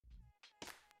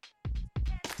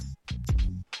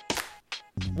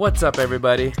What's up,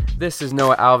 everybody? This is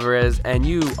Noah Alvarez, and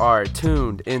you are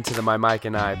tuned into the My Mike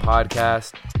and I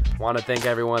podcast. Want to thank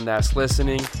everyone that's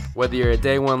listening. Whether you're a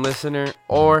day one listener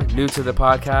or new to the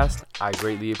podcast, I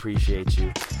greatly appreciate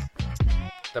you.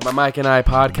 The My Mike and I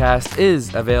podcast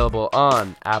is available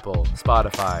on Apple,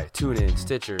 Spotify, TuneIn,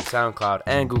 Stitcher, SoundCloud,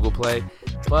 and Google Play.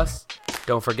 Plus,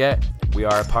 don't forget, we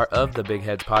are a part of the Big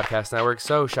Heads Podcast Network,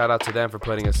 so shout out to them for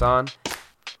putting us on.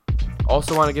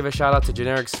 Also want to give a shout out to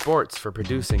Generic Sports for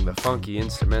producing the funky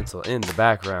instrumental in the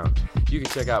background. You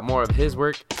can check out more of his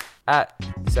work at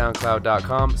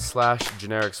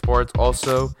soundcloud.com/generic sports.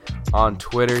 Also on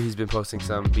Twitter, he's been posting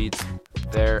some beats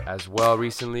there as well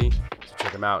recently, so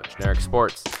check him out, Generic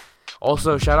Sports.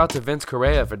 Also, shout out to Vince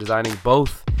Correa for designing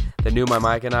both the new My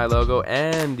Mike and I logo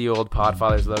and the old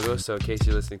Podfathers logo. So in case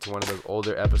you're listening to one of those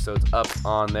older episodes up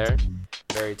on there,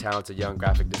 very talented young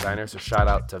graphic designer, so shout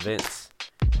out to Vince.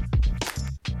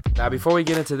 Now, before we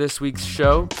get into this week's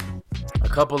show, a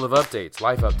couple of updates,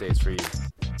 life updates for you.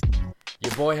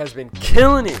 Your boy has been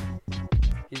killing it.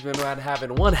 He's been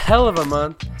having one hell of a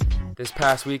month this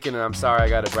past weekend, and I'm sorry, I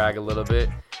got to brag a little bit.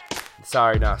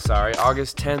 Sorry, not sorry.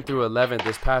 August 10th through 11th,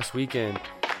 this past weekend,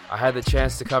 I had the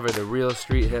chance to cover the Real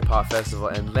Street Hip Hop Festival,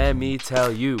 and let me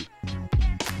tell you,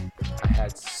 I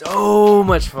had so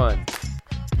much fun.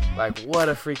 Like, what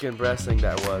a freaking wrestling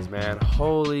that was, man.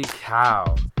 Holy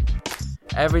cow.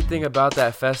 Everything about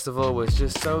that festival was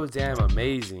just so damn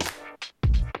amazing.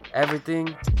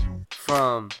 Everything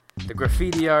from the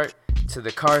graffiti art to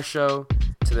the car show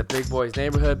to the Big Boy's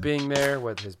Neighborhood being there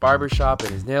with his barbershop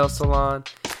and his nail salon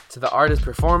to the artist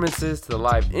performances to the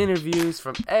live interviews,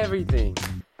 from everything.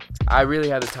 I really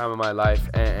had the time of my life,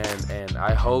 and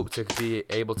I hope to be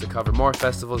able to cover more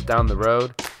festivals down the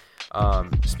road.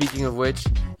 Speaking of which,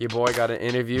 your boy got an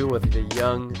interview with the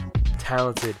young,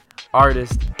 talented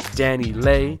artist Danny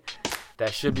Lay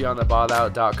that should be on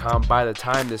theballout.com by the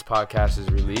time this podcast is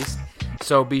released,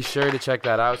 so be sure to check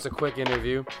that out. It's a quick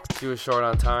interview. She was short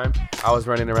on time. I was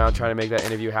running around trying to make that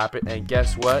interview happen, and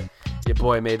guess what? Your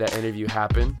boy made that interview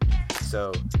happen.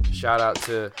 So shout out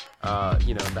to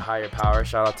the higher power.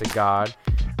 Shout out to God.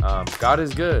 God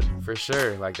is good for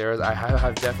sure. Like I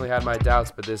have definitely had my doubts,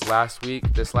 but this last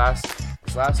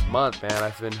month, man,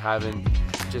 I've been having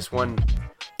just one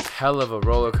hell of a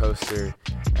roller coaster,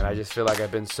 and I just feel like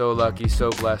I've been so lucky,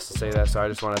 so blessed to say that. So I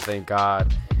just want to thank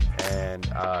God, and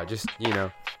just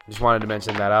wanted to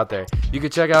mention that out there. You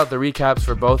can check out the recaps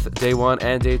for both day one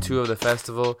and day two of the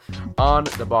festival on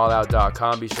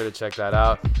theballout.com. Be sure to check that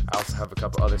out. I also have a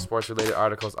couple other sports related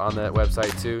articles on that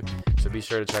website too, so be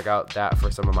sure to check out that for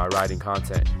some of my writing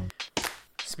content.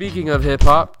 Speaking of hip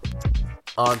hop,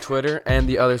 on Twitter and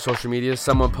the other social media,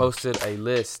 someone posted a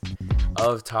list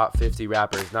of top 50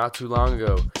 rappers not too long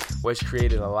ago, which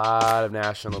created a lot of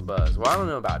national buzz. Well, I don't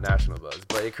know about national buzz,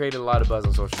 but it created a lot of buzz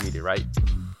on social media, right?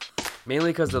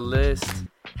 Mainly because the list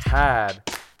had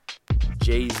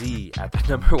Jay-Z at the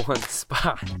number one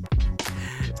spot,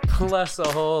 plus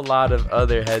a whole lot of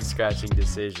other head-scratching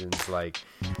decisions. Like,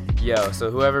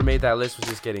 so whoever made that list was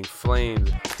just getting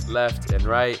flamed left and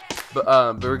right.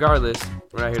 But regardless,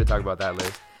 we're not here to talk about that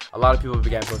list. A lot of people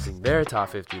began posting their top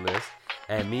 50 lists,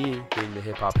 and me, being the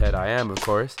hip-hop head I am, of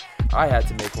course, I had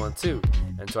to make one too.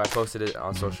 And so I posted it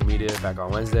on social media back on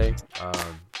Wednesday,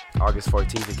 August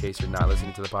 14th, in case you're not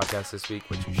listening to the podcast this week,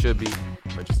 which you should be,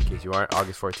 but just in case you aren't,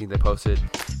 August 14th, I posted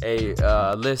a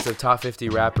list of top 50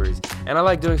 rappers. And I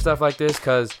like doing stuff like this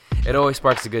because it always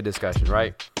sparks a good discussion,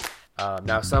 right?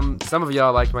 Now, some of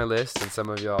y'all liked my list, and some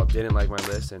of y'all didn't like my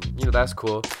list, and, that's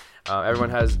cool. Everyone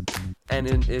has and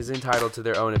is entitled to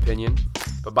their own opinion.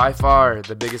 But by far,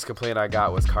 the biggest complaint I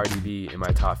got was Cardi B in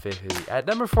my top 50. At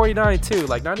number 49, too.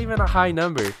 Like, not even a high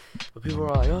number. But people were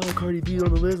like, oh, Cardi B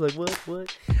on the list. Like, what?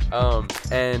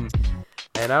 And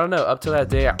I don't know. Up till that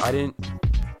day, I didn't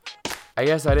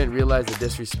realize the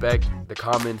disrespect the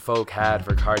common folk had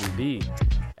for Cardi B.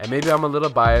 And maybe I'm a little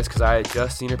biased because I had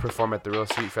just seen her perform at the Real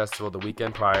Street Festival the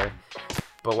weekend prior.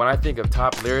 But when I think of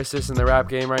top lyricists in the rap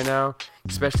game right now,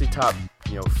 especially top,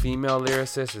 female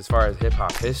lyricists as far as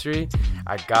hip-hop history,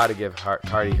 I gotta give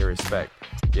Cardi her respect.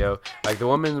 Like, the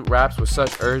woman raps with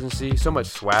such urgency, so much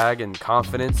swag and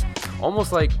confidence,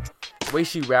 almost like the way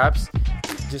she raps,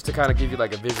 just to kind of give you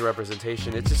like a visual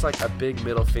representation, it's just like a big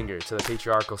middle finger to the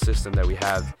patriarchal system that we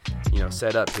have,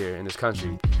 set up here in this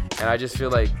country. And I just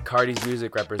feel like Cardi's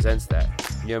music represents that.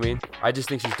 You know what I mean? I just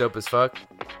think she's dope as fuck.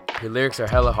 Her lyrics are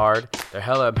hella hard. They're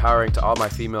hella empowering to all my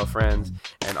female friends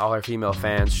and all her female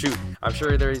fans. Shoot, I'm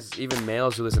sure there's even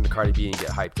males who listen to Cardi B and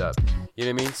get hyped up. You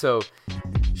know what I mean? So,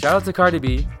 shout out to Cardi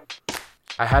B.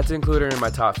 I had to include her in my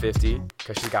top 50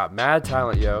 because she got mad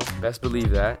talent, yo. Best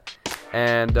believe that.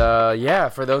 And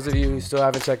for those of you who still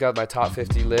haven't checked out my top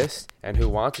 50 list and who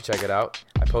want to check it out,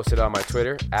 I posted it on my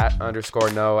Twitter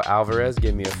 @_ Noah Alvarez.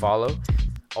 Give me a follow.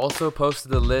 Also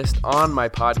posted the list on my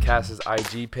podcast's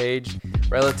IG page.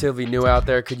 Relatively new out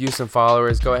there, could use some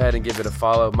followers. Go ahead and give it a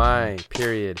follow. Mike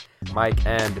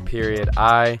and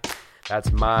I.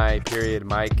 That's Mike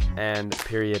and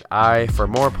I for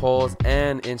more polls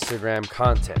and Instagram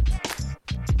content.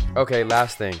 Okay,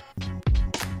 last thing.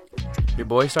 Your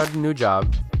boy started a new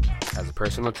job as a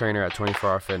personal trainer at 24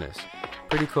 Hour Fitness.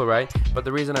 Pretty cool, right? But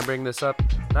the reason I bring this up,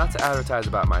 not to advertise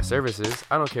about my services.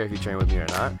 I don't care if you train with me or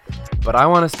not. But I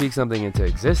want to speak something into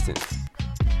existence.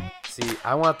 See,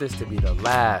 I want this to be the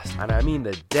last, and I mean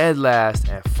the dead last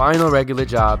and final regular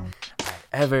job I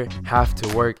ever have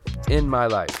to work in my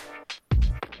life.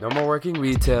 No more working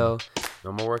retail,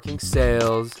 no more working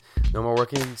sales, no more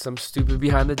working some stupid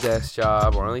behind the desk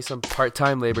job or only some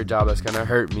part-time labor job that's going to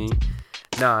hurt me.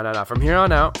 Nah. From here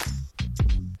on out,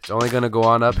 it's only going to go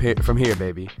on up here from here,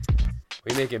 baby.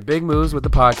 We're making big moves with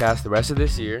the podcast the rest of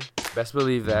this year. Best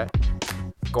believe that.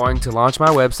 Going to launch my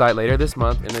website later this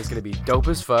month, and it's going to be dope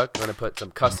as fuck. I'm going to put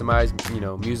some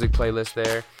customized, music playlist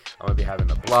there. I'm going to be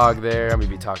having a blog there. I'm going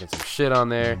to be talking some shit on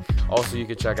there. Also, you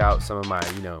can check out some of my,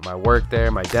 my work there,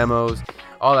 my demos,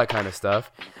 all that kind of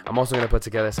stuff. I'm also going to put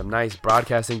together some nice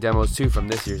broadcasting demos too from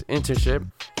this year's internship.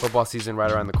 Football season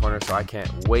right around the corner, so I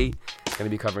can't wait. Going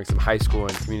to be covering some high school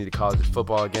and community college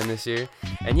football again this year.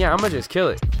 And yeah, I'm going to just kill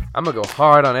it. I'm going to go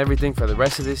hard on everything for the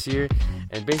rest of this year.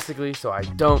 And basically, so I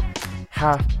don't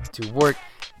have to work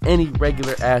any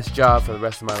regular ass job for the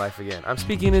rest of my life again. I'm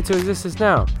speaking into existence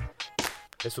now.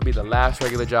 This will be the last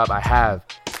regular job I have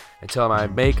until I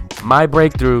make my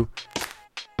breakthrough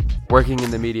working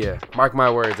in the media. Mark my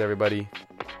words, everybody.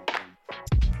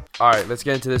 Alright, let's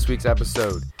get into this week's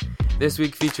episode. This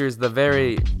week features the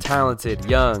very talented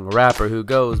young rapper who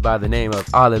goes by the name of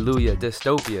Alleluia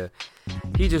Dystopia.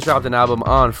 He just dropped an album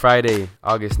on Friday,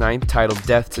 August 9th, titled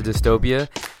Death to Dystopia,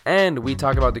 and we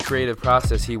talk about the creative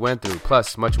process he went through,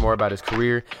 plus much more about his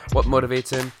career, what motivates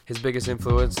him, his biggest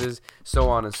influences, so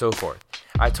on and so forth.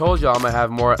 I told y'all I'm going to have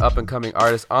more up-and-coming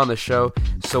artists on the show,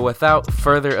 so without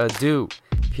further ado,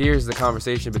 here's the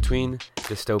conversation between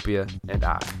Dystopia and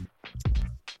I.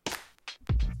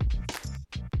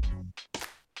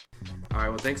 Alright,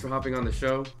 well, thanks for hopping on the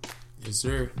show. Yes,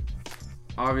 sir.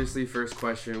 Obviously, first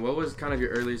question, what was kind of your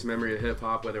earliest memory of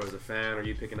hip-hop, whether it was a fan or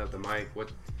you picking up the mic? What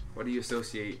do you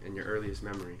associate in your earliest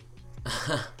memory?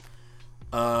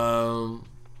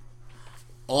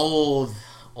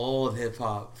 Old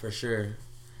hip-hop, for sure.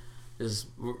 Just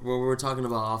what we were talking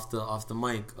about off the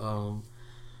mic.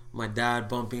 My dad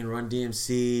bumping Run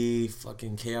DMC,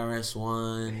 fucking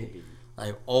KRS-One, hey.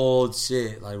 Like old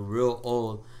shit, like real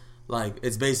old. Like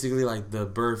it's basically like the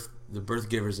birth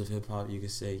givers of hip hop, you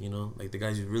could say, like the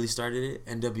guys who really started it.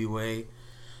 NWA,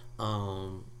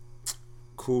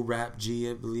 Cool Rap G,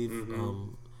 I believe. Mm-hmm.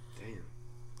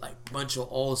 Like bunch of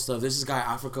old stuff. This is guy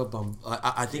Africa Bump.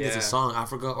 I think it's a song,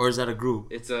 Africa, or is that a group?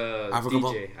 It's a Africa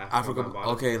DJ. Africa.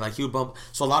 Okay, like he would bump.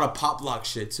 So a lot of pop lock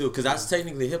shit too, because that's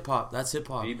technically hip hop. That's hip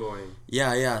hop. B-boying.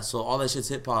 Yeah. So all that shit's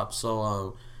hip hop.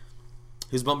 So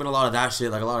he was bumping a lot of that shit.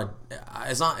 Like a lot of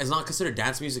it's not considered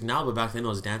dance music now, but back then it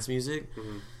was dance music.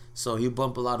 Mm-hmm. So he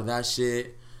bumped a lot of that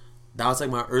shit. That was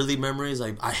like my early memories.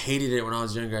 Like I hated it when I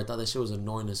was younger. I thought that shit was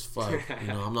annoying as fuck.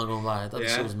 I'm not gonna lie. I thought that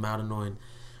shit was mad annoying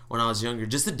when I was younger.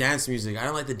 Just the dance music. I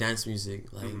didn't like the dance music.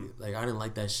 Like I didn't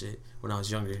like that shit when I was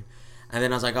younger. And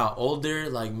then as I got older,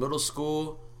 like middle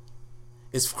school,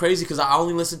 it's crazy because I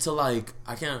only listened to like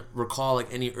I can't recall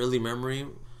like any early memory,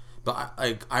 but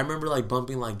I remember like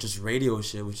bumping like just radio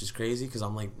shit, which is crazy because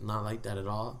I'm like not like that at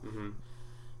all. Mm-hmm.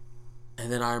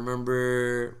 And then I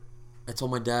remember I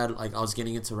told my dad like I was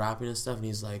getting into rapping and stuff, and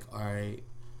he's like, "All right,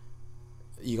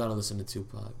 you gotta listen to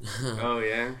Tupac." Oh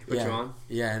yeah, put you on.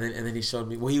 Yeah, and then he showed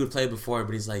me. Well, he would play it before,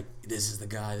 but he's like, "This is the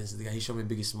guy. This is the guy." He showed me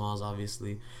Biggie Smalls,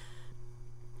 obviously.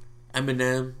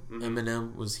 Eminem. Mm-hmm.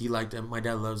 Eminem he liked him. My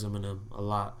dad loves Eminem a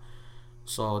lot.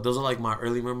 So those are like my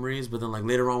early memories. But then like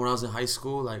later on when I was in high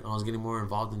school, like I was getting more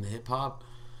involved in the hip hop.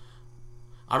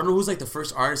 I don't know who's like the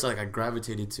first artist like I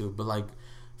gravitated to, but like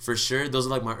for sure those are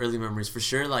like my early memories. For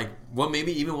sure, like what made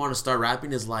me even want to start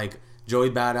rapping is like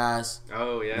Joey Badass.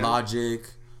 Oh yeah. Logic,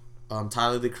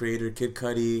 Tyler the Creator, Kid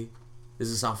Cudi. This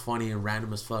is sound funny and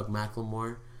random as fuck.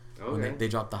 Macklemore. Okay. When they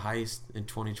dropped The Heist in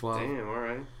 2012. Damn. All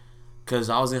right. Cause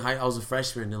I was a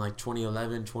freshman in like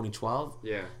 2011, 2012.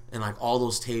 Yeah. And like all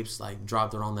those tapes like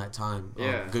dropped around that time.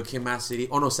 Yeah. Good Kid, Mad City.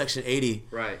 Oh no, Section 80.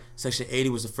 Right. Section 80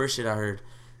 was the first shit I heard.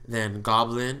 Then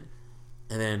Goblin,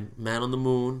 and then Man on the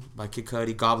Moon by Kid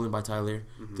Cudi. Goblin by Tyler,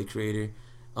 the Creator,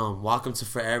 Welcome to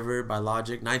Forever by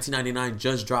Logic. 1999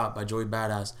 just dropped by Joey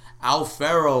Badass. Al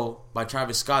Faro by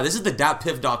Travis Scott. This is the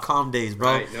datpiff.com days,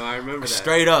 bro. Right, no, I remember that.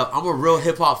 Straight up. I'm a real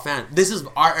hip hop fan. This is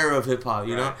our era of hip hop,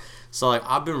 you know? So like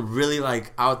I've been really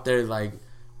like out there like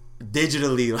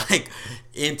digitally like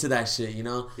into that shit, you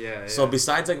know? Yeah. So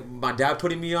besides like my dad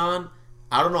putting me on,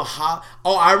 I don't know how.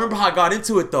 Oh, I remember how I got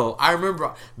into it though. I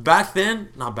remember back then.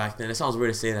 Not back then. It sounds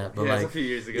weird to say that, but like it's a few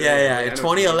years ago. Yeah. In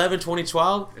 2011,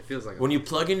 2012. It feels like when you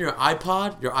plug in your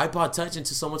iPod Touch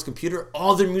into someone's computer,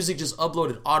 all their music just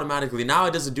uploaded automatically. Now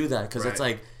it doesn't do that because it's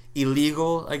like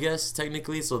illegal, I guess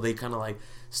technically. So they kind of like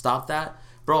stopped that.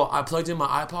 Bro, I plugged in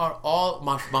my iPod, all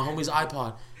my homie's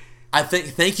iPod.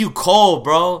 Thank you, Cole,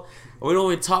 bro. We don't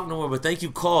even talk no more, but thank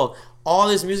you, Cole. All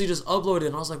this music just uploaded,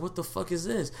 and I was like, what the fuck is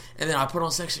this? And then I put on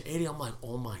Section 80, I'm like,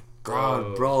 oh my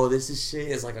God, bro, this is shit.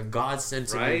 It's like a godsend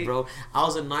to me, bro. I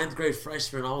was a 9th grade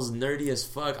freshman. I was nerdy as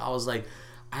fuck. I was like,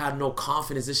 I had no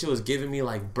confidence. This shit was giving me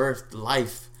like birth,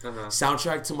 life.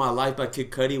 Soundtrack to My Life by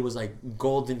Kid Cudi was like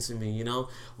golden to me, you know?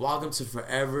 Welcome to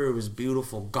Forever, it was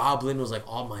beautiful. Goblin was like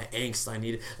all my angst I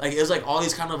needed. Like, it was like all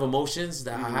these kind of emotions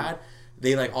that I had.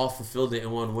 They like all fulfilled it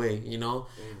in one way, you know.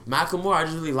 Macklemore, I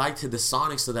just really liked the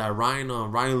sonics of that. Ryan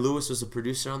Lewis was a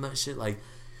producer on that shit. Like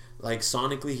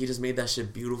sonically, he just made that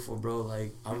shit beautiful, bro.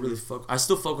 Like I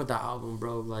still fuck with that album,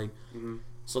 bro. Like,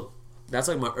 so that's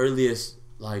like my earliest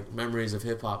like memories of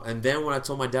hip hop. And then when I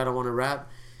told my dad I want to rap,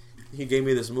 he gave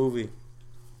me this movie.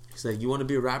 He's like, you want to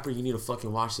be a rapper? You need to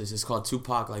fucking watch this. It's called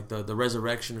Tupac, like the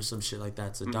Resurrection or some shit like that.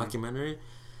 It's a documentary.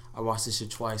 I watched this shit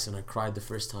twice and I cried the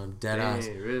first time. Dead ass.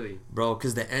 Really? Bro,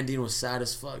 because the ending was sad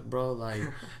as fuck, bro. Like,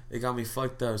 it got me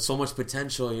fucked up. So much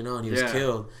potential, you know, and he was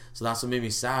killed. So that's what made me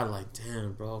sad. Like,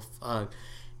 damn, bro, fuck.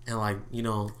 And, like, you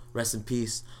know, rest in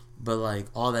peace. But, like,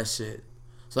 all that shit.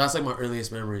 So that's, like, my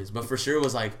earliest memories. But for sure it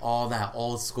was, like, all that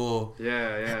old school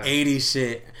 80s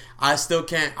shit. I still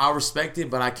can't. I respect it,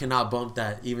 but I cannot bump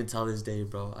that even till this day,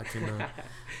 bro. I cannot.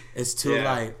 It's too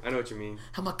like I know what you mean.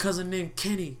 How my cousin named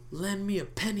Kenny, lend me a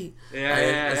penny.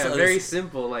 Yeah. Very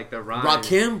simple, like the rhyme.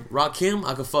 Rakim,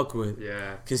 I could fuck with.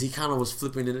 Yeah, because he kind of was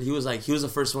flipping it. He was the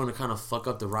first one to kind of fuck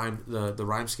up the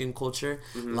rhyme scheme culture.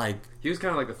 Like he was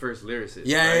kind of like the first lyricist.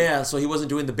 Yeah. So he wasn't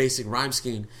doing the basic rhyme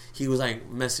scheme. He was like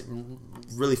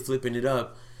really flipping it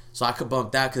up. So I could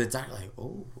bump that because it's like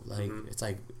it's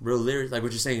like real lyrics, like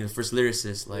what you're saying, the first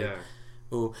lyricist, like. Yeah.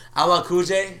 Ooh, LL Cool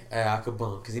J, I could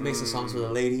bump because he makes some songs for the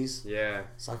ladies. Yeah,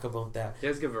 so I could bump that. He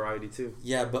has good variety too.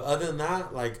 Yeah, but other than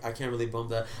that, like I can't really bump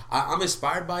that. I'm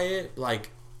inspired by it, like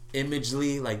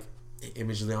imagely. I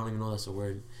don't even know if that's a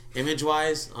word. Image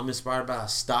wise, I'm inspired by it.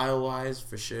 Style wise,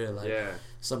 for sure. Like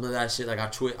some of that shit. Like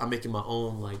I'm making my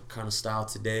own like kind of style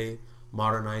today.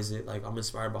 Modernize it. Like I'm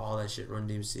inspired by all that shit. Run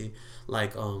DMC.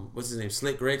 Like what's his name?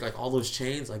 Slick Rick. Like all those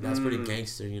chains. Like that's pretty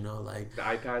gangster. You know, like the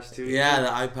eye patch too. Yeah, the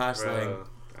eye patch. Bro,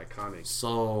 like iconic.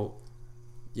 So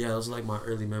yeah, those are like my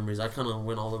early memories. I kind of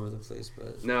went all over the place,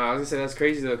 but no, I was gonna say that's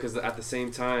crazy though, because at the same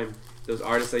time, those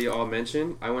artists that you all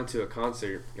mentioned, I went to a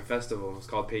concert, a festival. It's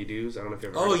called Pay Dues. I don't know if you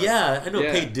ever. Oh yeah, I know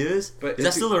Pay Dues. But is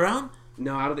that still around?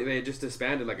 No, I don't think they just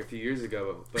disbanded like a few years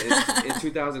ago. But in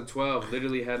 2012,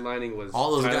 literally headlining was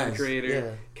all those Tyler guys.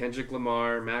 Creator, Kendrick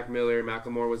Lamar, Mac Miller,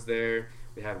 Macklemore was there.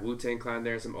 We had Wu-Tang Clan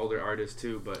there, and some older artists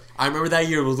too. But I remember that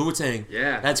year with Wu-Tang.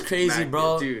 Yeah, that's crazy,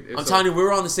 bro. Dude, I'm telling you, we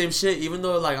were on the same shit. Even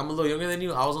though like I'm a little younger than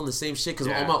you, I was on the same shit because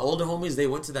all my older homies they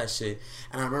went to that shit,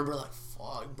 and I remember like,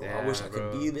 fuck, bro, I wish I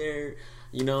could be there.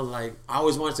 You know, like I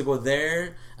always wanted to go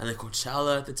there, and then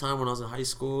Coachella at the time when I was in high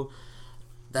school.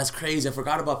 That's crazy. I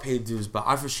forgot about Paid Dues, but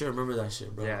I for sure remember that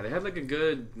shit, bro. Yeah, they had like a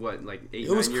good 8-9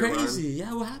 year It was crazy.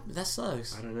 Yeah, what happened? That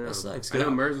sucks. I don't know. That sucks. I know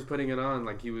Murs was putting it on.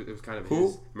 Like it was kind of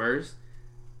his. Murs.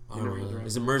 I don't know.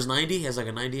 Is it Murs 90? He has like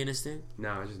a 90 in his thing.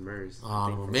 No, it's just Murs. Oh, I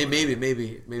don't know.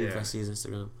 Maybe if I see his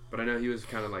Instagram. But I know he was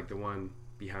kind of like the one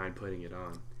behind putting it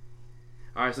on.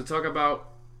 All right, so talk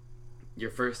about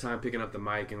your first time picking up the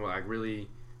mic and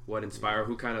what inspired,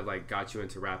 who kind of like got you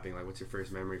into rapping. Like, what's your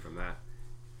first memory from that?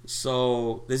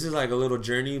 So this is like a little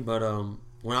journey, but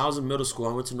when I was in middle school,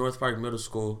 I went to North Park Middle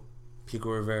School, Pico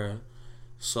Rivera.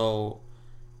 So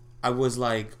I was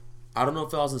like, I don't know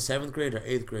if I was in 7th grade or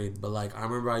 8th grade, but like I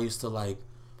remember I used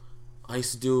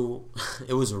to do,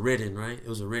 it was a written, right? It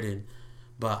was a written,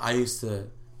 but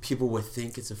people would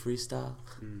think it's a freestyle.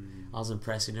 I was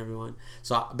impressing everyone.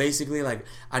 So basically like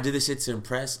I did this shit to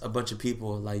impress a bunch of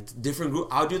people, like different group.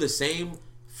 I'll do the same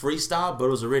freestyle, but it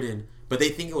was a written, but they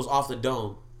think it was off the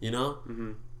dome. You know?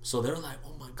 So they're like,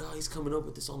 oh my God, he's coming up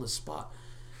with this on the spot.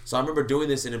 So I remember doing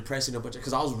this and impressing a bunch of,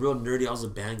 because I was real nerdy. I was a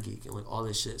band geek and like all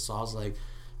this shit. So I was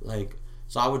like,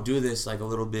 so I would do this like a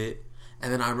little bit.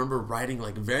 And then I remember writing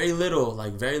like very little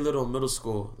in middle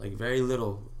school, like very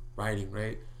little writing,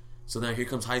 right? So then here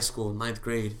comes high school, 9th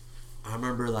grade. I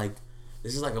remember like,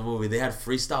 this is like a movie. They had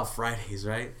Freestyle Fridays,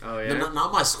 right? Oh, yeah?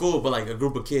 Not my school, but like a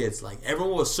group of kids. Like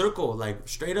everyone would circle, like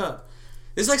straight up.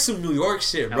 It's like some New York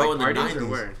shit, bro, like in the 90s. Or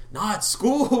where? Nah, at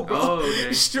school, bro. Oh,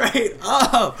 okay. Straight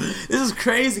up. This is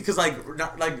crazy because,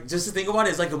 like, just to think about it,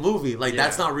 it's like a movie. Like,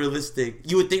 that's not realistic.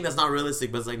 You would think that's not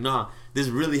realistic, but it's like, nah, this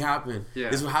really happened. Yeah.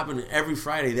 This would happen every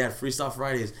Friday. They had Freestyle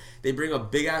Fridays. They bring a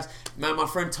big ass... Man, my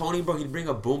friend Tony, bro, he'd bring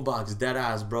a boombox, dead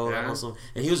ass, bro. Yeah. Also,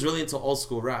 and he was really into old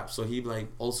school rap, so he'd like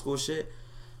old school shit.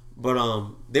 But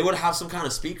they would have some kind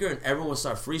of speaker and everyone would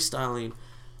start freestyling.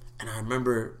 And I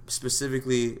remember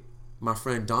specifically my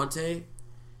friend Dante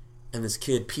and this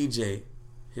kid PJ,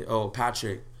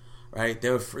 Patrick, right? They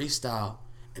would freestyle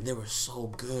and they were so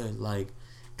good. Like,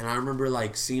 and I remember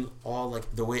like seeing all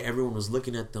like the way everyone was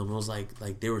looking at them. It was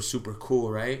like they were super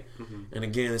cool, right? Mm-hmm. And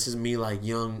again, this is me like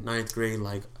young 9th grade.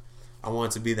 Like I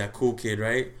wanted to be that cool kid,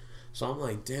 right? So I'm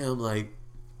like, damn, like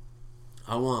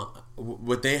I want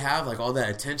what they have, like all that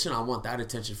attention. I want that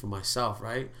attention for myself,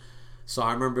 right? So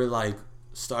I remember like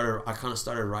I kind of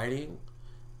started writing,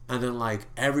 and then like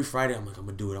every Friday I'm like, I'm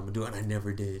gonna do it, and I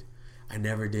never did.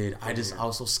 I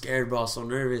was so scared, bro. I was so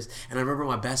nervous. And I remember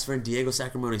my best friend Diego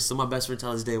Sacramento, he's still my best friend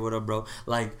till this day. What up, bro?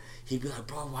 Like he'd be like,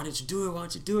 bro, why didn't you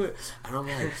do it? And I'm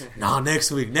like, nah,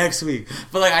 next week.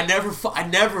 But like I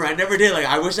never did. Like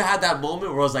I wish I had that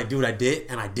moment where I was like, dude, I did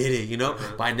it, you know.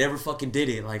 But I never fucking did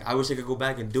it. Like I wish I could go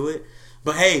back and do it.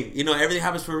 But hey, you know, everything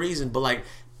happens for a reason. But like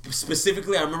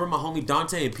specifically, I remember my homie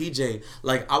Dante and PJ.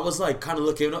 Like I was like kind of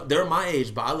looking up. They're my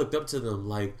age, but I looked up to them.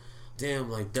 Like,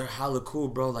 damn, like they're hella cool,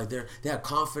 bro. Like they have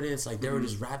confidence. Like they were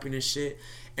just rapping and shit.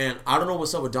 And I don't know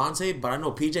what's up with Dante, but I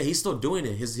know PJ. He's still doing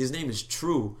it. His name is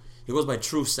True. He goes by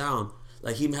True Sound.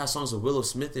 Like he even has songs with Willow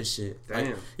Smith and shit. Damn.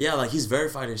 Like, yeah, like he's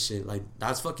verified and shit. Like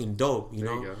that's fucking dope, you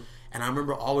know. You go. And I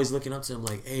remember always looking up to him,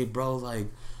 like, hey, bro, like,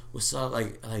 what's up?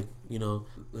 Like you know,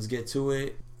 let's get to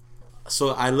it. So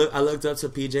I looked up to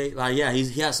PJ. Like, yeah,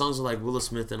 he has songs with like Willow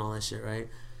Smith and all that shit, right?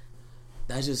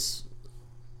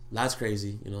 That's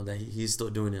crazy, you know, that he's still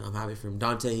doing it. I'm happy for him.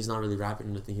 Dante, he's not really rapping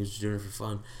or nothing. He was just doing it for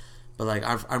fun. But like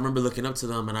I remember looking up to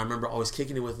them, and I remember always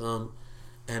kicking it with them.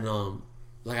 And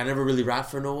like I never really rapped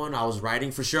for no one. I was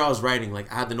writing. For sure I was writing.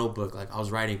 Like I had the notebook. Like I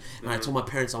was writing. And I told my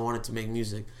parents I wanted to make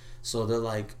music. So they're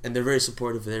like, and they're very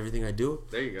supportive of everything I do.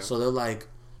 There you go. So they're like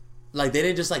they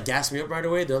didn't just like gas me up right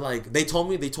away. They're like, they told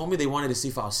me they wanted to see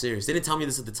if I was serious. They didn't tell me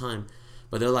this at the time.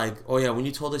 But they're like, oh yeah, when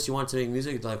you told us you wanted to make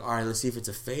music, they're like, all right, let's see if it's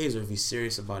a phase or if he's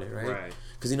serious about it, right? Right.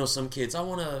 Because you know some kids, they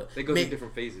go through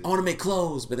different phases. I want to make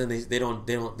clothes, but then they don't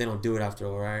do it after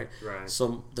all, right? Right.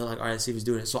 So they're like, all right, let's see if he's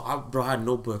doing it. So I had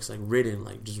notebooks like written,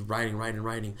 like just writing,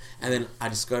 and then I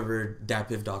discovered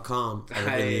datpiff.com at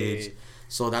an early age.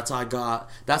 So that's how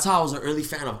I was an early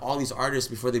fan of all these artists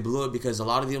before they blew up, because a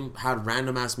lot of them had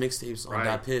random ass mixtapes on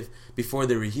DatPiff before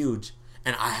they were huge.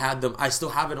 And I had them. I still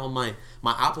have it on my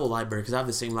Apple library because I have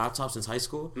the same laptop since high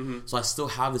school. Mm-hmm. So I still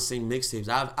have the same mixtapes.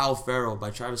 I have Al Farrow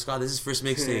by Travis Scott. This is his first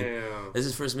mixtape. This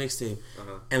is his first mixtape.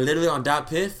 Uh-huh. And literally on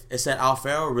DatPiff, it said Al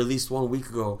Farrow released 1 week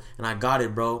ago, and I got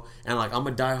it, bro. And like I'm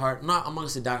a diehard. I'm not gonna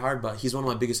say diehard, but he's one of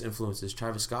my biggest influences,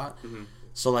 Travis Scott. Mm-hmm.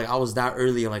 So like I was that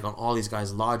early, like on all these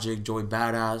guys, Logic, Joey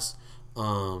Badass.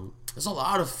 There's a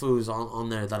lot of foods on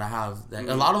there that I have. That,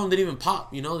 a lot of them didn't even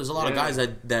pop. You know, there's a lot of guys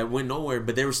that went nowhere,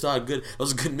 but they were still good. It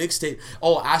was a good mixtape.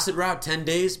 Oh, Acid Rap, 10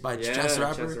 Days by Chance the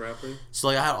Rapper. So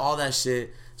like I had all that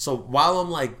shit. So while I'm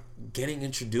like getting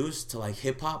introduced to like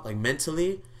hip hop, like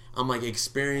mentally, I'm like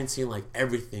experiencing like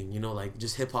everything, you know, like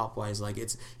just hip hop wise. Like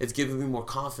it's giving me more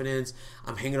confidence.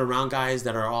 I'm hanging around guys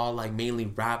that are all like mainly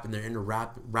rap, and they're into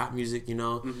rap music, you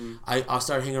know. Mm-hmm. I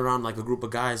started hanging around like a group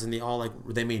of guys, and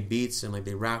they made beats and like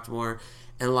they rapped more,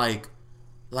 and like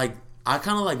I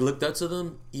kind of like looked up to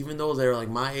them, even though they're like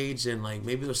my age, and like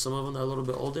maybe there's some of them that are a little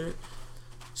bit older.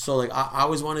 So like I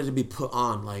always wanted to be put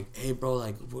on, like, hey bro,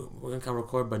 like we're gonna come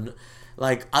record, but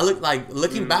like I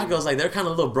looking back, I was like, they're kind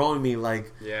of little broing me,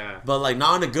 like, but like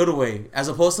not in a good way, as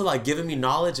opposed to like giving me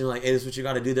knowledge and like, hey, this is what you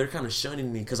got to do. They're kind of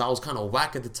shunning me because I was kind of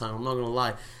whack at the time. I'm not gonna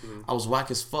lie, I was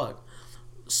whack as fuck.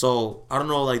 So I don't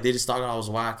know, like they just thought I was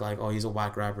whack, like, oh, he's a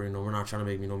whack rapper, you know, we're not trying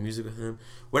to make music with him.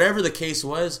 Whatever the case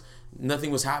was,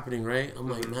 nothing was happening, right? I'm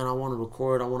like, man, I want to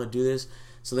record, I want to do this.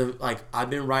 So then like I've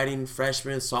been writing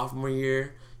freshman, sophomore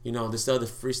year, you know, this other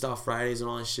Freestyle Fridays and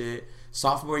all that shit.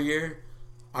 Sophomore year,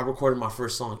 I recorded my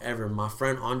first song ever. My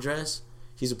friend Andres,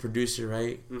 he's a producer,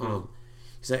 right? Mm-hmm.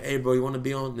 He's like, hey bro, you want to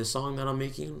be on this song that I'm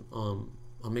making? I'm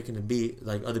making a beat,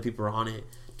 like other people are on it.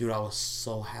 Dude, I was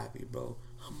so happy, bro.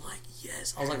 I'm like,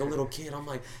 yes. I was like a little kid. I'm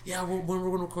like, yeah, when we're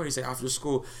gonna record? He's like, after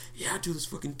school. Yeah, dude, let's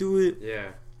fucking do it.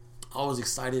 Yeah. I was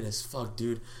excited as fuck,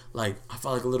 dude. Like, I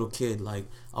felt like a little kid. Like,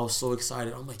 I was so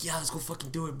excited. I'm like, yeah, let's go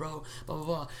fucking do it, bro. Blah, blah,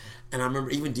 blah. And I remember,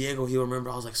 even Diego, he'll remember,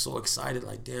 I was like so excited.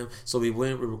 Like, damn. So we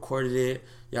went, we recorded it,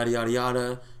 yada, yada,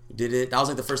 yada. We did it. That was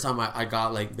like the first time I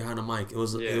got like behind a mic. It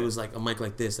was like a mic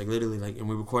like this, like literally, like, and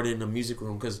we recorded in a music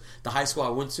room because the high school I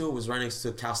went to was right next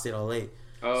to Cal State LA.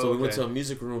 Oh, so we went to a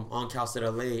music room on Cal State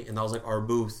LA, and that was like our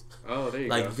booth. Oh, there you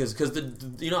go. Like, because the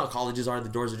you know how colleges are, the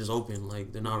doors are just open.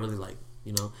 Like, they're not really like,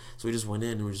 you know. So we just went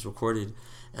in and we just recorded,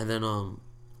 and then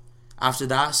after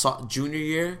that, junior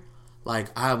year, like,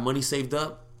 I have money saved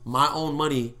up, my own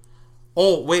money.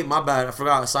 Oh wait, my bad, I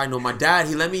forgot. A side note: my dad,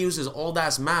 he let me use his old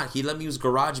ass Mac. He let me use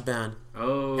GarageBand.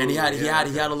 Oh, and he had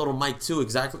a little mic too,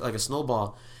 exactly like a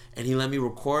snowball, and he let me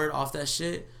record off that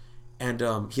shit. And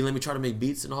he let me try to make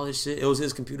beats and all this shit. It was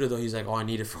his computer though. He's like, "Oh, I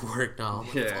need it for work now."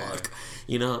 I'm like, fuck,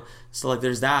 you know. So like,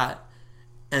 there's that,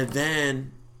 and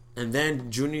then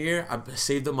junior year, I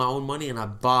saved up my own money and I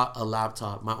bought a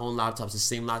laptop. My own laptop. It's the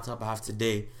same laptop I have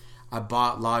today. I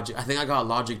bought Logic. I think I got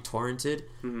Logic torrented,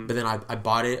 but then I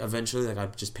bought it eventually. Like, I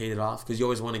just paid it off because you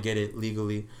always want to get it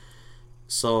legally.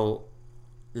 So,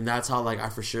 and that's how like I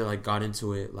for sure like got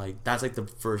into it. Like, that's like the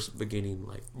first beginning,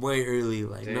 like way early.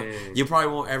 Like, no, you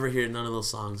probably won't ever hear none of those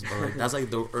songs, but like that's like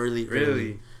the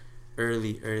early.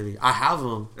 I have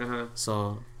them,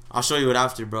 so I'll show you it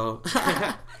after, bro.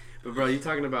 But bro, you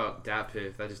talking about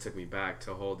DatPiff, that just took me back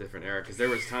to a whole different era. Because there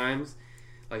was times,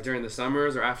 like during the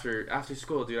summers or after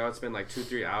school, dude, I would spend like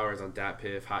 2-3 hours on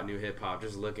DatPiff, Hot New Hip Hop,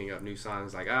 just looking up new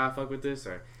songs. Like, fuck with this,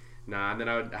 or nah. And then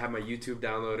I would have my YouTube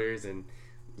downloaders and,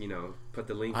 you know, put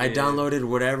the link. I downloaded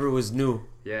whatever was new.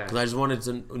 Yeah. Because I just wanted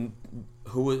to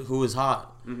who was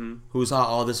hot. Mm-hmm. Who was hot?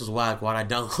 Oh, this was whack. Why'd I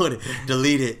download it?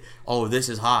 Delete it. Oh, this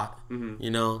is hot. Mm-hmm.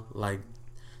 You know, like.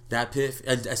 DatPiff,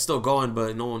 it's still going,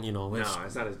 but no one, you know. No,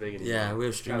 it's not as big anymore. Yeah, we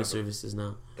have streaming services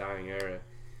now. Dying era.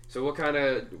 So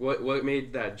what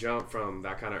made that jump from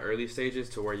that kind of early stages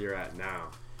to where you're at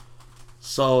now?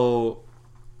 So,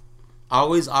 I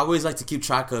always like to keep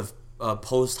track of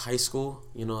post high school.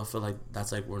 You know, I feel like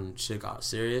that's like when shit got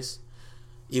serious.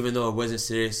 Even though it wasn't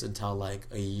serious until like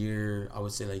a year, I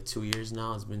would say like 2 years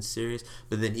now, it's been serious.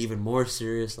 But then even more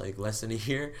serious, like less than a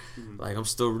year. Mm-hmm. Like, I'm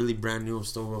still really brand new, I'm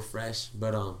still real fresh.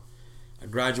 But I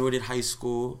graduated high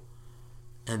school,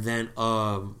 and then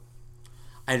I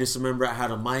just remember I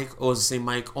had a mic. Oh, it was the same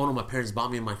mic. Oh no, my parents bought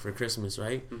me a mic for Christmas,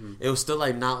 right? Mm-hmm. It was still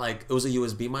like not like, it was a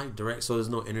USB mic direct, so there's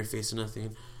no interface or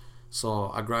nothing. So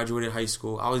I graduated high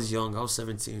school. I was young. I was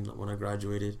 17 when I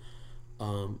graduated.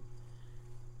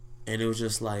 And it was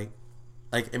just like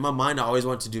in my mind, I always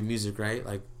wanted to do music, right?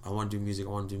 Like, I want to do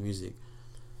music.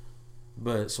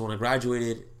 But so when I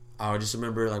graduated, I just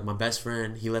remember like my best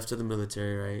friend, he left to the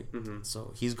military, right? Mm-hmm.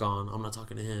 So he's gone. I'm not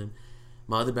talking to him.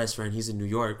 My other best friend, he's in New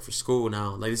York for school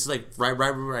now. Like, this is like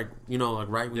right, you know, like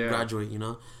right when you graduate, you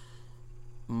know.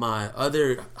 My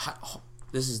other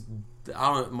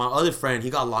friend, he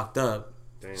got locked up.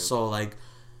 Damn. So like.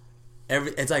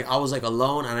 It's like I was like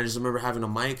alone, and I just remember having a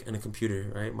mic and a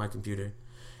computer, right? My computer.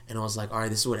 And I was like, all right,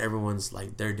 this is what everyone's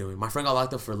like, they're doing. My friend got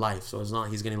locked up for life, so it's not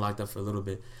like he's getting locked up for a little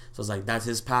bit. So it's like, that's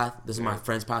his path. This is my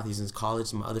friend's path. He's in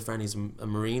college. My other friend, he's a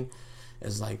Marine.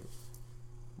 It's like,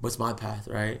 what's my path,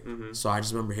 right? Mm-hmm. So I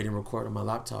just remember hitting record on my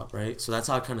laptop, right? So that's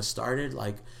how it kind of started.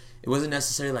 Like, it wasn't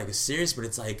necessarily like a serious, but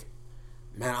it's like,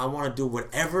 man, I want to do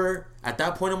whatever. At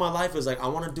that point in my life, it was like, I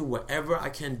want to do whatever I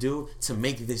can do to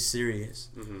make this serious,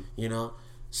 you know?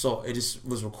 So it just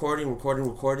was recording.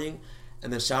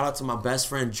 And then shout out to my best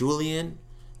friend, Julian.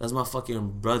 That's my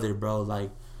fucking brother, bro.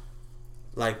 Like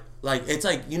it's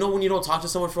like, you know, when you don't talk to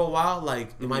someone for a while,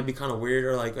 like, it might be kind of weird,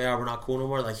 or like, yeah, we're not cool no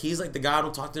more. Like, he's like the guy I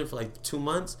don't talk to him for like 2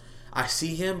 months. I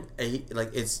see him, and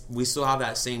we still have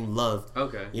that same love.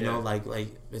 Okay. You know, like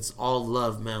it's all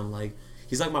love, man. Like,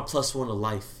 he's like my plus one to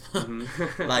life.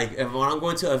 Mm-hmm. Like, when I'm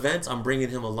going to events, I'm bringing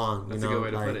him along. That's you know? A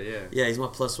good way to put it, yeah. Yeah, he's my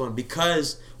plus one.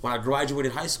 Because when I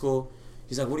graduated high school,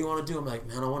 he's like, what do you want to do? I'm like,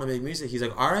 man, I want to make music. He's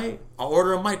like, all right, I'll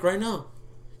order a mic right now.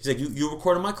 He's like, you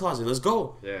record in my closet. Let's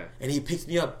go. Yeah. And he picked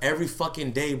me up every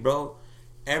fucking day, bro.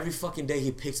 Every fucking day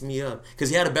he picks me up. Because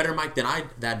he had a better mic than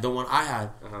the one I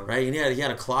had, right? And he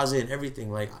had a closet and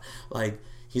everything. Like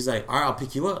he's like, all right, I'll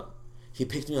pick you up. He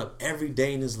picked me up every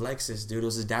day in his Lexus, dude. It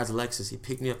was his dad's Lexus. He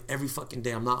picked me up every fucking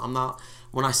day. I'm not.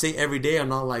 When I say every day, I'm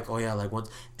not like, oh yeah, like once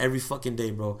every fucking day,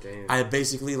 bro. Damn. I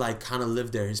basically like kind of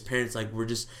lived there. His parents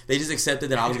they just accepted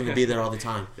that I was gonna be there all the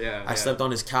time. I slept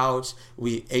on his couch.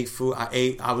 We ate food.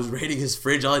 I was raiding his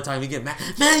fridge all the time. He get mad,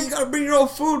 man. You gotta bring your own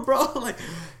food, bro. Like,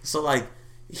 so like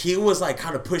he was like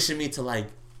kind of pushing me to like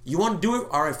you want to do it?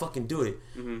 All right, fucking do it.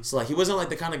 So like he wasn't like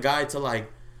the kind of guy to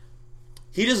like.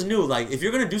 He just knew like if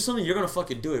you're gonna do something, you're gonna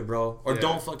fucking do it, bro. Or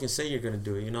don't fucking say you're gonna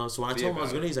do it. You know. So when I told him I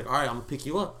was gonna, he's like, all right, I'm gonna pick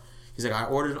you up. He's like,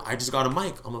 I just got a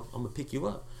mic. I'm gonna pick you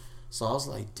up. So I was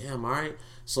like, damn, all right.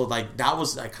 So like that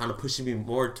was like kind of pushing me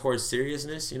more towards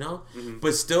seriousness, you know.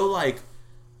 But still like.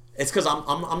 It's because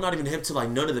I'm not even hip to like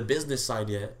none of the business side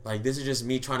yet. Like this is just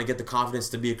me trying to get the confidence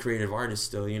to be a creative artist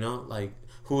still, you know? Like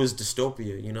who is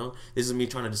Dystopia, you know? This is me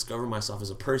trying to discover myself as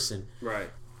a person. Right.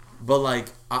 But like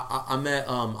I met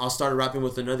I started rapping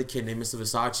with another kid named Mr.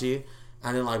 Versace,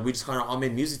 and then like we just kind of all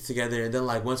made music together, and then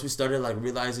like once we started like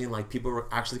realizing like people were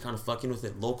actually kind of fucking with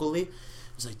it locally,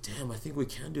 I was like, damn, I think we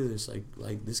can do this.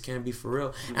 Like this can be for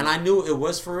real. And I knew it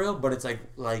was for real, but it's like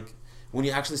when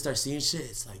you actually start seeing shit,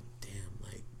 it's like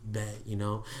bet, you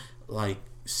know, like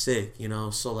sick, you know.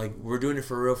 So like we're doing it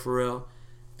for real,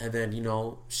 and then you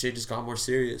know shit just got more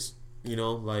serious, you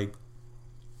know. Like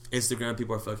Instagram,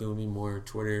 people are fucking with me more.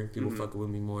 Twitter, people fucking with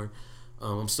me more.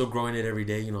 I'm still growing it every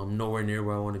day, you know. I'm nowhere near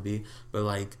where I want to be, but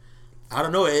like I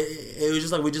don't know. It was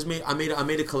just like I made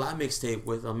a collab mixtape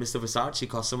with Mr. Versace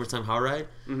called Summertime High Ride,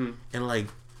 and like.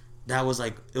 That was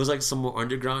like it was like some more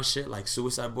underground shit, like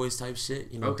Suicide Boys type shit,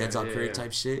 you know, Denzel Curry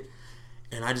type shit.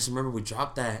 And I just remember we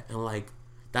dropped that, and like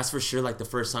that's for sure like the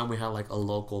first time we had like a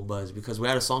local buzz, because we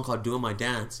had a song called Doing My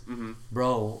Dance.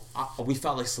 Bro, we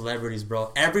felt like celebrities,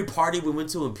 bro. Every party we went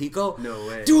to in Pico, no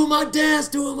way, doing my dance,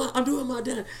 I'm doing my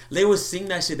dance. They would sing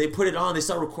that shit. They put it on. They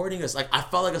start recording us. Like I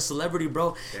felt like a celebrity,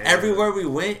 bro. Damn. Everywhere we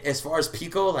went, as far as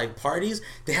Pico like parties,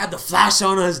 they had the flash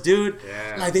on us, dude.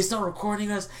 Yeah. Like they start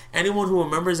recording us. Anyone who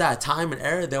remembers that time and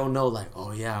era, they'll know like,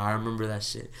 oh yeah, I remember that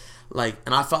shit. Like,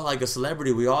 and I felt like a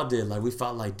celebrity. We all did. Like, we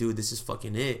felt like, dude, this is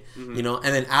fucking it. You know?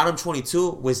 And then Adam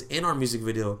 22 was in our music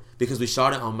video because we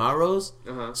shot it on Melrose.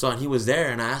 So, and he was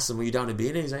there, and I asked him, were you down to be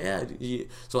in it? He's like, yeah.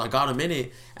 So, I got him in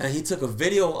it. And he took a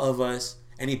video of us,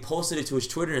 and he posted it to his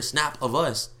Twitter, a snap of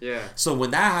us. Yeah. So,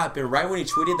 when that happened, right when he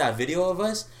tweeted that video of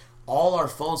us, all our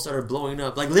phones started blowing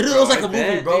up. Like, literally, it was like a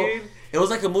movie, bro. Dude. It was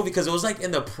like a movie because it was like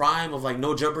in the prime of, like,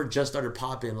 No Jumper just started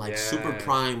popping. Like, super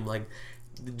prime, like...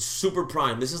 Super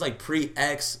prime. This is like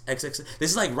pre-XXX. This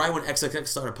is like right when XXX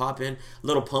started popping.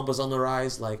 Little Pump was on the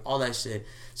rise, like all that shit.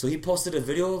 So he posted a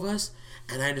video of us,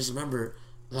 and I just remember,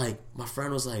 like, my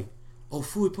friend was like, "Oh,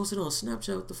 fool, he posted it on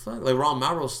Snapchat. What the fuck?" Like we're on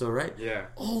Melrose still, right? Yeah.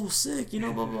 Oh, sick. You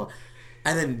know, blah blah.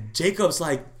 And then Jacob's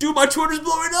like, "Dude, my Twitter's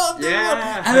blowing up."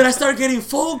 Yeah. And then I started getting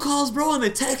phone calls, bro, and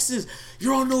the texts.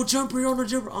 You're on No Jumper. You're on No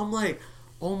Jumper. I'm like.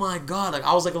 Oh my god, like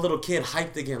I was like a little kid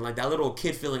hyped again, like that little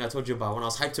kid feeling I told you about when I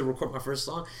was hyped to record my first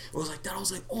song. It was like that. I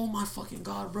was like, oh my fucking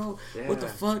god, bro, what the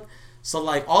fuck? So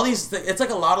like all these it's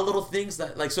like a lot of little things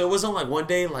that like, so it wasn't like one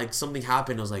day like something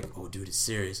happened, I was like, oh dude, it's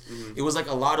serious. It was like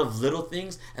a lot of little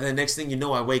things, and then next thing you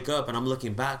know I wake up and I'm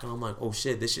looking back and I'm like, oh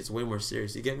shit, this shit's way more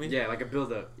serious. You get me? Yeah, like a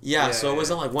build up. Yeah, so it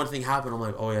wasn't like one thing happened, I'm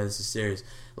like, oh yeah, this is serious.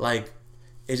 Like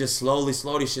it just slowly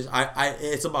shit.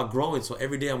 It's about growing. So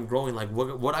every day I'm growing. Like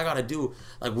what I gotta do.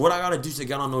 Like what I gotta do to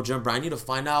get on No Jumper. I need to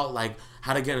find out like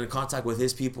how to get in contact with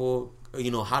his people. You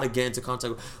know, how to get into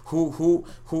contact. Who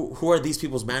are these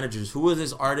people's managers? Who is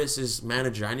this artist's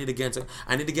manager? I need to get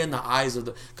in the eyes of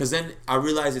the. Because then I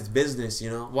realize it's business. You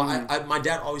know. Well, my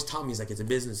dad always taught me, he's like, it's a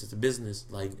business. It's a business.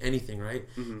 Like anything, right?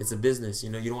 It's a business.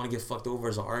 You know, you don't want to get fucked over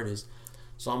as an artist.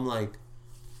 So I'm like.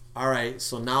 All right,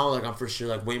 so now like I'm for sure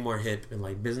like way more hip and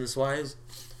like business wise,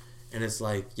 and it's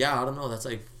like I don't know, that's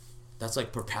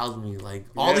like propelled me, like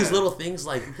all these little things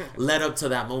like led up to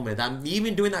that moment. I'm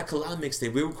even doing that collab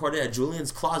mixtape. We recorded at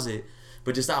Julian's closet,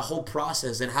 but just that whole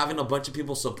process and having a bunch of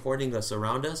people supporting us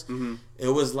around us, it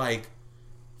was like,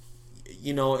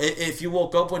 you know, if you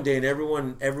woke up one day and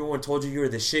everyone told you were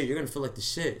the shit, you're gonna feel like the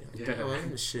shit. Like, I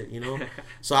am the shit, you know.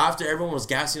 So after everyone was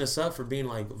gassing us up for being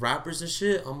like rappers and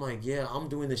shit, I'm like, yeah, I'm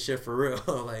doing this shit for real.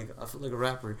 Like I feel like a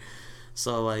rapper.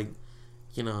 So like,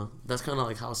 you know, that's kind of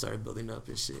like how I started building up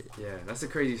and shit. Yeah, that's a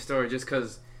crazy story. Just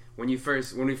because when we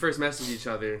first messaged each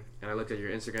other and I looked at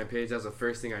your Instagram page, that's the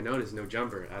first thing I noticed. No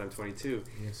Jumper, Adam 22.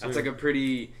 Yes, that's like a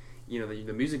pretty, you know,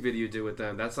 the music video you did with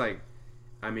them. That's like.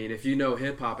 I mean, if you know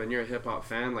hip-hop and you're a hip-hop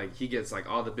fan, like, he gets, like,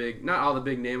 not all the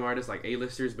big name artists, like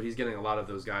A-listers, but he's getting a lot of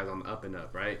those guys on the up and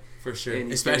up, right? For sure.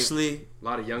 Especially... A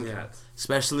lot of young cats.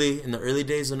 Especially in the early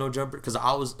days of No Jumper, because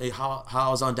I was... How I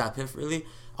was on Dat Piff really,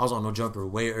 I was on No Jumper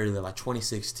way earlier, like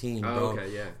 2016, bro. Oh, okay,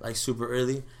 yeah. Like, super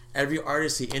early. Every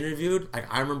artist he interviewed, like,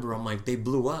 I remember, I'm like, they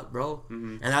blew up, bro.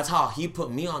 And that's how he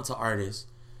put me onto artists.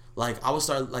 Like, I would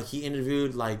start... Like, he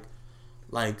interviewed,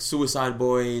 like Suicide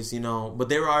Boys, you know, but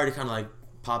they were already kind of, like,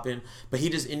 popping. But he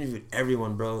just interviewed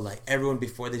everyone, bro. Like everyone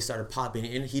before they started popping.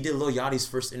 And he did Lil Yachty's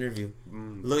first interview.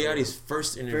 Lil Yachty's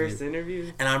first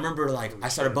interview. And I remember like I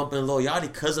started bumping Lil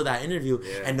Yachty because of that interview.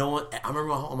 Yeah. And no one. I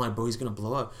remember I'm like, bro, he's gonna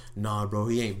blow up. Nah, bro,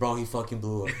 he ain't. Bro, he fucking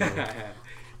blew up. Bro.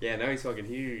 Yeah, now he's fucking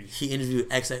huge. He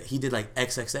interviewed He did like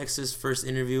XXX's first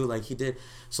interview. Like he did.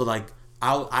 So like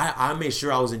I made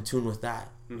sure I was in tune with that.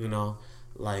 You know,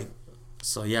 like.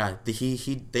 So yeah,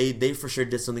 they for sure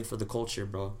did something for the culture,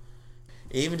 bro.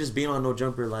 And even just being on No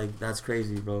Jumper, like that's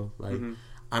crazy, bro. Like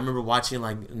I remember watching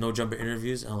like No Jumper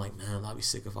interviews, and I'm like, man, I'd be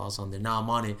sick if I was on there. Now I'm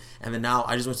on it, and then now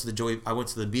I just went to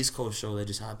the Beast Coast show that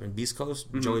just happened. Beast Coast,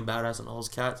 Joey Badass and all those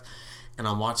cats, and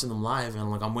I'm watching them live, and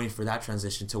like I'm waiting for that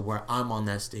transition to where I'm on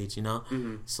that stage, you know.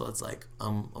 So it's like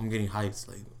I'm getting hyped,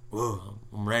 like whoa,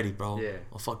 I'm ready, bro. Yeah,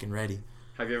 I'm fucking ready.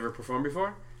 Have you ever performed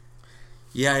before?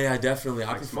 Yeah, definitely.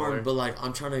 Like I performed, but like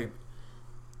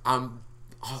I'm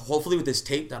hopefully with this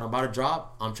tape that I'm about to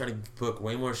drop, I'm trying to book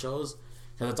way more shows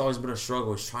because that's always been a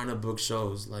struggle. Is trying to book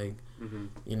shows. Like,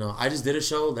 you know, I just did a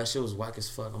show that shit was whack as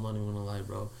fuck. I'm not even gonna lie,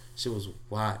 bro. Shit was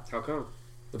whack. How come?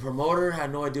 The promoter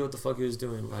had no idea what the fuck he was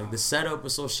doing. Like the setup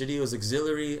was so shitty.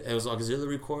 It was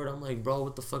auxiliary cord. I'm like, bro,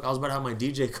 what the fuck? I was about to have my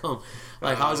DJ come.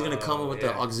 Like, how was he gonna come up with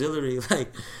the auxiliary?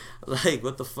 Like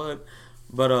what the fuck?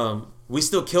 But we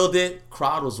still killed it.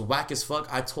 Crowd was whack as fuck.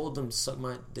 I told them to suck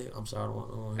my dick. I'm sorry, I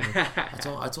don't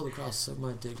want. I told the crowd to suck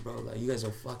my dick, bro. Like you guys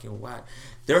are fucking whack.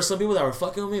 There are some people that were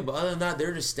fucking with me, but other than that,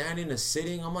 they're just standing and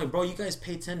sitting. I'm like, bro, you guys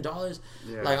pay $10.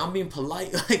 Yeah. Like I'm being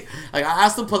polite. Like I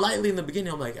asked them politely in the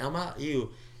beginning. I'm like,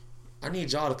 I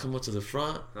need y'all to come up to the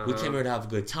front. We came here to have a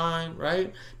good time,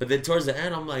 right? But then towards the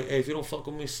end, I'm like, hey, if you don't fuck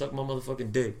with me, suck my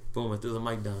motherfucking dick. Boom, I threw the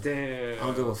mic down. Damn. I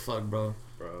don't give a fuck, bro.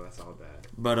 Bro, that's all bad.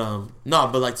 But no,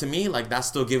 but like to me, like that's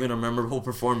still giving a memorable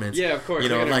performance. Yeah, of course. You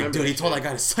know, like dude, he told that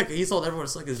guy to suck it. He told everyone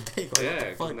to suck his dick. Like, yeah,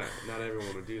 what the fuck? Not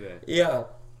everyone would do that. Yeah.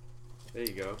 There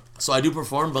you go. So I do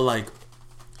perform, but like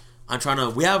I'm trying to.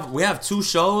 We have 2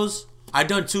 shows. I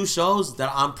done 2 shows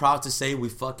that I'm proud to say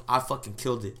I fucking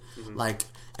killed it. Like,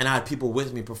 and I had people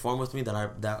with me perform with me I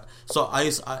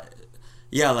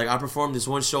performed this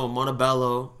one show in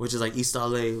Montebello, which is like East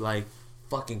LA. Like,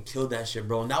 fucking killed that shit,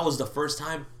 bro. And that was the first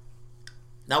time.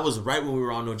 That was right when we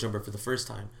were on No Jumper for the first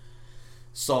time.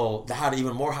 So that had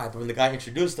even more hype. When the guy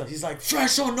introduced us, he's like,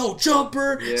 fresh on No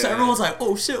Jumper. Yeah. So everyone's like,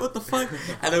 oh shit, what the fuck?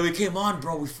 And then we came on,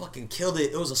 bro. We fucking killed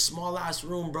it. It was a small ass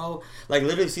room, bro. Like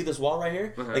literally, see this wall right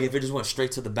here? Like if it just went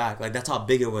straight to the back, like that's how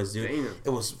big it was, dude. Damn. It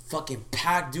was fucking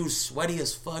packed, dude. Sweaty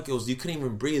as fuck. You couldn't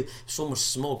even breathe. So much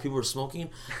smoke. People were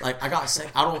smoking. Like I got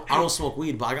sick. I don't smoke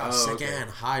weed, but I got secondhand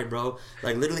high, bro.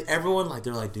 Like literally everyone, like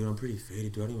they're like, dude, I'm pretty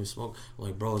faded, dude. I don't even smoke. I'm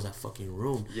like, bro, it's that fucking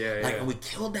room. Yeah. Like and we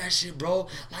killed that shit, bro.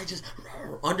 Like just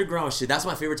underground shit. That's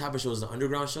my favorite type of shows, the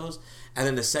underground shows. And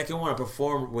then the second one I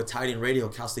performed with Titan Radio,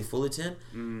 Cal State Fullerton.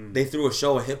 They threw a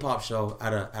show, a hip hop show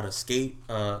at a skate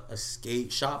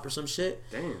shop or some shit.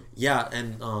 Damn. Yeah,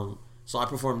 and so I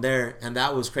performed there, and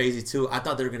that was crazy too. I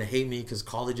thought they were gonna hate me because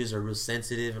colleges are real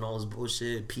sensitive and all this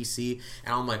bullshit, PC,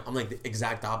 and I'm like the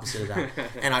exact opposite of that.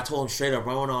 And I told them straight up,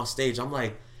 right when I was on stage, I'm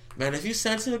like, man, if you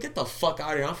sensitive, get the fuck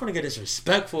out of here. I'm gonna get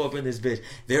disrespectful up in this bitch.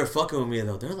 They were fucking with me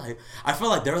though. They're like, I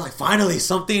felt like they were like, finally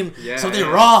something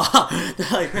raw. They're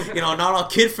like, you know, not all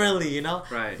kid friendly, you know.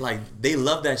 Right. Like they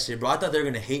love that shit, bro. I thought they were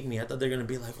gonna hate me. I thought they were gonna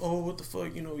be like, oh, what the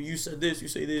fuck, you know, you said this, you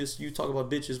say this, you talk about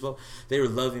bitches, bro. They were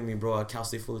loving me, bro. At Cal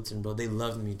State Fullerton, bro. They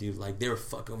loved me, dude. Like they were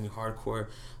fucking with me hardcore.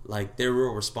 Like they were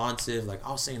real responsive. Like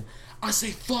I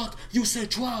say fuck, you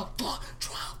said 12, fuck.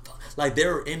 Like they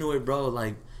were into it, bro.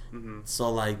 Like. So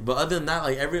like, but other than that,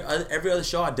 like every other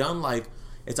show I've done, like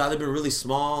it's either been really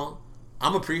small.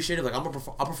 I'm appreciative. Like I'll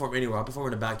perform anywhere. I'll perform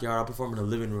in the backyard. I'll perform in the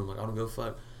living room. Like I don't give a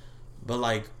fuck. But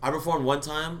like I performed one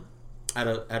time at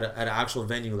an actual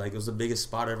venue. Like it was the biggest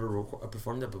spot I ever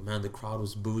performed at. But man, the crowd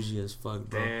was bougie as fuck,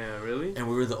 bro. Damn, really? And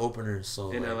we were the openers.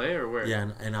 So in LA or where?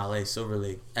 Yeah, in LA, Silver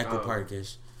Lake, Echo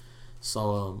Park-ish.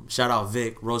 So shout out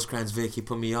Vic, Rosecrans Vic. He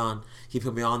put me on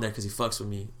there because he fucks with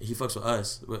me. He fucks with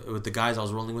us, with the guys I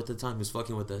was rolling with at the time. He was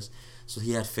fucking with us, so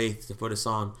he had faith to put us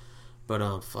on.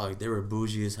 But fuck, they were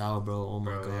bougie as hell, bro. Oh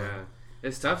my god. Yeah.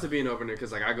 It's tough to be an opener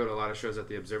because like I go to a lot of shows at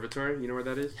the Observatory. You know where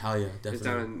that is? Hell yeah, definitely. It's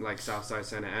down in like Southside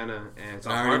Santa Ana, and it's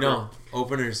I already know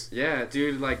openers. Yeah,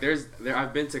 dude. Like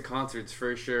I've been to concerts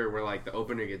for sure where like the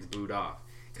opener gets booed off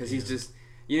because he's just.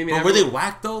 You know what I mean? Were they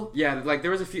whack though? Yeah, like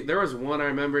there was one I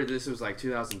remember. This was like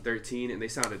 2013, and they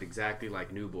sounded exactly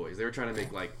like New Boys. They were trying to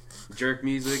make like jerk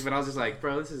music, but I was just like,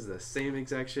 bro, this is the same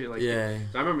exact shit. Like, yeah.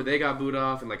 So I remember they got booed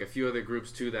off, and like a few other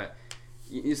groups too that,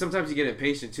 Sometimes you get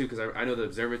impatient too, because I know the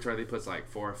observatory, they puts like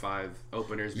 4 or 5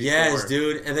 openers before. Yes,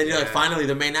 dude. And then you're like, finally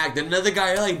the main act. Then another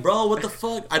guy, you're like, bro, what the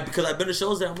fuck? Because I've been to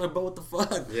shows there. I'm like, bro, what the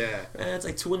fuck? Yeah. Man, it's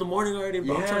like 2 a.m. already,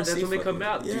 bro. Yeah, I'm trying to that's see when they come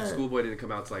out. Yeah. Dude, Schoolboy didn't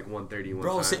come out to like 1:30 one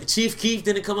bro, time. Chief Keef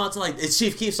didn't come out to like, it's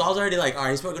Chief Keef, so I was already like, all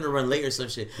right, he's probably gonna run late or some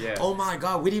shit. Yeah. Oh my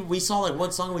god, we saw like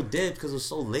one song we did because it was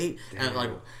so late. Damn. And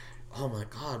like, oh my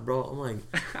god, bro. I'm like,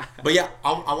 but yeah,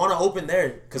 I want to open there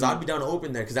because I'd be down to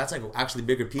open there because that's like actually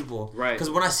bigger people. Right. Because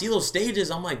when I see those stages,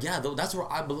 I'm like, yeah, that's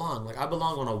where I belong. Like I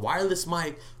belong on a wireless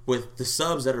mic with the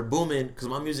subs that are booming because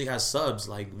my music has subs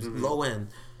like low end.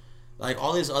 Like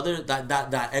all these other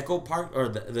that Echo Park or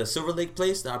the Silver Lake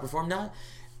place that I performed at,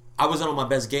 I wasn't on my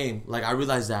best game. Like I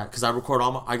realized that because I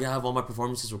have all my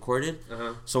performances recorded.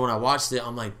 So when I watched it,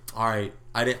 I'm like, all right,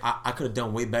 I could have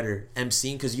done way better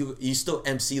emceeing because you still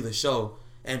MC the show,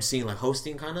 emceeing like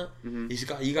hosting kind of.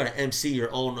 You got to MC your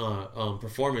own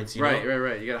performance. You know?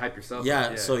 Right. You got to hype yourself.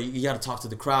 Yeah. So you got to talk to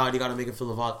the crowd. You got to make it feel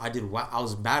involved. I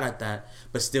was bad at that,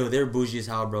 but still they're bougie as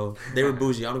hell, bro. They were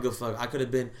bougie. I don't give a fuck. I could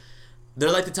have been. They're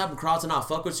like the type of crowd to not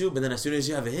fuck with you, but then as soon as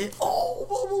you have a hit,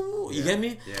 you get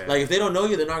me? Yeah. Like if they don't know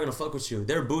you, they're not gonna fuck with you.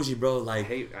 They're bougie, bro. Like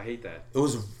I hate that. It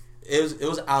was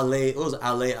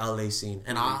LA scene,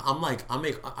 and I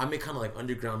make kind of like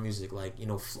underground music, like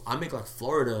I make like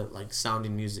Florida like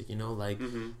sounding music, like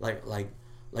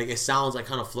it sounds like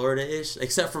kind of Florida-ish,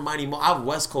 except for Mighty Mo. I have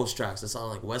West Coast tracks that sound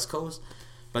like West Coast,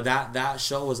 but that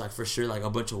show was like for sure like a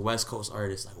bunch of West Coast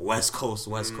artists, like West Coast.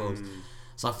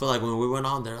 So I feel like when we went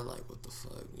on there, like what the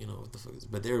fuck, what the fuck is?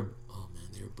 But they were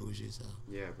bougie as hell.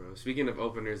 Yeah, bro. Speaking of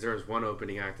openers, there was one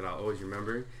opening act that I'll always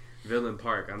remember. Villain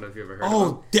Park. I don't know if you ever heard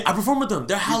of them. I performed with them.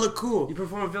 They're hella cool. You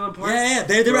performed with Villain Park? Yeah.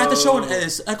 They were at the show in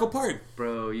Echo Park.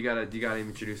 Bro, you gotta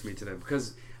introduce me to them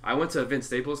because I went to a Vince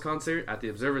Staples concert at the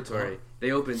Observatory.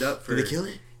 They opened up for. Did they kill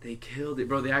it? They killed it,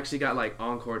 bro. They actually got like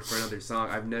encored for another song.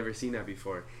 I've never seen that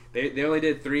before. They only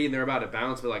did 3 and they're about to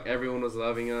bounce, but like everyone was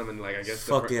loving them and like I guess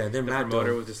the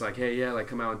promoter was just like, hey, yeah, like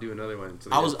come out and do another one. So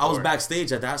I was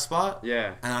backstage at that spot.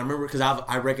 Yeah, and I remember because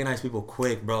I recognize people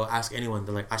quick, bro. Ask anyone,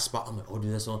 they're like, I'm like, oh,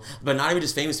 dude, that's one. But not even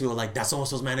just famous people, like that's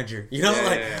so-and-so's manager.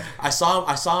 Yeah. I saw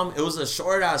him. It was a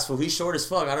short ass fool. He's short as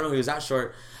fuck. I don't know if he was that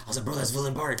short. I was like, bro, that's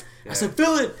Villain Park. Yeah. I said,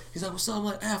 Villain. He's like, what's up? I'm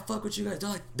like, fuck with you guys.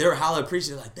 They were hella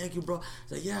appreciative. Like, thank you, bro.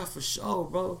 He's like, yeah, for sure,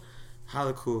 bro.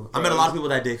 Hella cool. I met a lot of people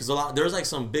that day because there was like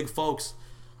some big folks,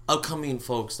 upcoming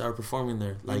folks that were performing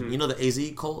there. Like, the AZ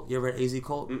Cult? You ever heard AZ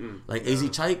Cult? Like AZ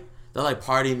Chike? They're like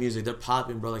party music. They're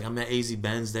popping, bro. Like I met AZ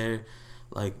Benz there.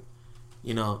 Like,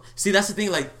 see, that's the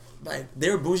thing. Like they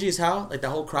were bougie as hell. Like that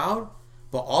whole crowd.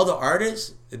 But all the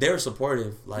artists, they were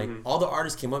supportive. Like all the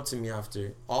artists came up to me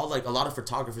after. A lot of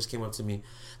photographers came up to me.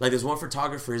 Like there's one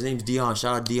photographer. His name's Dion.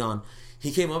 Shout out Dion.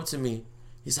 He came up to me.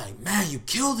 He's like, man, you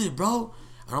killed it, bro.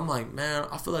 And I'm like, man,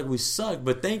 I feel like we suck,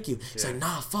 but thank you. He's like,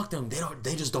 nah, fuck them.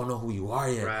 They just don't know who you are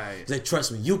yet. Right. He's like,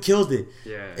 trust me, you killed it.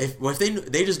 Yeah. If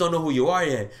they just don't know who you are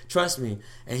yet, trust me.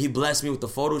 And he blessed me with the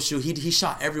photo shoot. He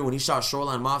shot everyone. He shot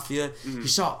Shoreline Mafia. He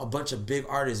shot a bunch of big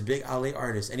artists, big LA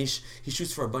artists, and he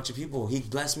shoots for a bunch of people. He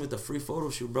blessed me with a free photo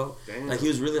shoot, bro. Damn. Like he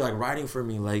was really like writing for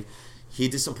me. Like he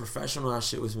did some professional ass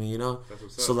shit with me, That's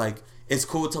what's up. So like it's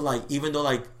cool to like, even though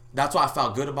like that's why I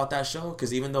felt good about that show,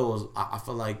 because even though I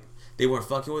felt like they weren't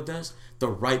fucking with us, the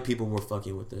right people were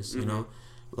fucking with us,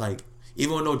 Like,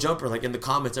 even with No Jumper, like, in the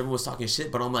comments, everyone was talking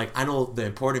shit, but I'm like, I know the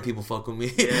important people fuck with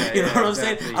me. You know what I'm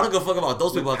saying? I don't give a fuck about what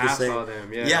those people have to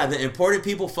say. Yeah, the important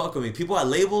people fuck with me. People at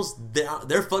labels,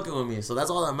 they're fucking with me, so that's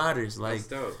all that matters. Like,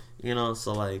 that's dope.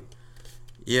 So, like,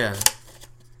 yeah.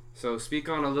 So, speak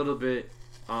on a little bit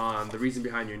on the reason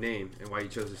behind your name and why you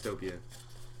chose Dystopia.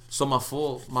 So, my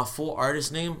full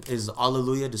artist name is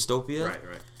Alleluia Dystopia. Right.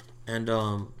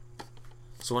 And,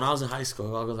 so when I was in high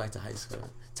school, I'll go back to high school.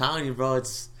 Telling you, bro,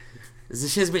 this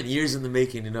shit's been years in the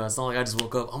making, It's not like I just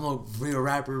woke up, I'm gonna be a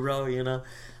rapper, bro, When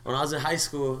I was in high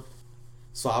school,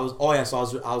 I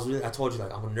told you,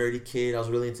 like, I'm a nerdy kid. I was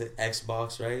really into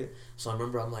Xbox, right? So I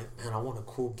remember I'm like, man, I want a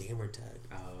cool gamer tag.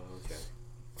 Oh, okay.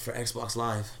 For Xbox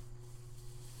Live.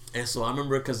 And so I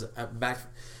remember, because back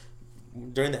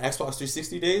during the Xbox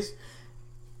 360 days,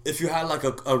 if you had like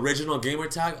a original gamer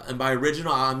tag, and by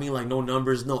original I mean like no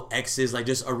numbers, no X's, like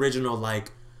just original,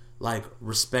 like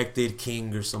respected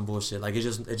king or some bullshit. Like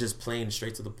it's just plain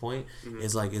straight to the point.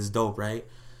 It's dope, right?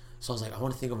 So I was like, I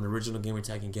want to think of an original gamer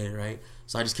tag and get it, right?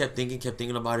 So I just kept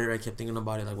thinking about it, right? Kept thinking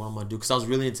about it, like what I'm gonna do, because I was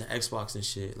really into Xbox and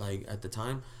shit, like at the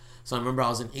time. So I remember I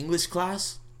was in English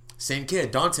class, same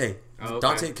kid, Dante. Oh, okay.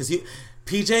 Dante, because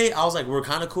PJ, I was like, we're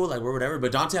kind of cool, like we're whatever,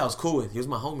 but Dante I was cool with. He was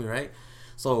my homie, right?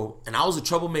 So, and I was a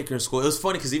troublemaker in school. It was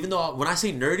funny because even though when I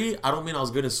say nerdy, I don't mean I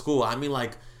was good in school. I mean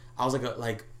like I was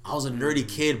like I was a nerdy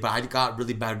kid, but I got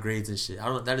really bad grades and shit. I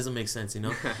don't. That doesn't make sense, you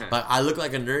know. But I look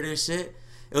like a nerd and shit.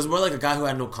 It was more like a guy who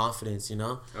had no confidence, you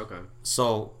know. Okay.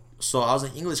 So I was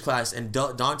in English class, and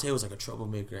Dante was like a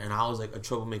troublemaker, and I was like a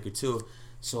troublemaker too.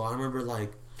 So I remember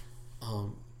like,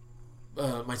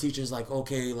 my teacher's like,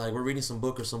 okay, like we're reading some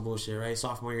book or some bullshit, right?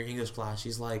 Sophomore year English class.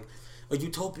 She's like, a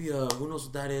utopia, who knows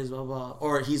what that is, blah blah.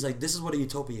 Or he's like, this is what a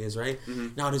utopia is, right?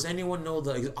 Now, does anyone know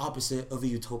the opposite of a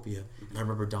utopia? And I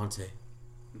remember Dante.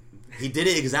 He did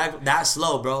it exactly that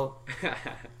slow, bro.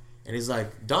 And he's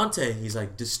like, Dante. He's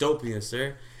like, dystopia,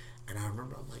 sir. And I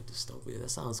remember, I'm like, dystopia, that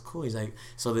sounds cool. He's like,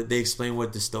 so that they explain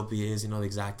what dystopia is, you know, the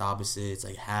exact opposite. It's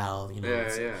like hell, you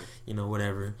know, you know,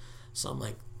 whatever. So I'm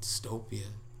like, dystopia,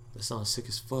 that sounds sick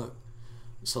as fuck.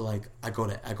 So like, I go on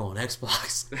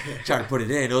Xbox, try to put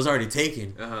it in. It was already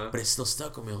taken, but it still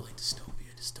stuck with me. I'm like,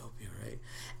 dystopia, right?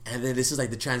 And then this is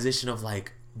like the transition of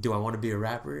like, do I want to be a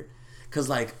rapper? Because,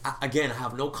 like, I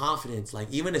have no confidence. Like,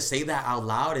 even to say that out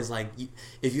loud is like,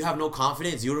 if you have no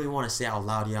confidence, you don't even want to say out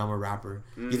loud, yeah, I'm a rapper.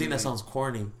 You think that sounds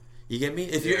corny. You get me?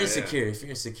 If you're insecure.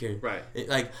 Right.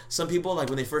 Like, some people, like,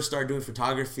 when they first start doing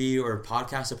photography or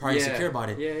podcasts, they're probably insecure about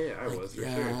it. Yeah, like, I was, for sure.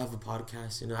 I have a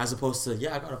podcast, you know, as opposed to,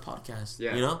 I got a podcast,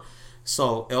 you know?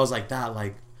 So, it was like that,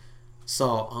 like,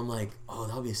 so I'm like, oh,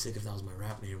 that would be sick if that was my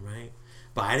rap name, right?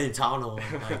 But I didn't tell no one.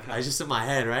 Like, I was just in my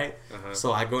head, right?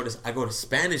 So I go to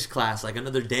Spanish class like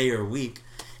another day or week,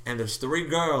 and there's 3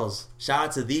 girls. Shout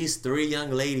out to these 3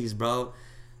 young ladies, bro.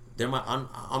 They're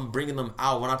I'm bringing them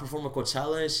out when I perform at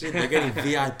Coachella and shit. They're getting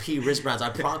VIP wristbands.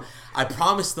 I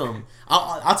promised them.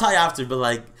 I'll tell you after, but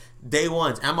like day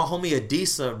one. And my homie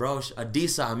Adisa, bro.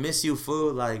 Adisa, I miss you,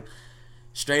 fool. Like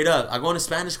straight up. I go into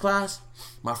Spanish class.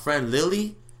 My friend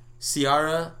Lily,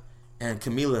 Ciara, and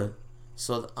Camila.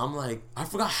 So I'm like, I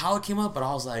forgot how it came up, but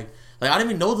I was like I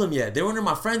didn't even know them yet. They weren't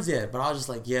my friends yet, but I was just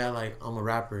like, yeah, like I'm a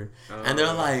rapper. And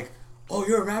they're like, oh,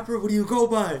 you're a rapper? What do you go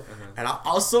by? And I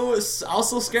was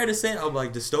so scared to say it. I'm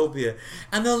like, dystopia.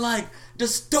 And they're like,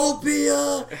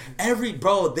 dystopia.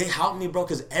 They helped me, bro,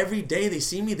 because every day they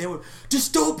see me, they were,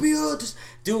 dystopia.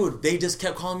 Dude, they just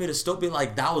kept calling me dystopia.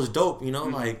 Like, that was dope, you know?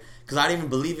 Like, because I didn't even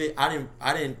believe it. I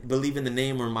didn't believe in the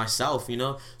name or myself, you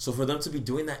know? So for them to be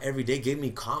doing that every day gave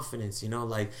me confidence, you know?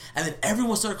 Like, and then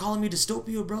everyone started calling me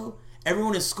dystopia, bro.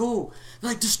 Everyone in school,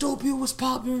 like, dystopia was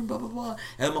popping, blah, blah, blah.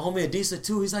 And my homie Adisa,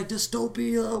 too, he's like,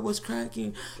 dystopia was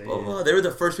cracking, blah, blah, blah. They were the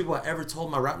first people I ever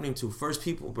told my rap name to. First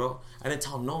people, bro. I didn't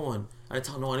tell no one. I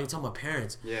didn't even tell my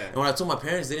parents. Yeah. And when I told my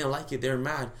parents, they didn't like it. They were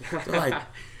mad.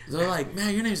 They're like,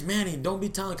 man, your name's Manny. Don't be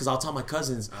telling, because I'll tell my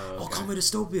cousins, call me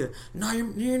dystopia. No, your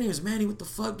name is Manny. What the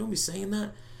fuck? Don't be saying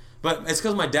that. But it's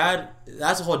because my dad,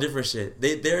 that's a whole different shit.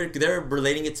 They're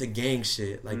relating it to gang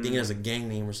shit, like thinking it's a gang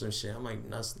name or some shit. I'm like,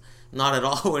 that's not at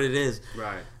all what it is.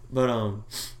 Right. But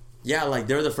yeah, like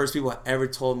they were the first people I ever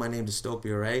told my name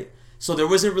dystopia, right? So there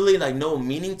wasn't really like no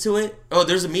meaning to it. Oh,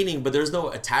 there's a meaning, but there's no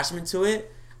attachment to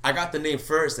it. I got the name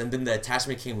first, and then the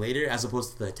attachment came later, as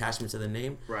opposed to the attachment to the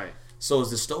name. Right. So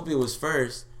dystopia was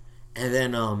first, and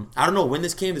then I don't know when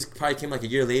this came. This probably came like a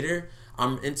year later.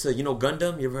 I'm into,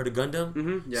 Gundam. You ever heard of Gundam?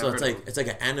 Mm-hmm. Yeah. So it's like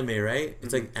an anime, right?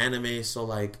 It's like anime. So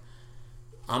like,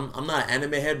 I'm not an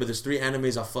anime head, but there's 3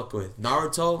 animes I fuck with: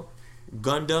 Naruto,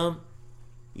 Gundam,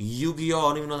 Yu-Gi-Oh. I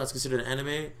don't even know if that's considered an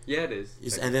anime. Yeah, it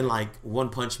is. And then like One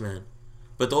Punch Man.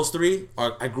 But those 3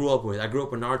 I grew up with. I grew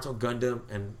up with Naruto, Gundam,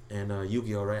 and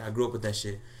Yu-Gi-Oh. Right? I grew up with that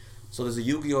shit. So there's a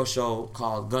Yu-Gi-Oh show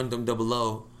called Gundam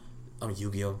 00.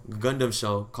 Yu-Gi-Oh! Gundam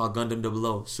show called Gundam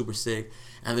 00. Super sick.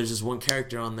 And there's just one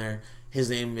character on there. His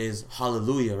name is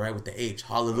Hallelujah, right? With the H.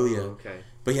 Hallelujah. Oh, okay.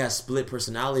 But he has split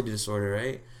personality disorder,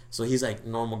 right? So he's like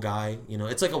normal guy,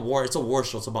 It's like a war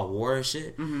show. It's about war and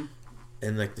shit. Mm-hmm.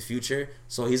 And like the future.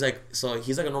 So he's like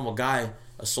a normal guy,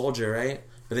 a soldier, right?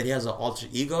 But then he has an alter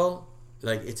ego.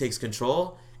 Like it takes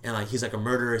control. And like he's like a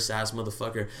murderous ass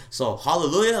motherfucker. So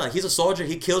Hallelujah, like he's a soldier,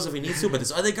 he kills if he needs to. But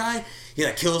this other guy, he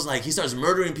like kills, like he starts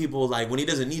murdering people like when he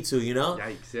doesn't need to,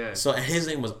 Yikes, yeah. So and his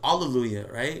name was Alleluia,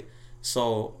 right?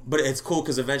 So, but it's cool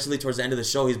because eventually towards the end of the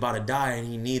show, he's about to die and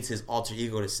he needs his alter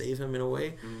ego to save him in a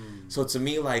way. So to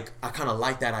me, like I kind of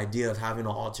like that idea of having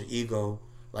an alter ego,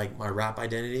 like my rap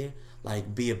identity,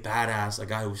 like be a badass, a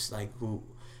guy who's like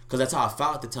because that's how I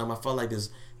felt at the time. I felt like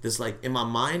this like in my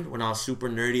mind when I was super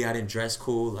nerdy, I didn't dress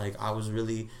cool, like I was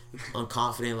really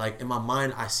unconfident. Like in my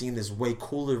mind, I seen this way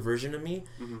cooler version of me,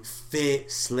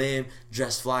 fit, slim,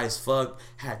 dressed fly as fuck,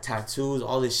 had tattoos,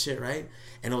 all this shit, right?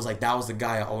 And it was like that was the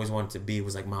guy I always wanted to be. It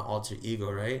was like my alter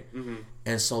ego, right?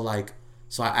 And so I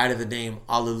added the name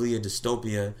Alleluia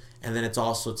Dystopia, and then it's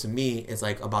also, to me, it's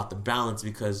like about the balance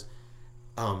because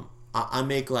I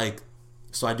make like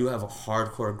So I do have a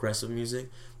hardcore aggressive music,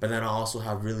 but then I also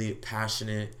have really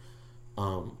passionate,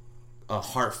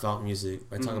 heartfelt music.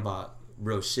 I talk about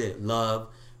real shit, love,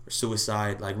 or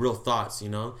suicide, like real thoughts, you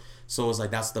know? So it's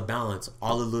like, that's the balance.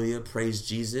 Alleluia, praise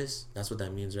Jesus. That's what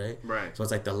that means, right? Right. So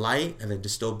it's like the light and then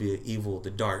dystopia, evil, the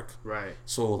dark. Right.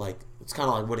 So like, it's kind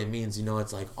of like what it means, you know?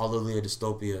 It's like alleluia,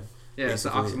 dystopia. Yeah, basically. It's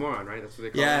an oxymoron, right? That's what they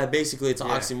call it. Yeah, basically it's an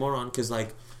oxymoron because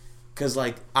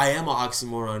I am an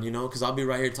oxymoron, you know? Because I'll be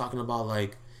right here talking about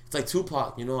like, it's like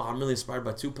Tupac, you know? I'm really inspired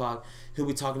by Tupac. He'll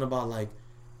be talking about like,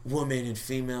 women and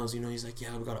females, you know, he's like,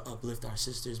 yeah, we gotta uplift our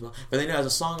sisters, but then he has a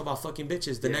song about fucking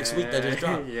bitches the next week that just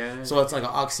dropped. Yeah. So it's like an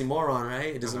oxymoron,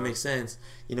 right? It doesn't make sense,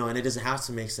 you know, and it doesn't have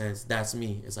to make sense. That's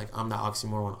me. It's like, I'm that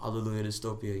oxymoron, alleluia,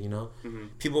 dystopia, you know?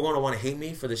 People are gonna want to hate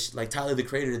me for this, like Tyler the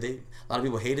Creator, a lot of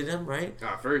people hated him, right?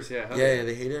 First, yeah. Yeah,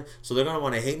 they hate him. So they're gonna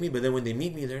want to hate me, but then when they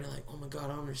meet me, they're like, oh my God, I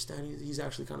don't understand. He's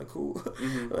actually kind of cool.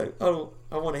 Like,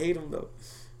 I want to hate him though.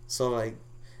 So like,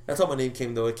 that's how my name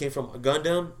came though. It came from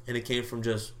Gundam, and it came from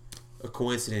just a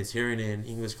coincidence hearing it in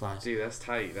English class. Dude, that's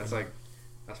tight. That's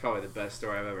that's probably the best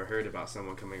story I've ever heard about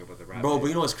someone coming up with a rap. Bro, but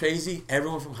you know what's crazy?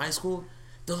 Everyone from high school,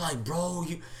 they're like, bro,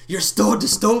 you're still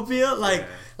dystopia.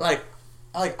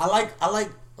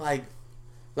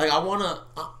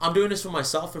 I'm doing this for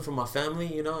myself and for my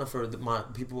family, you know, and for my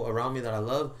people around me that I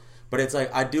love. But it's like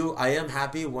I am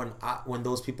happy when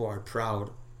those people are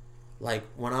proud. Like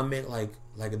when I make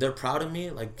like they're proud of me,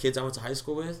 like kids I went to high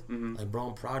school with, like bro,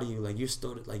 I'm proud of you. Like you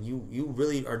still, like you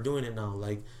really are doing it now.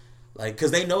 Like,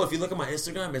 cause they know if you look at my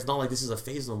Instagram, it's not like this is a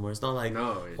phase no more. It's not like,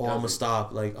 I'm gonna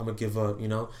stop, like I'm gonna give up, you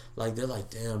know. Like they're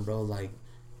like, damn, bro, like,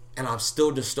 and I'm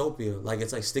still dystopia. Like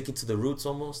it's like sticking to the roots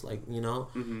almost, like, you know,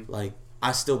 like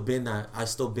I still been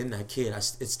that kid.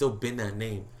 It's still been that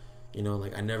name, you know.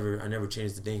 Like I never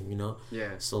changed the name, you know.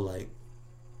 Yeah. So like.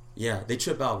 Yeah, they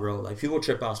trip out, bro. Like, people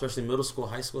trip out, especially middle school,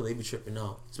 high school. They be tripping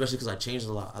out, especially because I changed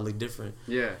a lot. I look different.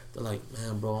 Yeah. They're like,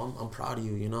 man, bro, I'm proud of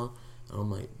you, you know? And I'm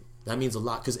like, that means a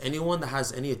lot. Because anyone that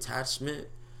has any attachment,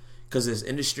 because this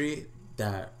industry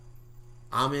that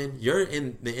I'm in, you're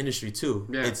in the industry, too.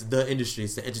 Yeah. It's the industry.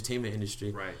 It's the entertainment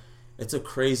industry. Right. It's a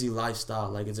crazy lifestyle.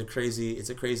 Like, it's a crazy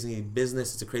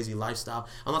business. It's a crazy lifestyle.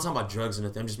 I'm not talking about drugs or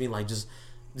nothing. I'm just being like, just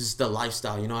the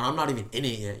lifestyle, you know, and I'm not even in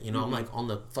it yet, you know. I'm like on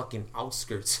the fucking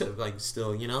outskirts of like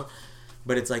still, you know.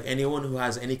 But it's like anyone who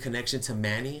has any connection to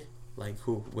Manny, like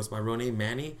who was my real name,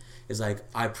 Manny, is like,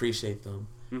 I appreciate them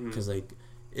because like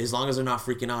as long as they're not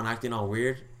freaking out and acting all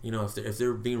weird, you know, if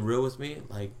they're being real with me,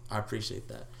 like I appreciate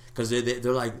that because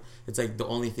they're like, it's like the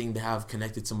only thing they have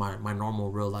connected to my normal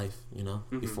real life, you know,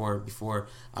 before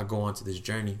I go on to this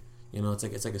journey. You know, it's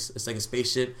like a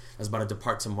spaceship that's about to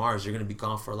depart to Mars. You're gonna be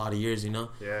gone for a lot of years, you know.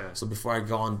 Yeah. So before I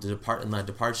go on to that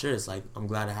departure, it's like I'm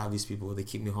glad to have these people. They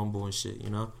keep me humble and shit, you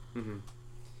know.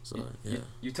 So yeah.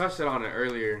 You touched on it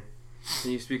earlier.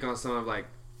 Can you speak on some of like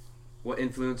what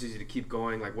influences you to keep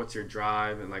going? Like, what's your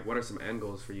drive, and like what are some end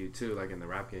goals for you too, like in the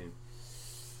rap game?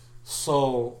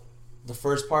 So the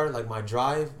first part, like my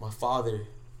drive, my father,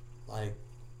 like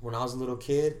when I was a little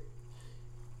kid.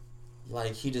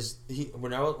 Like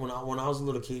when I was a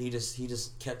little kid, he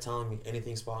just kept telling me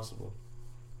anything's possible,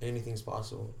 anything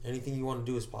you want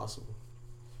to do is possible,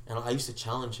 and I used to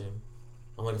challenge him.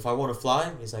 I'm like, if I want to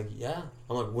fly, he's like, yeah.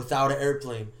 I'm like, without an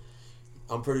airplane,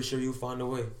 I'm pretty sure you'll find a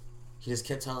way. He just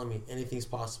kept telling me anything's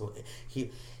possible.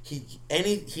 He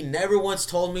never once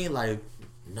told me like,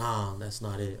 nah, that's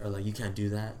not it, or like you can't do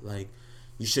that, like.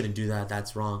 You shouldn't do that.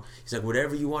 That's wrong. He's like,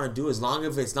 whatever you want to do, as long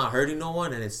as it's not hurting no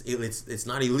one and it's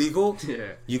not illegal.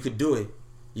 Yeah. You could do it.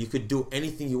 You could do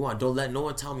anything you want. Don't let no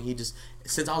one tell me.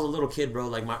 Since I was a little kid, bro.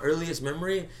 Like my earliest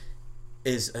memory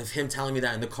is of him telling me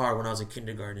that in the car when I was in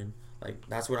kindergarten. Like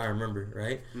that's what I remember,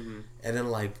 right? And then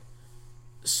like,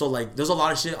 so like, there's a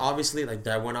lot of shit obviously like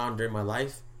that went on during my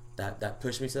life that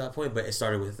pushed me to that point. But it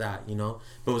started with that, you know.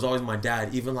 But it was always my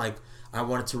dad. Even like. I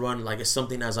wanted to run, like, it's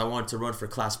something as I wanted to run for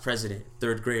class president,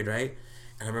 3rd grade, right?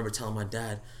 And I remember telling my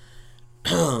dad,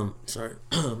 sorry,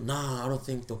 nah, I don't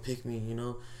think they'll pick me, you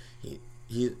know?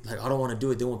 He like, I don't want to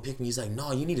do it, they won't pick me. He's like,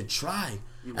 no, you need to try.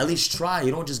 At least try.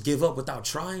 You don't just give up without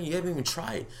trying. You haven't even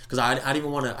tried. Because I didn't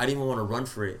even want to run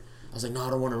for it. I was like, no, I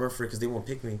don't want to run for it because they won't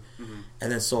pick me.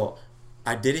 And then so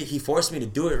I did it. He forced me to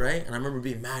do it, right? And I remember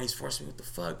being mad. He's forcing me, what the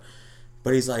fuck?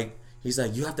 But he's like,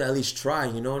 you have to at least try.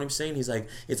 You know what I'm saying? He's like,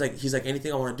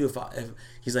 anything I want to do. If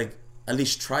he's like, at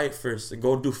least try it first.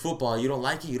 Go do football. You don't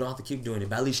like it, you don't have to keep doing it.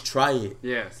 But at least try it.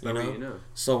 Yeah, so you know.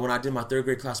 So when I did my 3rd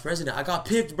grade class president, I got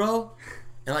picked, bro.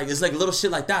 And like it's like little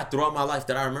shit like that throughout my life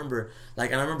that I remember.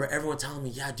 Like, and I remember everyone telling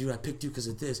me, "Yeah, dude, I picked you because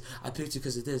of this. I picked you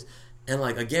because of this." And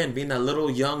like again, being that little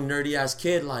young nerdy ass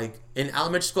kid, like in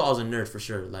elementary school, I was a nerd for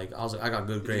sure. Like I got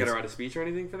good grades. You gotta write a speech or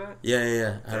anything for that?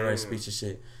 Yeah. I had to write a speech and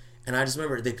shit. And I just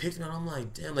remember they picked me, and I'm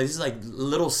like, damn, like this is like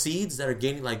little seeds that are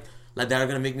gaining like that are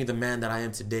gonna make me the man that I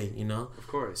am today. You know? Of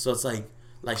course. So it's like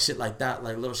shit like that,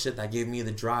 like little shit that gave me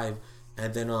the drive.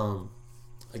 And then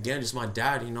again, just my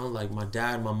dad, you know, like my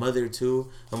dad, my mother too.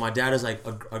 But my dad is like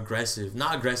aggressive,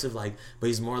 not aggressive, like, but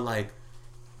he's more like,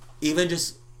 even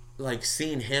just like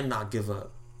seeing him not give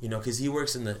up, you know, because he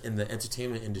works in the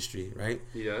entertainment industry, right?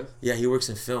 He does. Yeah, he works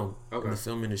in film, okay. in the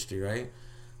film industry, right?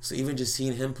 So even just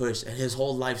seeing him push, and his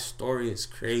whole life story is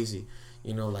crazy,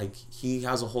 you know, like he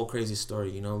has a whole crazy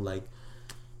story, you know, like,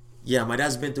 yeah, my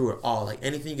dad's been through it all, like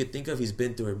anything you could think of, he's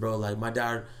been through it, bro. Like my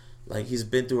dad, like he's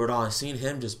been through it all, and seeing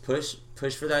him just push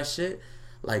for that shit,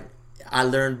 like I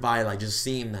learned by like just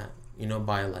seeing that, you know,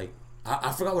 by like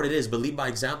I forgot what it is, but lead by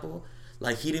example.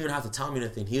 Like he didn't even have to tell me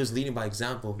anything. He was leading by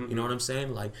example. You know what I'm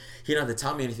saying? Like he didn't have to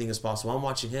tell me anything as possible. I'm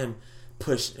watching him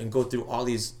push and go through all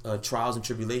these trials and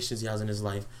tribulations he has in his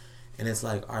life, and it's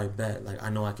like, all right, bet, like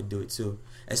I know I could do it too.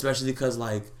 Especially because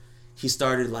like he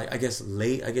started like I guess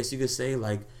late, I guess you could say,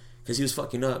 like because he was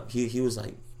fucking up. He was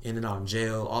like in and out in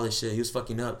jail, all this shit. He was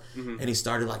fucking up, and he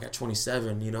started like at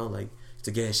 27, you know, like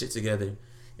to get his shit together,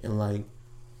 and like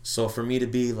so for me to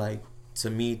be like. I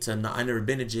never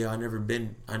been in jail.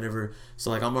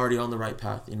 So like I'm already on the right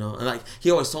path, you know. And like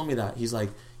he always told me that. He's like,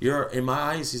 you're in my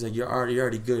eyes. He's like, you're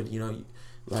already good, you know.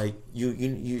 Like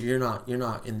you're not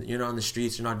on the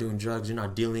streets. You're not doing drugs. You're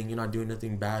not dealing. You're not doing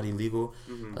nothing bad, illegal.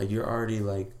 Like you already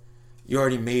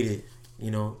made it,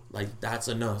 you know. Like that's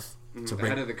enough to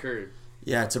break ahead of the curve.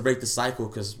 Yeah, to break the cycle,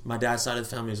 because my dad's side of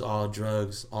the family is all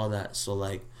drugs, all that. So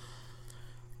like.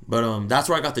 But that's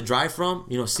where I got the drive from,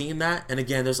 you know, seeing that. And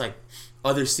again, there's like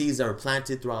other seeds that were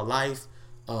planted throughout life.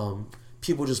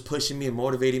 People just pushing me and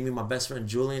motivating me. My best friend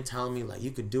Julian telling me like,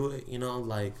 you could do it, you know,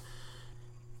 like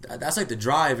that's like the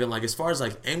drive. And like as far as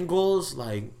like end goals,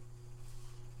 like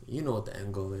you know what the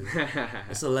end goal is.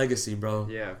 It's a legacy, bro.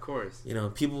 Yeah, of course. You know,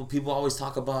 people always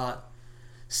talk about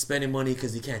spending money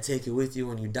because you can't take it with you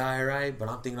when you die, right? But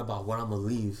I'm thinking about what I'm gonna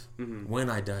leave when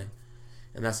I die,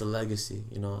 and that's a legacy.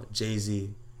 You know,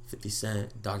 Jay-Z, 50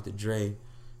 Cent, Dr. Dre,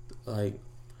 like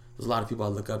there's a lot of people I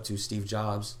look up to. Steve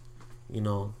Jobs, you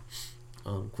know,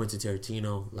 Quentin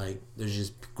Tarantino. Like there's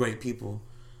just great people.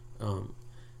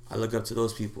 I look up to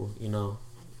those people. You know,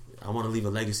 I want to leave a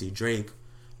legacy. Drake's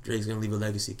gonna leave a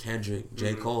legacy. Kendrick,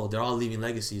 J. Cole, they're all leaving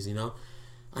legacies. You know,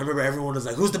 I remember everyone was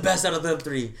like, "Who's the best out of them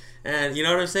three?" And you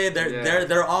know what I'm saying? They're in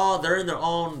their own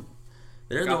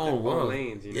world.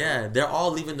 Lanes, you know? Yeah, they're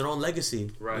all leaving their own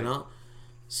legacy. Right. You know.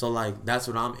 So like that's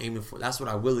what I'm aiming for. That's what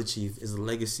I will achieve is a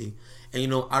legacy. And you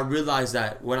know, I realized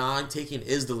that what I'm taking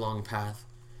is the long path,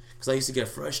 because I used to get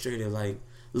frustrated. Like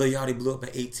Lil Yachty blew up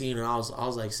at 18, and I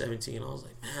was like 17. I was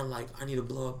like, man, like I need to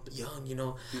blow up young. You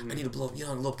know, I need to blow up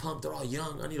young. Lil Pump, they're all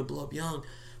young. I need to blow up young.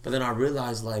 But then I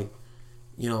realized, like,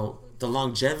 you know, the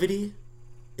longevity.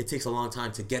 It takes a long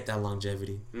time to get that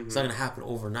longevity. It's not gonna happen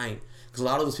overnight. Because a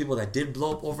lot of those people that did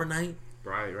blow up overnight,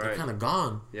 they're kind of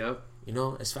gone. Yep. You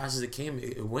know, as fast as it came,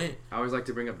 it went. I always like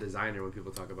to bring up Designer when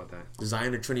people talk about that.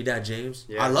 Designer, Trinidad James.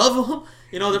 Yeah. I love them.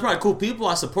 You know, they're probably cool people.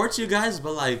 I support you guys,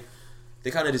 but like, they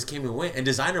kind of just came and went. And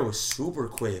Designer was super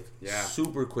quick. Yeah.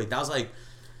 Super quick. That was like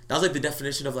the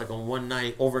definition of like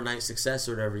a overnight success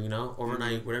or whatever, you know?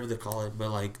 Overnight, whatever they call it.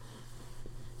 But like,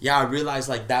 yeah, I realized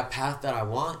like that path that I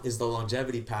want is the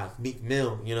longevity path. Meek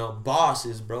Mill, you know?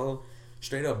 Bosses, bro.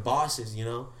 Straight up bosses, you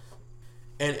know?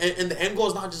 And the end goal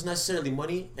is not just necessarily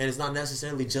money, and it's not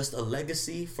necessarily just a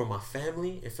legacy for my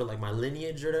family and for like my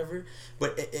lineage or whatever,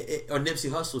 but or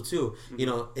Nipsey Hussle too. You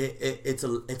know, it's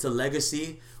a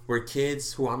legacy where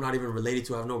kids who I'm not even related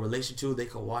to, I have no relation to, they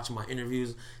could watch my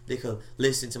interviews, they could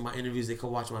listen to my interviews, they could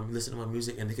listen to my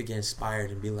music, and they could get inspired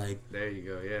and be like, there you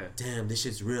go, yeah. Damn, this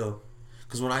shit's real.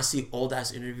 Because when I see old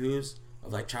ass interviews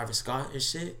of like Travis Scott and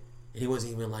shit. And he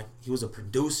wasn't even like, he was a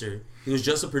producer. He was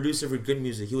just a producer for good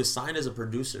music. He was signed as a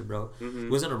producer, bro. He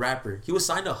wasn't a rapper. He was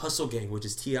signed to Hustle Gang, which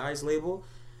is T.I.'s label,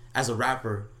 as a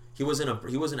rapper. He wasn't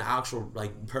an actual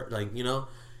you know,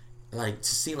 like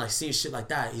seeing shit like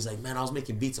that. He's like, man, I was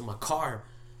making beats in my car.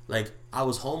 Like I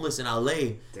was homeless in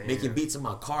LA, making beats in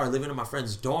my car, living in my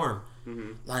friend's dorm.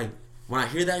 Like when I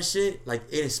hear that shit, like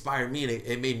it inspired me and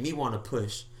it made me want to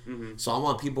push. So I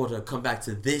want people to come back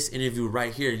to this interview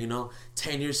right here, you know,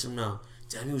 10 years from now.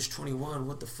 Damn, he was 21.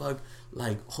 What the fuck?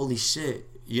 Like, holy shit.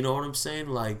 You know what I'm saying?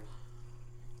 Like,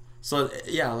 so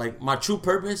yeah, like my true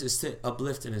purpose is to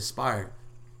uplift and inspire.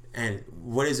 And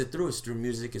what is it through? It's through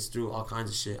music. It's through all kinds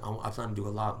of shit. I plan to do a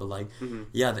lot, but like,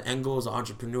 yeah, the end goal is an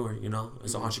entrepreneur. You know,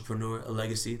 as an entrepreneur, a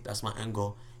legacy. That's my end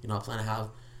goal. You know, I plan to have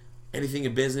anything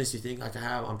in business you think I can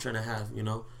have. I'm trying to have. You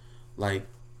know, like,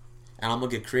 and I'm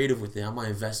gonna get creative with it. I might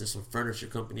invest in some furniture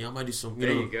company. I might do some.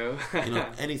 You go. You know,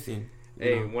 anything.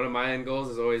 Hey, one of my end goals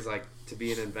is always like to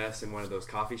be and invest in one of those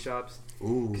coffee shops.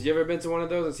 Ooh. Cause you ever been to one of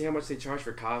those and see how much they charge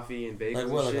for coffee and bagels? Like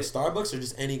what? And like shit? A Starbucks or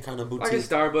just any kind of boutique? Like a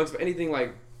Starbucks, but anything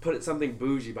like put something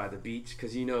bougie by the beach,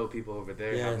 because you know people over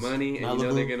there have money and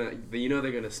Malibu. you know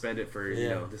they're gonna spend it for you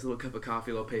know this little cup of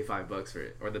coffee. They'll pay $5 for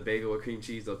it, or the bagel with cream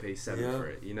cheese. They'll pay $7 for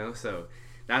it. You know, so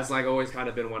that's like always kind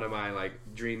of been one of my like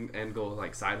dream end goals,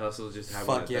 like side hustles, just to have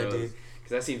one of those. Dude.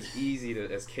 That seems easy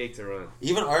as cake to run.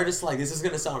 Even artists, like, this is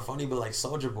gonna sound funny, but like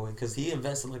Soulja Boy, because he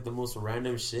invests in like the most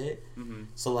random shit.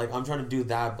 So like I'm trying to do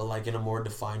that, but like in a more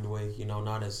defined way, you know,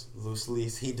 not as loosely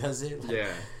as he does it. Like,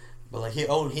 but like he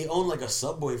owned like a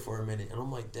Subway for a minute, and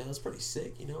I'm like, damn, that's pretty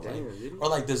sick, you know. Damn, like, or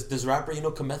like this rapper, you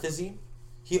know, Comethazine,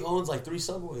 he owns like 3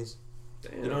 Subways.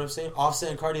 Damn. You know what I'm saying? Offset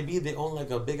and Cardi B, they own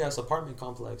like a big ass apartment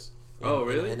complex.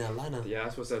 Really? In Atlanta. Yeah,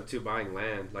 that's what's up too. Buying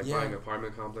land, like buying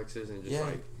apartment complexes and just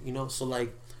like you know. So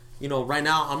like, you know, right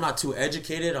now I'm not too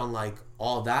educated on like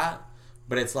all that,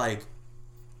 but it's like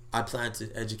I plan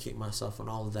to educate myself on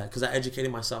all of that because I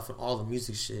educated myself on all the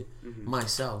music shit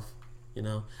myself. You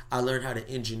know, I learned how to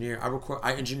engineer.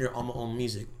 I engineer all my own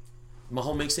music. My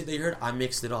whole mixtape that you heard, I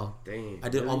mixed it all. Dang, I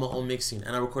did all my own mixing,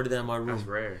 and I recorded that in my room. That's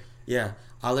rare. Yeah,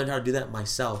 I learned how to do that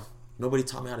myself. Nobody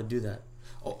taught me how to do that.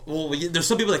 Well, there's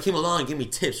some people that came along and gave me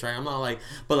tips, right? I'm not like,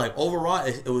 but like overall,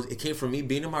 it came from me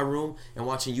being in my room and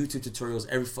watching YouTube tutorials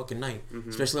every fucking night,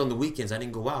 especially on the weekends. I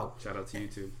didn't go out. Shout out to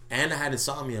YouTube. And I had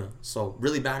insomnia, so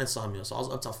really bad insomnia. So I was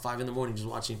up till 5 a.m. just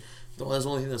watching. That's the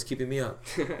only thing that's keeping me up.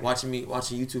 watching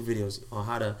YouTube videos on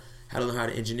how to learn how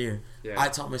to engineer. Yeah. I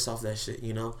taught myself that shit.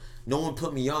 You know, no one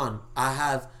put me on. I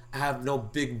have no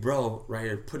big bro right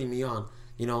here putting me on.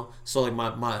 You know, so like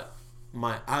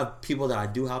I have people that I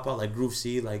do help out, like Groove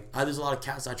C. Like there's a lot of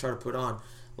cats I try to put on,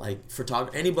 like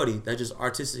photography. Anybody that just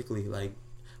artistically like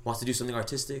wants to do something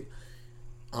artistic.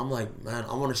 I'm like, man,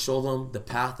 I want to show them the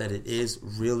path that it is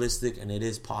realistic and it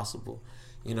is possible,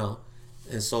 you know.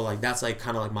 And so like that's like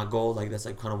kind of like my goal. Like that's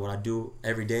like kind of what I do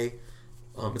every day.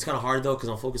 It's kind of hard though because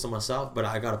I'm focused on myself, but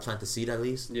I gotta plant the seed at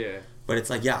least. Yeah. But it's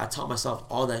like I taught myself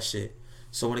all that shit.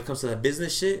 So when it comes to that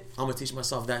business shit, I'm gonna teach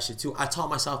myself that shit too. I taught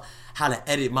myself how to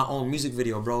edit my own music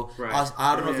video, bro. Right.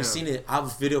 I don't know if you've seen it. I have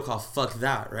a video called "Fuck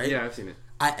That," right? Yeah, I've seen it.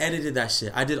 I edited that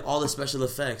shit. I did all the special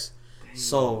effects. Dang.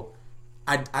 So,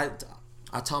 I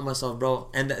taught myself, bro.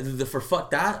 And for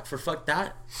fuck that,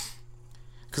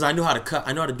 because I knew how to cut.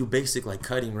 I know how to do basic like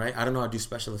cutting, right? I don't know how to do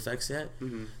special effects yet.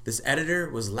 This editor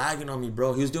was lagging on me,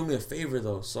 bro. He was doing me a favor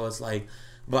though, so it's like,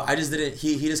 but I just didn't.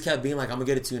 He just kept being like, "I'm gonna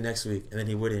get it to you next week," and then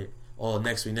he wouldn't. Oh,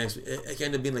 next week. It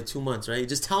ended up being like 2 months, right?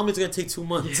 Just tell him it's gonna take 2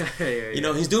 months. Yeah. You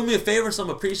know, he's doing me a favor, so I'm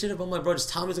appreciative. I'm like, bro, just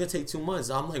tell him it's gonna take 2 months.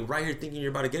 I'm like right here thinking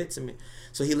you're about to get it to me.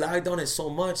 So he lagged on it so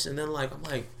much, and then like I'm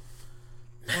like,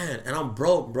 man, and I'm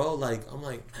broke, bro. Like I'm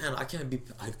like, man, I can't be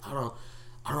like I don't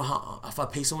know how if I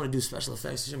pay someone to do special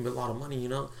effects, it shouldn't be a lot of money, you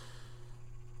know.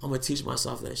 I'm gonna teach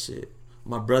myself that shit.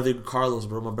 My brother Carlos,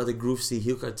 bro, my brother Groove C,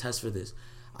 he could attest for this.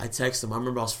 I text him. I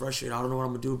remember I was frustrated. I don't know what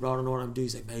I'm gonna do, bro. I don't know what I'm gonna do.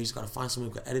 He's like, man, you just gotta find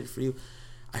someone who can edit it for you.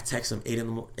 I text him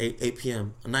 8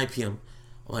 p.m. 9 p.m.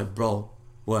 I'm like, bro,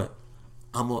 what?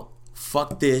 I'm gonna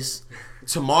fuck this.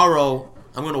 Tomorrow,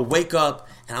 I'm gonna wake up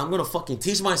and I'm gonna fucking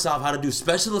teach myself how to do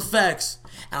special effects,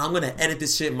 and I'm gonna edit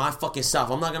this shit my fucking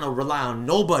self. I'm not gonna rely on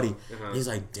nobody. He's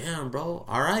like, damn, bro.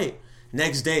 All right.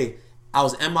 Next day, I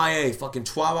was MIA, fucking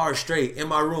 12 hours straight in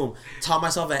my room. Taught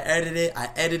myself I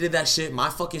edited that shit my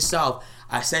fucking self.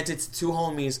 I sent it to 2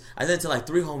 homies. I sent it to like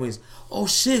 3 homies. Oh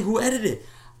shit, who edited it?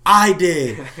 I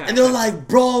did. And they were like,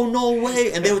 bro, no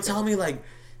way. And they would tell me like,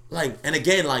 and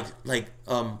again,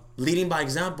 leading by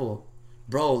example,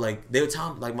 bro. Like they would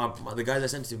tell me, like the guys I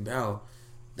sent it to, bro,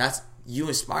 that's you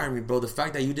inspire me, bro. The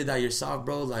fact that you did that yourself,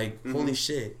 bro, like holy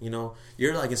shit, you know,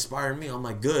 you're like inspiring me. I'm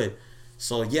like, good.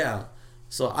 So yeah.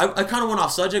 So I kind of went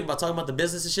off subject about talking about the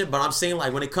business and shit, but I'm saying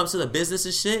like when it comes to the business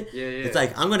and shit, it's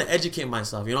like I'm gonna educate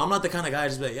myself. You know, I'm not the kind of guy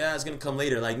just be like, yeah, it's gonna come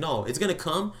later. Like no, it's gonna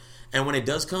come, and when it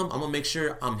does come, I'm gonna make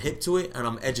sure I'm hip to it and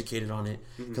I'm educated on it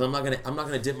because I'm not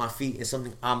gonna dip my feet in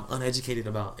something I'm uneducated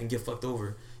about and get fucked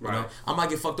over. You know, I might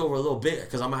get fucked over a little bit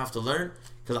because I'm gonna have to learn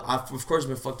because I've of course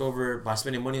been fucked over by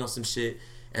spending money on some shit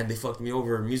and they fucked me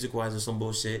over music wise or some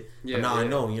bullshit. Yeah, but now I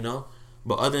know, you know.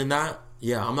 But other than that.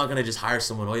 Yeah, I'm not gonna just hire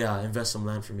someone. Oh yeah, invest some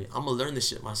land for me. I'm gonna learn this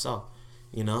shit myself,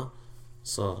 you know.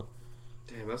 So,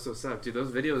 Damn, that's so sad, dude. Those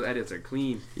video edits are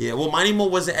clean. Yeah, well, Mighty Mo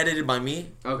wasn't edited by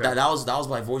me. Okay. That was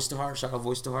by Voice to Heart. Shout out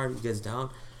Voice to Heart. He gets down.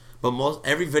 But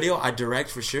every video I direct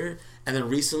for sure. And then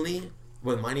recently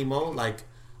with Mighty Mo, like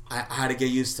I had to get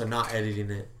used to not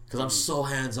editing it because I'm so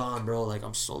hands on, bro. Like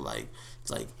I'm so like it's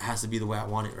like it has to be the way I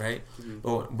want it, right?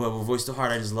 Mm-hmm. But with Voice to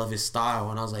Heart, I just love his style,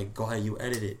 and I was like, go ahead, you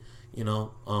edit it. You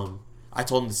know, I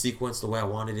told him the sequence the way I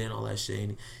wanted it and all that shit,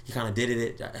 and he kind of did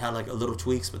it. I had like a little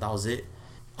tweaks, but that was it.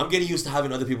 I'm getting used to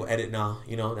having other people edit now.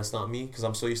 You know, that's not me because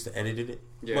I'm so used to editing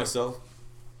it myself.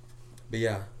 But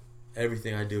yeah,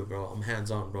 everything I do, bro, I'm hands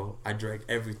on, bro. I direct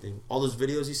everything. All those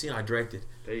videos you seen, I directed.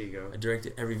 There you go. I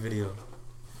directed every video.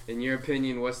 In your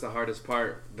opinion, what's the hardest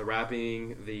part? The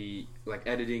rapping, the like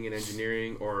editing and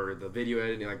engineering, or the video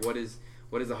editing? Like, what is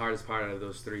the hardest part out of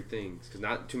those three things? Because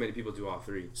not too many people do all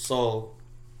three. So,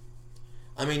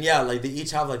 I mean, yeah, like they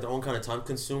each have like their own kind of time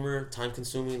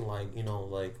consuming. Like, you know,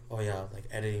 like, oh yeah, like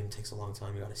editing takes a long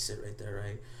time. You got to sit right there,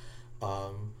 right?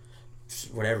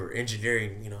 Whatever,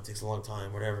 engineering, you know, takes a long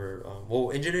time. Whatever.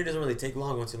 Well, engineering doesn't really take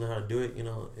long once you learn how to do it. You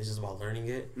know, it's just about learning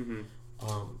it. Mm-hmm.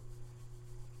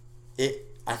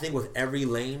 I think with every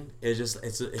lane, it's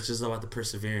just about the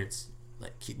perseverance.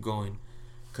 Like, keep going,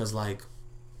 cause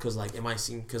it might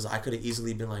seem, cause I could have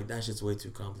easily been like, that shit's way too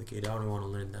complicated. I don't even want to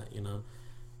learn that. You know,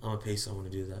 I'm gonna pay someone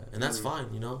to do that, and that's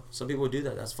fine. You know, some people do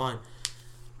that. That's fine,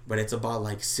 but it's about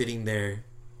like sitting there,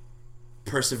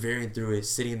 persevering through it,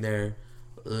 sitting there,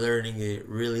 learning it,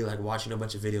 really like watching a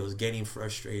bunch of videos, getting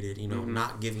frustrated. You know,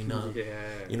 not giving up. Yeah.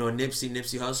 You know, Nipsey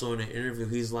Hussle in an interview,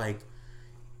 he's like.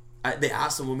 They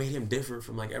asked him what made him different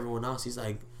from like everyone else. He's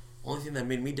like, only thing that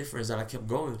made me different is that I kept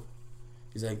going.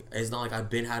 He's like, it's not like I've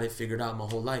been had it figured out my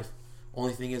whole life.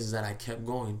 Only thing is that I kept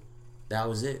going. That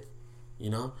was it,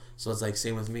 you know. So it's like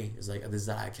same with me. It's like this is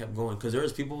that I kept going because there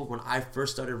was people when I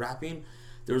first started rapping.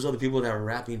 There was other people that were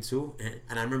rapping too,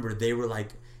 and I remember they were like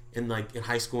in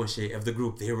high school and shit of the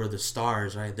group. They were the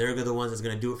stars, right? They're the ones that's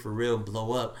gonna do it for real and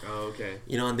blow up. Oh, okay.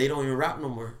 You know, and they don't even rap no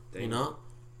more. Dang. You know.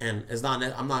 And it's not.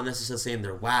 I'm not necessarily saying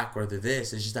they're whack or they're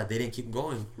this. It's just that they didn't keep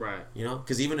going. Right. You know,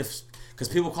 because because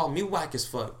people call me whack as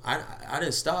fuck. I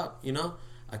didn't stop. You know,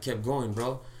 I kept going,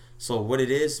 bro. So what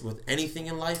it is with anything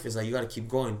in life is like you got to keep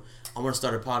going. I'm gonna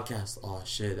start a podcast. Oh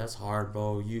shit, that's hard,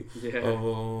 bro.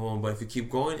 But if you keep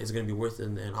going, it's gonna be worth it.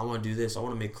 And I want to do this. I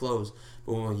want to make clothes.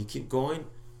 But when you keep going,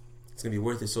 it's gonna be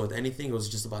worth it. So with anything, it was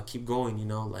just about keep going. You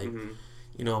know, like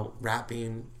you know,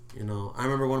 rapping. You know, I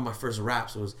remember one of my first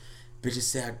raps was. Bitches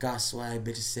say I got swag,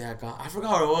 bitches say I got... I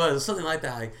forgot what it was. Something like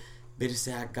that. Like, bitches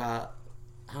say I got...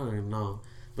 I don't even know.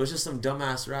 But it's just some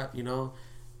dumbass rap, you know?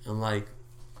 And, like,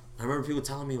 I remember people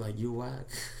telling me, like, you whack.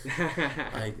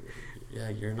 Like, yeah,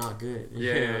 you're not good.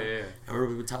 Yeah. I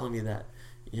remember people telling me that,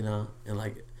 you know? And,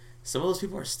 like, some of those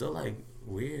people are still, like,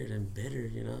 weird and bitter,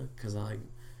 you know? Because, like,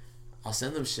 I'll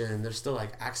send them shit and they're still,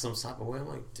 like, act some type of way. I'm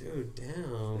like, dude,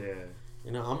 damn. Yeah.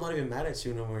 You know, I'm not even mad at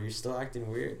you no more. You're still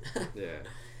acting weird. Yeah.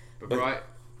 But bro,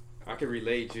 I could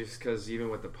relate just because even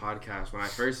with the podcast, when I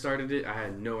first started it, I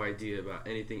had no idea about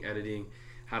anything editing,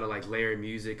 how to like layer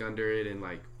music under it and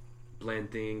like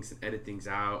blend things and edit things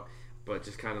out, but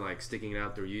just kind of like sticking it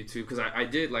out through YouTube. Because I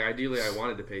did, like, ideally I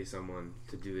wanted to pay someone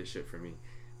to do this shit for me.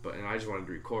 And I just wanted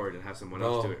to record and have someone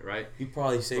else do it, right? You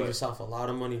probably save yourself a lot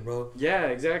of money, bro. Yeah,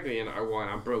 exactly. And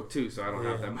I'm broke too, so I don't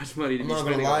have that much money to be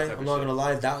spending on that type of shit. I'm not gonna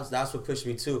lie. That's what pushed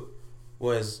me too.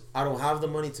 Was I don't have the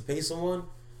money to pay someone.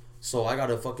 So I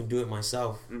gotta fucking do it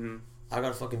myself. I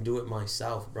gotta fucking do it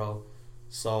myself, bro.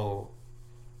 So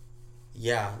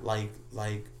yeah, like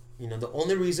you know, the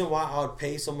only reason why I would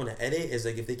pay someone to edit is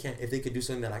like if they could do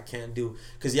something that I can't do.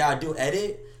 Cause yeah, I do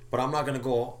edit, but I'm not gonna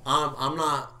go. I'm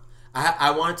not. I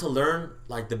wanted to learn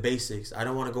like the basics. I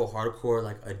don't want to go hardcore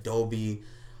like Adobe,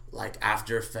 like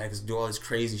After Effects, do all this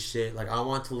crazy shit. Like I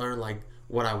want to learn like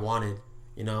what I wanted.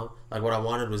 You know, like what I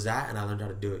wanted was that, and I learned how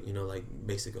to do it. You know, like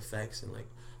basic effects and like.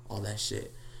 All that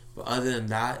shit. But other than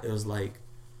that, it was like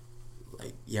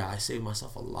yeah, I saved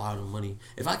myself a lot of money.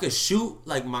 If I could shoot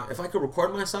if I could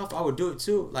record myself, I would do it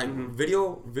too. Like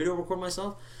video record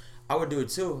myself, I would do it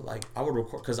too. Like I would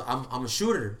record because I'm a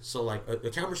shooter, so like a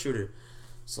camera shooter.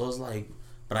 So it's like,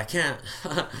 but I can't,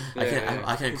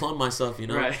 I can't clone myself, you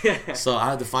know. Right. So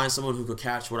I had to find someone who could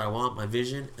catch what I want, my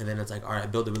vision, and then it's like, all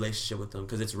right, build a relationship with them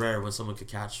because it's rare when someone could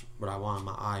catch what I want in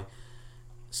my eye.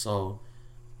 So.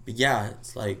 But yeah,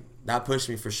 it's like that pushed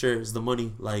me for sure. It's the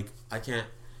money. Like I can't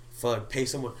pay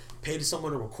someone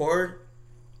to record.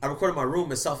 I recorded my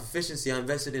room. It's self-efficiency. I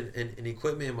invested in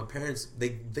equipment, and my parents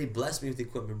they blessed me with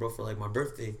equipment, bro, for like my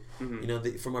birthday. You know,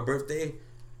 for my birthday,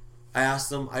 I asked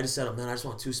them. I just said, man, I just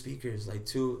want 2 speakers, like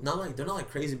 2. Not like they're not like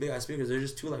crazy big ass speakers. They're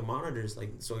just 2 like monitors,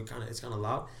 like so it's kind of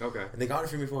loud. Okay. And they got it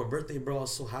for me for my birthday, bro. I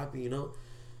was so happy, you know,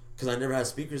 because I never had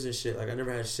speakers and shit. Like I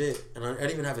never had shit, and I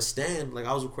didn't even have a stand. Like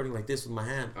I was recording like this with my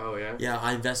hand. Oh yeah. Yeah,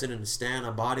 I invested in a stand.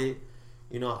 I bought it.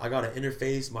 You know, I got an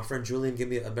interface. My friend Julian gave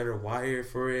me a better wire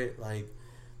for it. Like,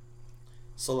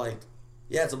 so like,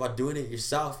 yeah, it's about doing it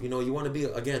yourself. You know, you want to be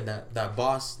again that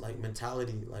boss like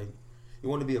mentality. Like, you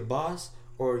want to be a boss,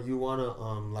 or you want to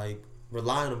like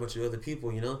rely on a bunch of other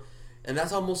people. You know, and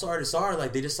that's how most artists are.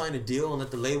 Like, they just sign a deal and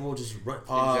let the label just run.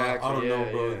 Exactly. I don't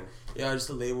know, bro. Yeah. Yeah, just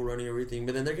the label running everything.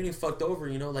 But then they're getting fucked over,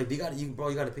 you know? Like, you got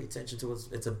to pay attention to it.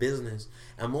 It's a business.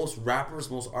 And most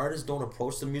rappers, most artists don't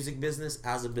approach the music business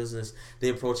as a business. They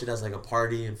approach it as, like, a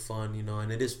party and fun, you know? And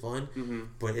it is fun,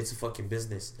 but it's a fucking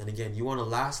business. And again, you want to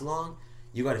last long,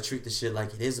 you got to treat the shit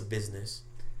like it is a business.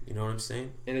 You know what I'm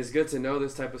saying? And it's good to know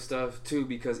this type of stuff, too,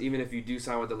 because even if you do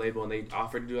sign with the label and they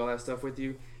offer to do all that stuff with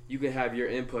you, you can have your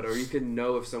input, or you can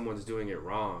know if someone's doing it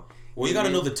wrong. Well, you got to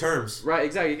know the terms. Right,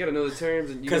 exactly. You got to know the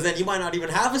terms. Because then you might not even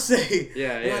have a say.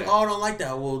 Yeah, You're like, oh, I don't like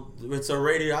that. Well, it's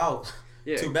already out.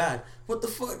 Yeah. Too bad. What the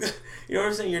fuck? You know what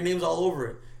I'm saying? Your name's all over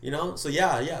it. You know? So,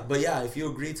 yeah. But, yeah, if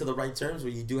you agree to the right terms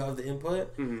where you do have the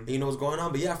input and you know what's going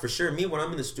on. But, yeah, for sure. Me, when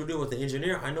I'm in the studio with the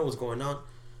engineer, I know what's going on.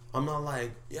 I'm not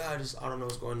like, I don't know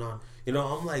what's going on. You know,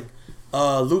 I'm like,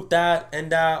 loop that,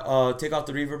 end that, take off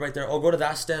the reverb right there. Oh, go to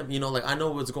that stem. You know, like, I know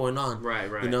what's going on. Right.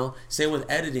 You know, same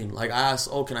with editing. Like, I asked,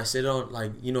 can I sit on,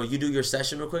 like, you know, you do your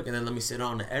session real quick and then let me sit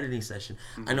on the editing session.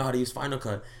 I know how to use Final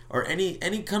Cut or any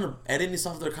kind of editing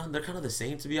software. They're kind of the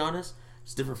same, to be honest.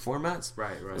 Just different formats.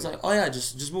 Right. It's like,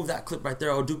 just move that clip right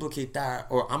there, or duplicate that,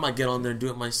 or I might get on there and do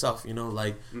it myself. You know,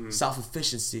 like self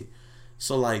efficiency.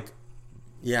 So like,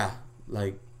 yeah,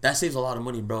 like. That saves a lot of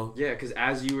money, bro. Yeah, because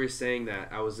as you were saying that,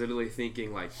 I was literally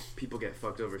thinking, like, people get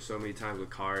fucked over so many times with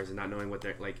cars and not knowing what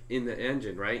they're, like, in the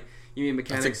engine, right? You mean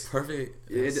mechanics... That's perfect.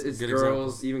 It's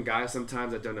girls, example. even guys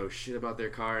sometimes that don't know shit about their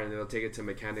car, and they'll take it to a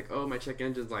mechanic. Oh, my check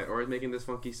engine's light, or it's making this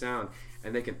funky sound.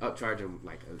 And they can upcharge them,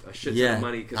 like, a shit ton of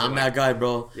money. I'm that guy,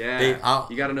 bro. Yeah,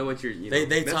 you got to know what you're,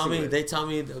 they tell me with. They tell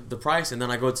me the price, and then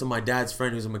I go to my dad's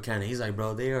friend who's a mechanic. He's like,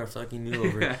 bro, they are fucking you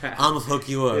over. I'm gonna hook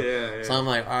you up. Yeah. So I'm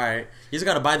like, all right, you just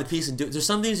gotta buy the piece and do it. There's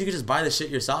some things you can just buy the shit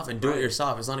yourself and do it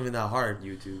yourself. It's not even that hard.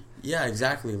 YouTube. Yeah,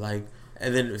 exactly. Like,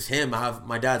 and then with him, I have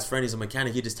my dad's friend. He's a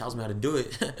mechanic. He just tells me how to do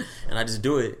it, and I just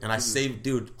do it, and I save,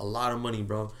 dude, a lot of money,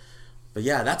 bro. But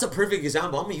yeah, that's a perfect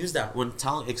example. I'm gonna use that when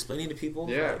explaining to people.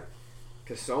 Yeah. Like,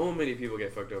 because so many people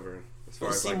get fucked over. As far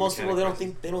as, like, most people, they don't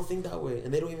think that way,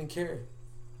 and they don't even care.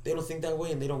 They don't think that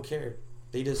way, and they don't care.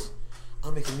 They just,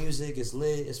 I'm making music. It's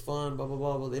lit. It's fun. Blah blah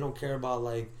blah. But they don't care about,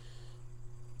 like,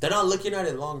 they're not looking at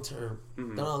it long term.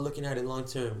 They're not looking at it long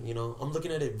term. You know, I'm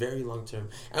looking at it very long term.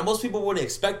 And most people wouldn't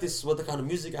expect this with the kind of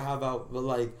music I have out. But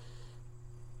like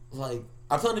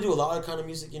I plan to do a lot of kind of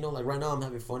music. You know, like right now I'm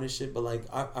having fun and shit. But like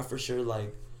I for sure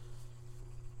like.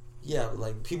 Yeah,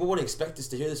 like, people wouldn't expect this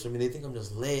to hear this from me. They think I'm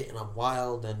just lit and I'm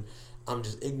wild and I'm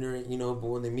just ignorant, you know. But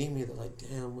when they meet me, they're like,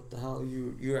 damn, what the hell?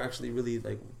 You're actually really,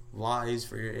 like, wise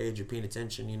for your age. You're paying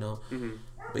attention, you know.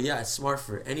 But yeah, it's smart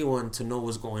for anyone to know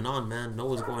what's going on, man. Know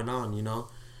what's going on, you know.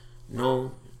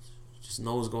 Just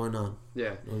know what's going on.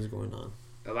 Yeah. Know what's going on.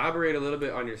 Elaborate a little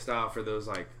bit on your style for those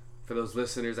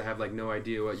listeners that have, like, no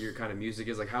idea what your kind of music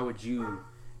is. Like, how would you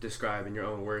describe in your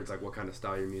own words, like, what kind of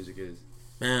style your music is?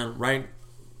 Man,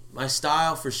 my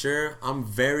style, for sure, I'm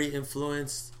very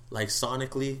influenced, like,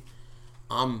 sonically.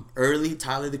 I'm early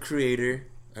Tyler, the Creator.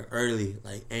 Early,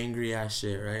 like, angry ass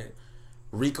shit, right?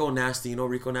 Rico Nasty, you know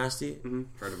Rico Nasty?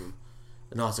 Heard of him.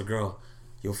 No, it's a girl.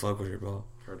 You'll fuck with her, bro.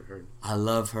 Heard. I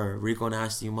love her. Rico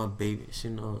Nasty, you my baby. She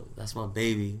know, that's my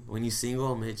baby. When you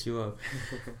single, I'm gonna hit you up.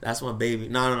 That's my baby.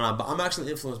 No. But I'm actually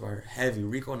influenced by her heavy.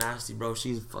 Rico Nasty, bro.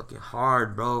 She's fucking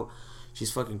hard, bro. She's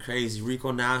fucking crazy.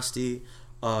 Rico Nasty,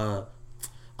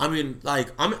 I mean,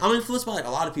 like, I'm influenced by, like, a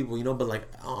lot of people, you know, but, like,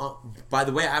 by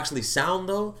the way I actually sound,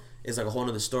 though, is, like, a whole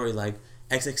nother story. Like,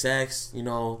 XXX, you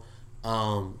know,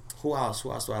 who else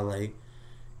do I like?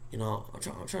 You know, I'm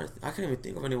trying to, I can't even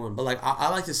think of anyone, but, like, I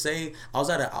like to say, I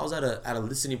was at a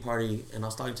listening party, and I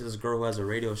was talking to this girl who has a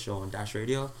radio show on Dash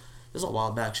Radio. This was a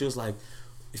while back. She was like,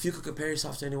 if you could compare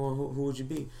yourself to anyone, who would you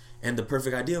be? And the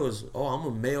perfect idea was, I'm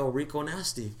a male Rico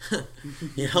Nasty.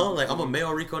 You know, like, I'm a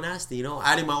male Rico Nasty, you know,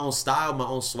 adding my own style, my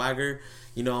own swagger.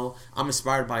 You know, I'm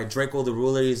inspired by Draco the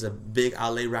Ruler. He's a big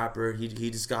LA rapper. He's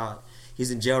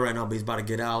in jail right now, but he's about to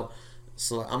get out.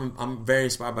 So I'm very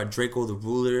inspired by Draco the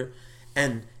Ruler.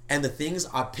 And the things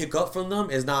I pick up from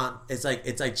them it's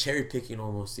like cherry picking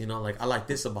almost, you know, like, I like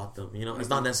this about them, you know. It's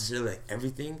not necessarily like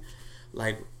everything.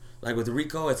 Like Like with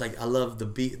Rico, it's like I love the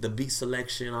beat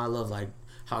selection. I love like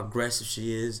how aggressive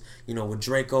she is. You know, with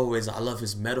Draco is I love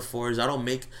his metaphors. I don't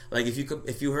make like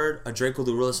if you heard a Draco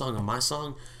the Gorilla song and my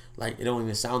song, like it don't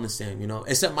even sound the same, you know.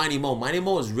 Except Mighty Mo. Mighty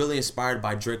Mo is really inspired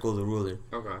by Draco the Ruler.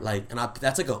 Okay. Like, and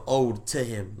that's like an ode to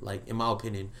him. Like in my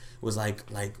opinion, it was like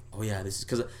oh yeah, this is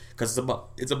because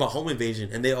it's about home invasion,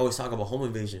 and they always talk about home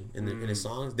invasion in his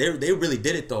songs. They really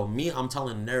did it though. Me, I'm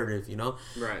telling the narrative, you know.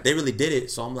 Right. They really did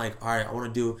it. So I'm like, all right, I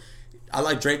want to do. I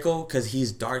like Draco because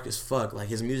he's dark as fuck. Like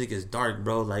his music is dark,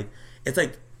 bro. Like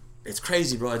it's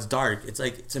crazy, bro. It's dark. It's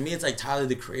like to me, it's like Tyler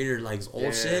the Creator, like his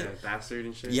old shit. Bastard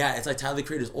and shit. Yeah, it's like Tyler the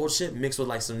Creator's old shit mixed with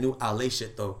like some new LA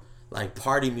shit though, like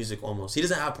party music almost. He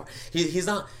doesn't have he's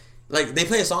not like they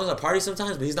play songs at parties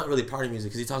sometimes, but he's not really party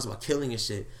music because he talks about killing and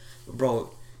shit. But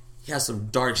bro, he has some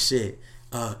dark shit.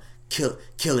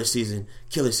 Killer season.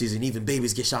 Even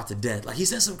babies get shot to death. Like he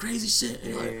says some crazy shit.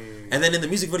 And then in the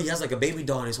music video, he has like a baby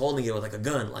doll and he's holding it with like a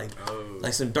gun,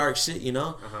 like some dark shit, you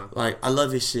know. Like I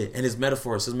love his shit and his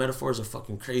metaphors. His metaphors are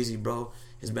fucking crazy, bro.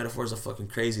 His metaphors are fucking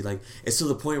crazy. Like it's to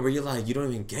the point where you're like, you don't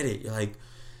even get it. You're like,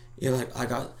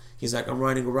 he's like, I'm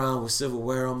riding around with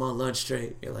silverware on my lunch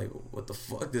tray. You're like, what the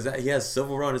fuck does that? He has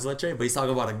silverware on his lunch tray, but he's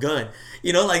talking about a gun.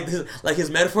 You know, like his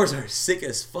metaphors are sick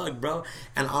as fuck, bro.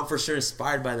 And I'm for sure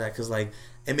inspired by that because like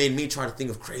it made me try to think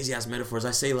of crazy ass metaphors.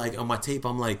 I say like on my tape,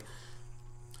 I'm like,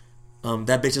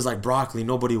 that bitch is like broccoli.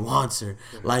 Nobody wants her.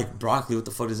 Like broccoli, what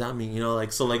the fuck does that mean? You know,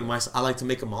 like so like I like to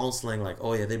make my own slang. Like,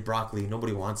 oh yeah, they broccoli.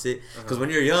 Nobody wants it. Because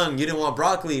when you're young, you didn't want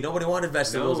broccoli. Nobody wanted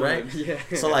vegetables, right? Yeah.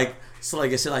 So like it's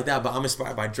shit like that. But I'm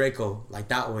inspired by Draco, like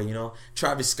that way. You know,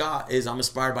 Travis Scott I'm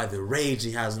inspired by the rage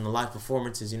he has in the live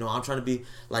performances. You know, I'm trying to be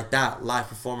like that live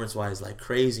performance wise, like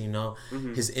crazy. You know,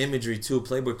 his imagery too.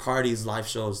 Playboy Cardi's live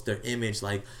shows, their image.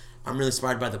 Like I'm really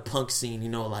inspired by the punk scene. You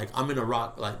know, like I'm into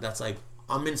rock. Like that's like.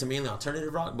 I'm into mainly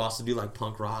alternative rock, but also do like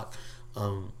punk rock.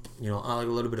 You know, I like a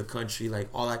little bit of country, like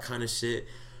all that kind of shit.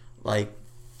 Like,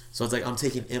 so it's like I'm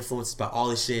taking influences by all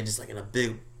this shit and just like in a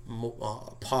big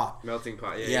pot. Melting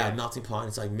pot, yeah. Melting pot. And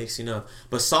it's like mixing up.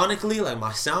 But sonically, like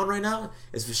my sound right now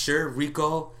is for sure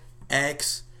Rico,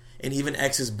 X, and even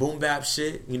X's boom bap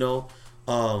shit. You know,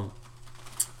 man,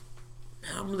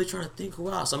 I'm really trying to think who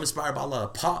else. I'm inspired by a lot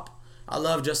of pop. I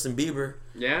love Justin Bieber.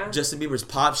 Yeah? Justin Bieber's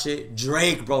pop shit.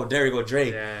 Drake, bro. There we go,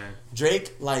 Drake. Yeah.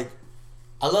 Drake, like,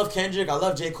 I love Kendrick. I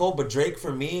love J. Cole. But Drake,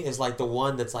 for me, is, like, the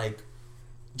one that's, like,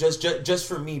 just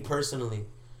for me personally.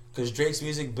 Because Drake's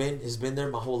music has been there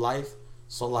my whole life.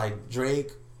 So, like,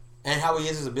 Drake, and how he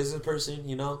is as a business person,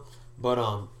 you know?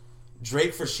 But,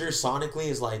 Drake, for sure, sonically,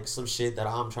 is, like, some shit that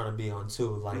I'm trying to be on, too.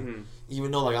 Like,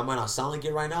 even though, like, I might not sound like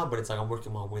it right now, but it's, like, I'm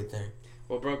working my way there.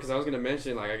 Well, bro, because I was going to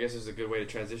mention, like, I guess it's a good way to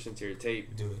transition to your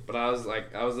tape. Do it. But I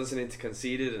was listening to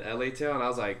Conceited and LA Tail, and I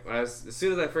was like, as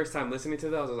soon as I first time listening to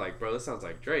that, I was like, bro, this sounds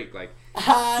like Drake. Like, you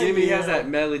know what I mean? He has that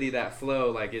melody, that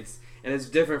flow, like, it's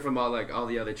different from all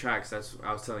the other tracks. That's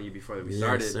I was telling you before that we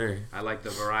started. Sir. I like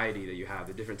the variety that you have,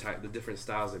 the different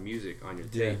styles of music on your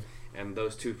tape. And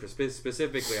those two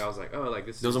specifically, I was like, oh, like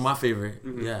this. Those are my favorite.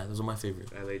 Yeah, those are my favorite.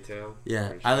 LA Tail.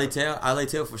 Yeah, LA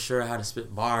Tail for sure. I had to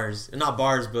spit bars, not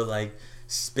bars, but like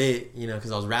spit, you know,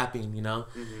 because I was rapping, you know.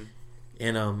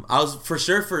 And I was for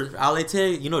sure for LA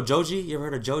Tail. You know Joji? You ever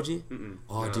heard of Joji?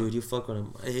 Oh, no. Dude, you fuck with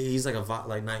him. He's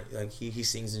like he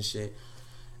sings and shit.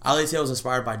 LA Tail was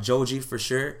inspired by Joji for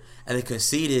sure, and then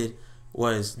Conceited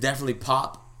was definitely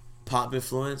pop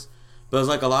influence. But it was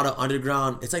like a lot of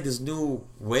underground. It's like this new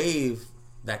wave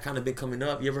that kind of been coming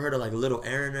up. You ever heard of like Lil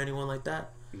Aaron or anyone like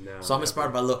that? No. So I'm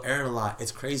inspired by Lil Aaron a lot.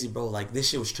 It's crazy, bro. Like this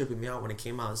shit was tripping me out when it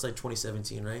came out. It's like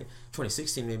 2017, right?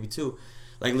 2016 maybe too.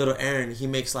 Like Lil Aaron, he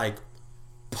makes like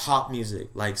pop music,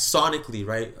 like sonically,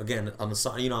 right? Again, on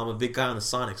the you know, I'm a big guy on the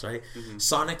sonics, right?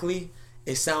 Sonically,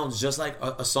 it sounds just like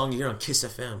a song you hear on Kiss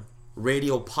FM,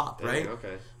 radio pop, right?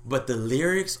 Okay. But the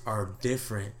lyrics are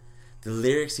different. The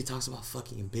lyrics, he talks about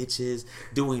fucking bitches,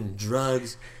 doing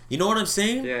drugs. You know what I'm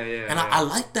saying? Yeah. And I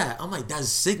like that. I'm like, that's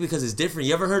sick because it's different.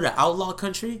 You ever heard of Outlaw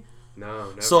Country? No,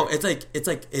 never. So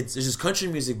it's just country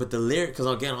music, but the lyric, because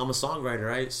again, I'm a songwriter,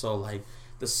 right? So like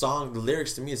the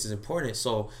lyrics to me is important.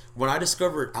 So when I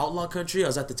discovered Outlaw Country, I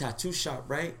was at the tattoo shop,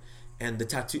 right? And the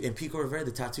tattoo in Pico Rivera, the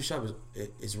tattoo shop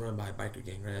is run by a biker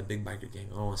gang, right? A big biker gang.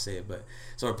 I don't want to say it, but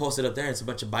so we're posted up there. And it's a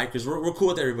bunch of bikers. We're cool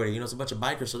with everybody, you know. It's a bunch of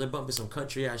bikers, so they're bumping some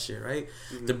country ass shit, right?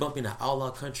 They're bumping the Outlaw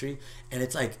Country, and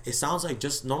it's like it sounds like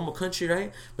just normal country,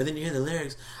 right? But then you hear the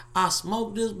lyrics: "I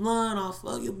smoke this blunt, I'll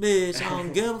fuck your bitch, I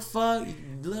don't give a fuck,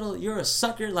 you're a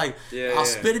sucker." Like I'll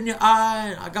spit in your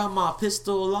eye. I got my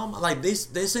pistol. Like they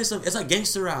say some. It's like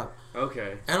gangster rap.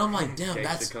 Okay. And I'm like, damn,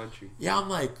 that's country. Yeah, I'm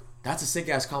like. that's a sick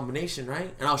ass combination,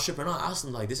 right? And I was tripping out. I was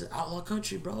like, this is outlaw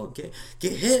country, bro. Get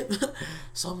hip.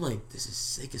 So I'm like, this is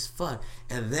sick as fuck.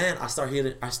 And then I start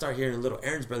hearing Little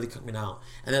Aaron's Barely Coming Out,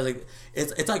 and they're like,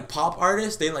 it's like pop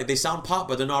artists. They sound pop,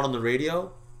 but they're not on the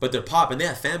radio. But they're pop, and they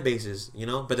have fan bases, you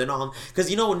know. But they're not on,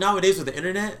 because nowadays with the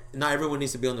internet, not everyone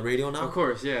needs to be on the radio now. Of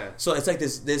course, yeah. So it's like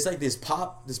this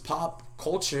pop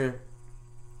culture.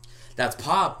 That's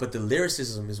pop, but the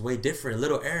lyricism is way different.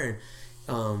 Little Aaron,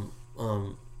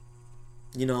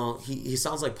 you know, he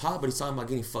sounds like pop, but he's talking about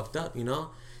getting fucked up, you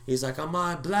know? He's like, I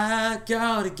might black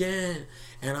out again,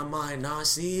 and I might not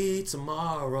see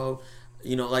tomorrow.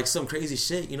 You know, like some crazy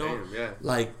shit, you know? Damn, yeah.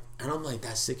 Like, and I'm like,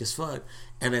 that's sick as fuck.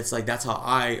 And it's like, that's how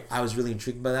I was really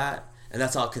intrigued by that. And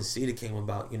that's how Conceited came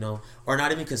about, you know? Or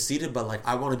not even Conceited, but like,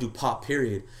 I want to do pop,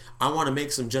 period. I want to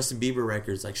make some Justin Bieber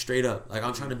records, like straight up. Like,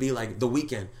 I'm trying to be like The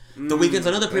Weeknd. The Weeknd's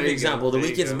another perfect example. The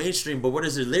Weeknd's mainstream, but what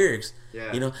is their lyrics?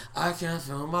 Yeah. You know, I can't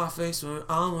feel my face when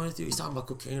I'm with you. He's talking about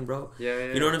cocaine, bro.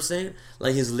 Yeah. You know what I'm saying?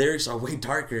 Like, his lyrics are way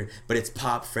darker, but it's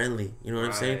pop friendly. You know what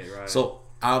I'm saying? Right. So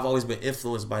I've always been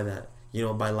influenced by that. You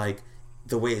know, by like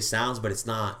the way it sounds, but it's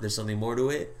not. There's something more to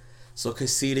it. So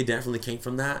Conceited definitely came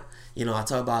from that. You know, I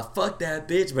talk about fuck that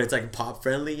bitch, but it's like pop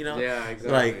friendly. You know? Yeah,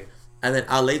 exactly. Like, and then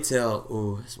LA Tale.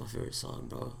 Ooh, that's my favorite song,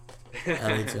 bro.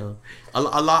 LA Tale. A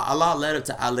lot led up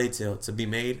to LA Tale to be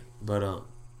made, but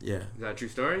yeah. Is that a true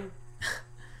story?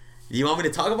 You want me to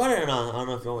talk about it or not? I don't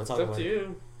know if you want me to talk about it. It's up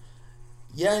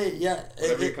to you. Yeah.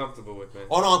 Whatever you're comfortable with, man.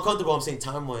 Oh no, I'm comfortable. I'm saying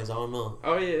time wise. I don't know.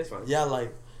 Oh yeah, it's fine. Yeah,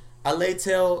 like LA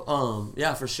Tale.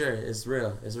 Yeah, for sure. It's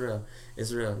real.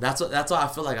 That's why I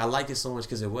feel like I like it so much,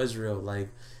 because it was real. Like,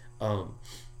 I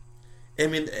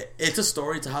mean, it's a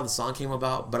story to how the song came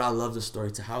about, but I love the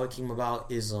story to how it came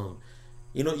about. Is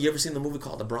you know, you ever seen the movie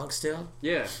called The Bronx Tale?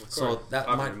 Yeah, of course. So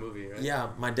that movie, right? Yeah,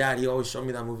 my dad, he always showed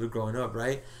me that movie growing up,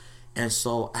 right? And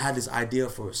so I had this idea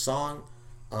for a song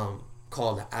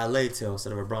called LA Tale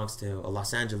instead of a Bronx Tale, a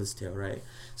Los Angeles Tale, right?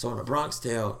 So in A Bronx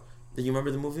Tale, do you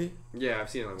remember the movie? Yeah, I've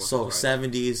seen it like once. So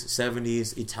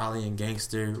 70s Italian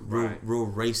gangster, real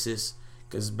racist.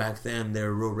 Because back then they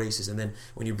were real racist, and then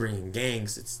when you bring in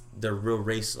gangs, it's the real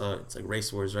race. It's like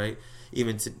race wars, right?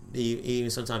 Even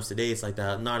sometimes today it's like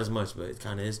that. Not as much, but it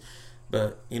kind of is.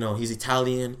 But you know, he's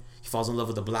Italian. He falls in love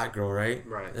with a black girl, right?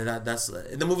 Right. And that's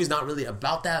the movie's not really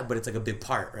about that, but it's like a big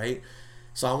part, right?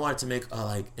 So I wanted to make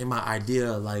like in my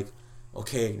idea, like,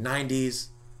 okay, 90s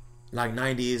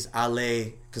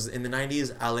LA, because in the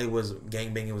 90s LA was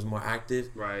gangbanging was more active,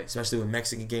 right? Especially with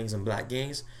Mexican gangs and black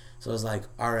gangs. So it was like,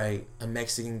 all right, a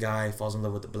Mexican guy falls in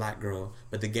love with a black girl,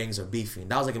 but the gangs are beefing.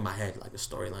 That was like in my head, like a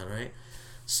storyline, right?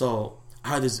 So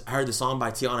I heard the song by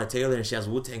Tiana Taylor, and she has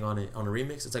Wu-Tang on it on a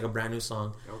remix. It's like a brand new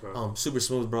song. Okay. Super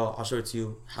smooth, bro. I'll show it to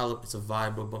you. It's a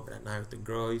vibe, bro. Bumping at night with the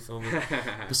girl, you feel me?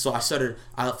 So I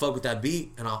fuck with that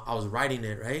beat, and I was writing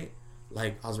it, right?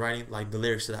 Like, I was writing like the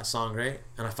lyrics to that song, right?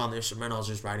 And I found the instrumental. I was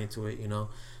just writing to it, you know?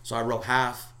 So I wrote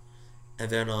half, and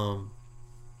then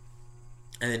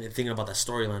thinking about that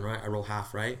storyline, right? I wrote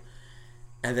half, right?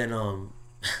 And then,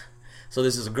 so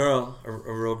this is a girl, a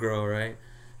real girl, right?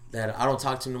 That I don't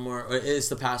talk to no more. It's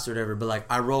the pastor or whatever. But, like,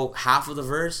 I wrote half of the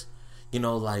verse, you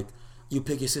know, like, you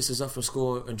pick your sisters up from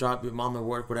school and drop your mom at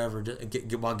work, whatever,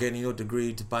 while getting your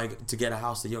degree to get a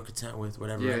house that you're content with,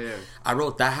 whatever. Yeah, right? yeah. I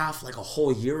wrote that half, like, a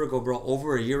whole year ago, bro.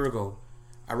 Over a year ago.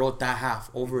 I wrote that half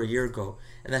over a year ago,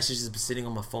 and that shit's just been sitting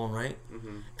on my phone, right?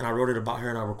 Mm-hmm. And I wrote it about her,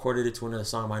 and I recorded it to another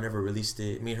song, but I never released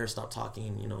it. Me and her stopped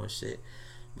talking, you know, and shit,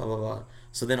 blah blah blah.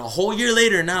 So then a whole year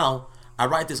later, now I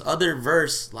write this other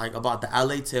verse like about the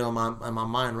LA Tale in my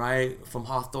mind, right? From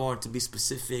Hawthorne, to be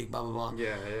specific, blah blah blah.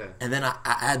 Yeah. And then I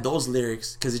add those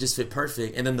lyrics because it just fit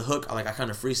perfect. And then the hook, I kind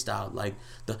of freestyled, like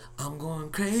the I'm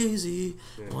going crazy,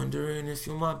 wondering if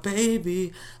you're my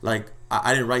baby. Like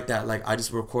I didn't write that. Like I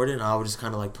just recorded, and I was just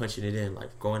kind of like punching it in,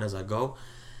 like going as I go.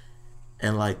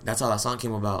 And like that's how that song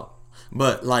came about.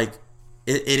 But like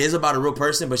it is about a real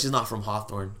person, but she's not from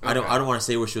Hawthorne. Okay. I don't want to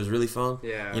say where she was really from.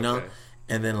 Yeah. You know. Okay.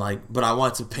 And then but I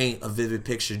want to paint a vivid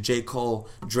picture. J. Cole,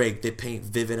 Drake, they paint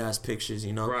vivid ass pictures,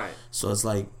 you know? Right. So it's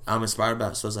like, I'm inspired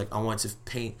by it. So it's like, I want to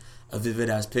paint a vivid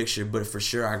ass picture, but for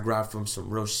sure I grabbed from some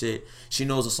real shit. She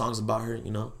knows the songs about her, you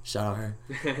know? Shout out her.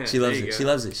 She loves it. Go. She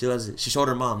loves it. She showed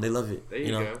her mom. They love it. There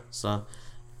you know? go. So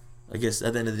I guess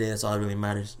at the end of the day, that's all that really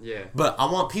matters. Yeah. But I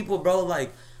want people, bro,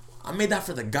 like, I made that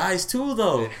for the guys too,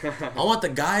 though. I want the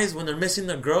guys, when they're missing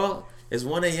their girl, it's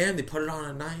 1 a.m., they put it on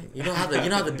at night. You know how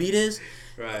the beat is?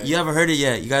 Right. You haven't heard it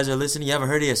yet. You guys are listening. You haven't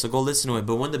heard it yet, so go listen to it.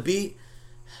 But when the beat,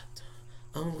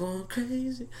 I'm going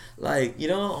crazy. Like, you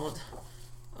know,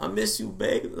 I miss you,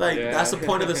 babe. Like, that's the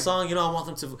point of the song, you know. I want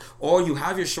them to, or you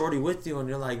have your shorty with you and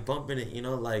you're like bumping it, you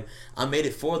know. Like, I made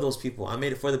it for those people. I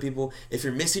made it for the people. If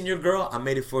you're missing your girl, I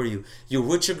made it for you. You're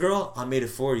with your girl, I made it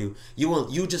for you.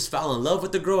 You just fell in love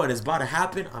with the girl and it's about to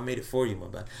happen, I made it for you, my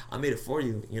bad. I made it for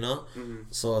you, you know.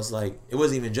 So it's like, it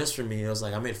wasn't even just for me. It was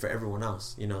like I made it for everyone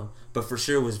else, you know. But for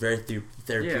sure, it was very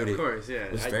therapeutic. Yeah, of course, yeah.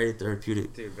 It was very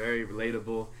therapeutic. Dude, very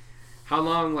relatable. How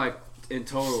long, like, in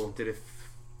total, did it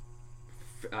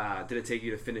take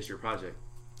you to finish your project?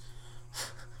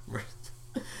 I've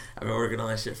been working on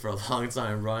that shit for a long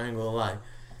time, bro. I ain't gonna lie.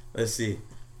 Let's see.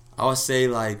 I would say,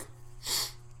 like,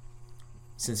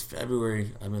 since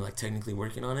February, I've been, like, technically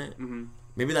working on it.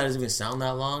 Maybe that doesn't even sound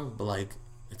that long, but, like,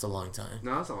 it's a long time.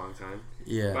 No, that's a long time.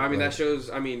 Yeah. But, I mean, that shows,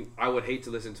 I mean, I would hate to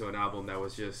listen to an album that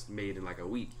was just made in, like, a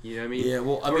week. You know what I mean? Yeah,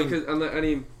 well, I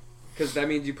mean... Because that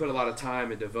means you put a lot of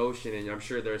time and devotion, and I'm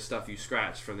sure there's stuff you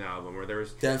scratched from the album, or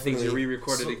there's definitely things you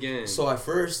re-recorded again. So at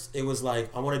first, it was like,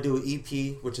 I want to do an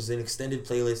EP, which is an extended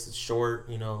playlist. It's short,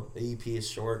 you know. The EP is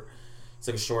short. It's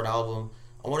like a short album.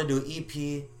 I want to do an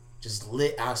EP, just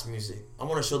lit-ass music. I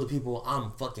want to show the people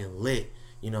I'm fucking lit,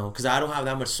 you know, because I don't have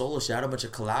that much solo shit. I had a bunch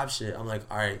of collab shit. I'm like,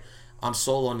 all right, I'm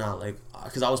solo now, like,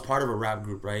 because I was part of a rap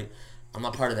group, right? I'm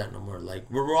not part of that no more.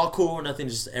 Like, we're all cool or nothing.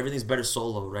 Just everything's better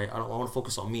solo, right? I want to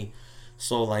focus on me.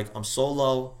 So, like, I'm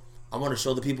solo. I want to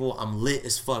show the people I'm lit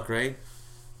as fuck, right?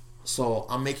 So,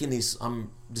 I'm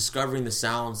discovering the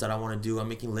sounds that I want to do. I'm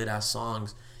making lit-ass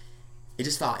songs. It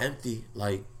just felt empty.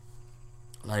 Like,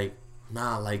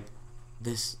 nah, like,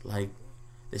 this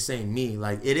ain't me.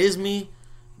 Like, it is me,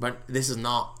 but this is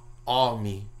not all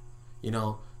me, you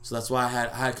know? So, that's why I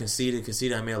had Conceited.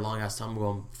 Conceited I made a long-ass time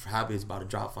ago. I'm happy it's about to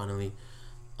drop finally.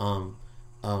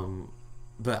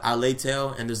 But I Lay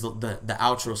Tale, and there's the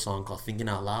outro song called Thinking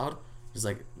Out Loud. It's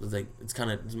it's kind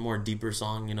of more deeper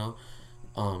song, you know.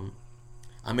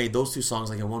 I made those two songs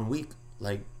like in 1 week,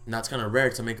 like, and that's kind of rare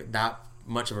to make that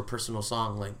much of a personal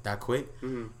song like that quick.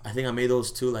 I think I made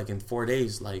those two like in 4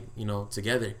 days, like, you know,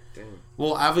 together. Damn.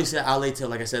 Well, obviously I Lay Tale,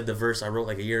 like I said, the verse I wrote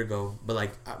like a year ago, but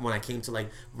like when I came to,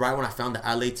 like, right when I found the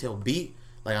I Lay Tale beat,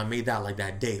 like, I made that like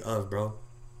that day of, bro.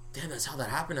 Damn, that's how that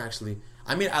happened actually.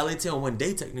 I made I Lay Tale in 1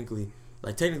 day technically.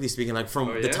 Like, technically speaking, like,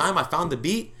 from the time I found the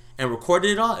beat and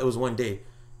recorded it all, it was 1 day.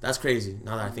 That's crazy,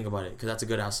 now that I think about it, because that's a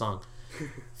good-ass song.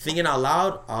 Thinking Out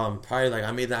Loud, probably, like,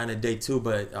 I made that in a day, too,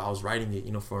 but I was writing it,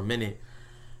 you know, for a minute.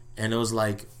 And it was,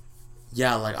 like,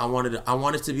 yeah, like, I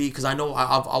wanted to be, because I know,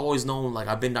 I've always known, like,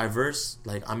 I've been diverse.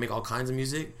 Like, I make all kinds of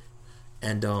music.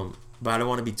 And, but I don't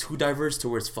want to be too diverse to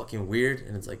where it's fucking weird.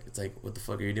 And it's like, what the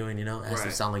fuck are you doing, you know? It has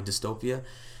to sound like dystopia.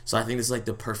 So I think this is like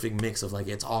the perfect mix of, like,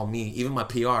 it's all me. Even my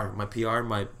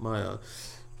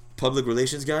public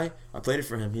relations guy, I played it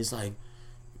for him. He's like,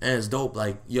 man, it's dope.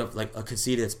 Like, you have like a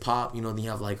Conceited, it's pop, you know. Then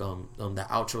you have like the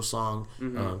outro song.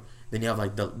 Then you have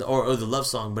like the love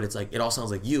song, but it's like it all sounds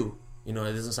like you. You know,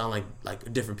 it doesn't sound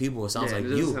like different people. It sounds like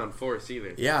you. It doesn't sound forced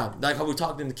either. Yeah, like how we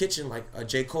talked in the kitchen, like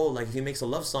J. Cole. Like, if he makes a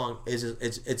love song,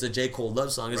 it's a J. Cole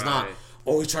love song. It's not,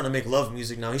 oh, he's trying to make love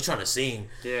music now. He's trying to sing.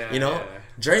 Yeah, you know. Yeah.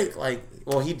 Drake, like,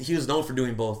 well, he was known for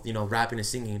doing both, you know, rapping and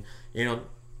singing. You know,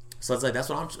 so it's like that's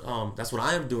what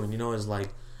I am doing. You know, is like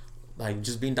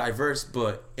just being diverse,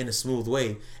 but in a smooth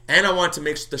way. And I want to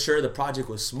make sure the project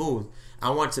was smooth. I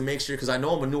want to make sure, because I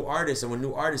know I'm a new artist, and when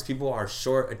new artists, people are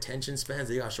short attention spans.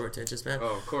 They got short attention span.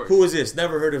 Oh, of course. Who is this?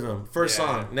 Never heard of him. First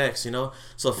song, next, you know?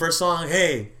 So first song,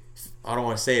 hey, I don't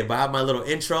want to say it, but I have my little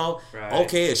intro. Right.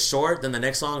 Okay, it's short. Then the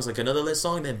next song is like another lit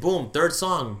song. Then boom, third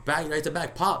song, back right to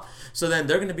back, pop. So then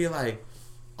they're going to be like,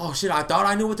 oh shit, I thought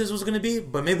I knew what this was going to be,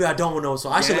 but maybe I don't know.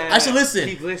 So I should listen.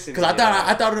 Keep listening. Because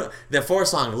I thought the fourth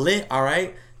song, lit, all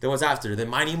right? Then what's after? Then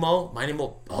Mighty Mo,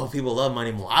 oh, people love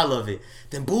Mighty Mo. I love it.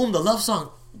 Then boom, the love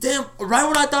song. Damn, right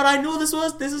when I thought I knew this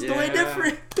is the way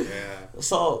different. Yeah.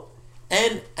 So,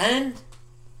 and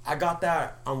I got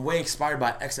that. I'm way inspired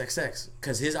by XXX,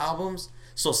 because his albums.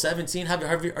 So 17,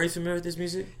 are you familiar with this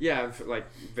music? Yeah,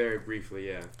 like very briefly,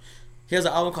 yeah. He has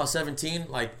an album called 17,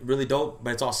 like really dope,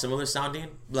 but it's all similar sounding.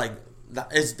 Like,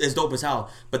 it's dope as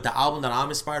hell. But the album that I'm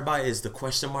inspired by is the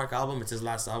Question Mark album. It's his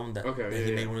last album that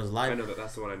he made when he was live. I know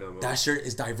that's the one I know about. That shirt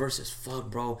is diverse as fuck,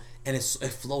 bro, and it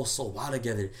flows so well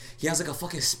together. He has like a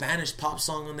fucking Spanish pop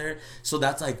song on there, so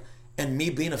that's like. And me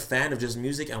being a fan of just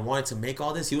music and wanting to make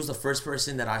all this, he was the first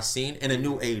person that I seen in a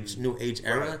new age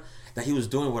era that he was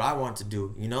doing what I wanted to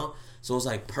do, you know. So it was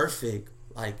like perfect.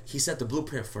 Like, he set the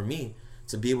blueprint for me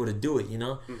to be able to do it, you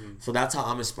know. So that's how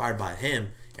I'm inspired by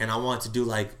him, and I wanted to do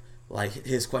like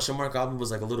his Question Mark album was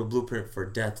like a little blueprint for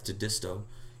Death to Disto,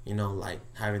 you know, like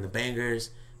having the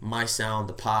bangers, my sound,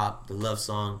 the pop, the love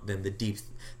song, then the deep,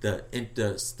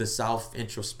 the self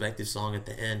introspective song at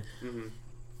the end. Mm-hmm.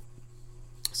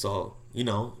 So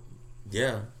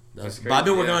yeah. But I've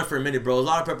been working on it for a minute, bro. A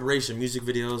lot of preparation, music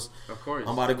videos. Of course.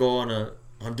 I'm about to go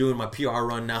I'm doing my PR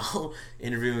run now,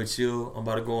 interviewing with you. I'm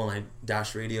about to go on like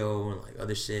Dash Radio and like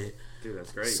other shit. Dude,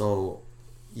 that's great. So,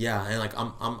 yeah, and like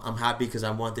I'm happy because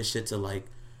I want this shit to like,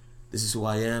 this is who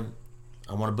I am.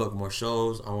 I want to book more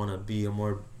shows. I want to be in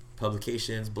more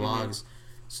publications, blogs. Mm-hmm.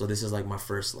 So this is like my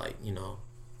first like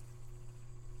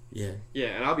Yeah. Yeah,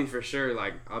 and I'll be for sure,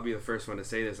 like, I'll be the first one to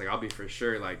say this. Like, I'll be for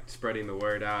sure, like, spreading the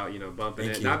word out, bumping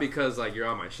it. Not because, like, you're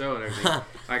on my show and everything.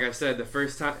 Like I said, the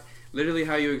first time, literally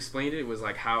how you explained it was,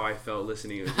 like, how I felt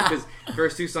listening. Because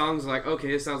first two songs, like,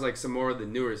 okay, this sounds like some more of the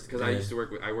newer. Because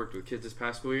I worked with kids this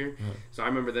past school year. Mm-hmm. So I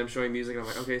remember them showing music. And I'm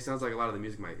like, okay, it sounds like a lot of the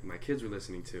music my kids were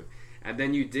listening to. And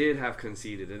then you did have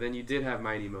Conceited, and then you did have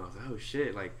Mighty Mo. I was like, oh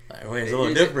shit, like, wait, it's a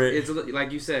little different. It's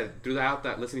like you said, throughout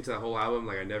that, listening to that whole album,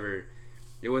 like,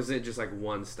 it wasn't just like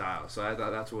one style. So I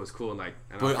thought that's what was cool. And like,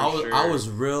 but I was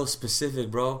real specific,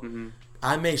 bro. Mm-hmm.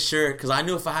 I made sure, because I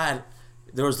knew if I had,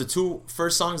 there was the two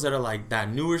first songs that are like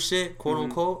that newer shit, quote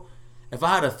unquote. If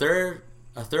I had a third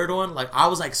one, like I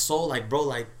was like so like, bro,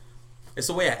 like it's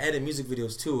the way I edit music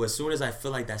videos too. As soon as I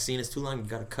feel like that scene is too long, you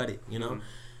gotta cut it, Mm-hmm.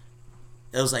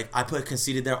 It was like I put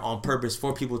Conceited there on purpose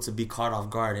for people to be caught off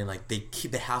guard, and like they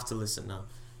have to listen now.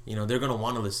 They're gonna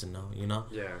want to listen now.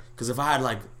 Yeah. Because if I had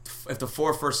like, if the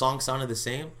 4 first songs sounded the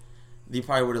same, they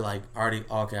probably would have like already.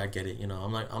 Oh, okay, I get it.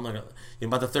 I'm like,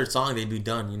 by the third song they'd be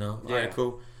done. Yeah. All right,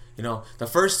 cool. The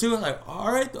first two are like,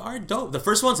 all right, dope. The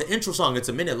first one's an intro song. It's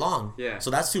a minute long. Yeah. So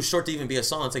that's too short to even be a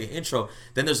song. It's like an intro.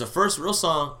 Then there's the first real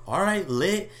song. All right,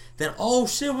 lit. Then oh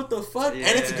shit, what the fuck? Yeah.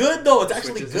 And it's good though. It's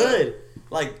actually good.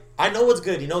 Like I know it's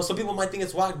good. Some people might think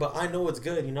it's whack, but I know it's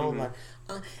good. Mm-hmm. Like.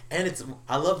 And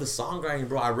I love the songwriting,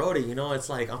 bro. I wrote it, it's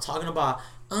like I'm talking about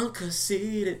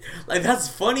unconceited. Like that's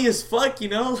funny as fuck,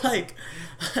 like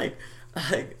I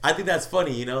think that's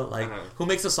funny, like who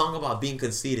makes a song about being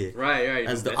conceited? Right.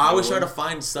 I always try to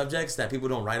find subjects that people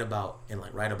don't write about and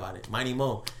like write about it. Mighty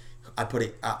Mo, I put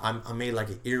it. I made like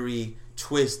an eerie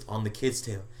twist on the kid's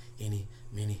tale. Eeny,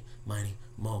 meeny, miny,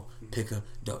 mo, pick a,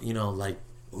 like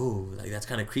ooh, like that's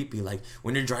kind of creepy. Like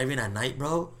when you're driving at night,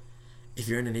 bro. If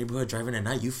you're in the neighborhood driving at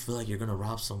night, you feel like you're gonna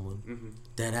rob someone. Mm-hmm.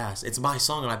 Dead ass. It's my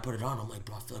song and I put it on. I'm like,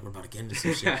 bro, I feel like we're about to get into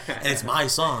some shit. And it's my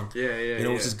song. Yeah.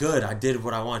 Which is good. I did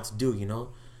what I wanted to do,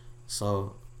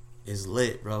 So it's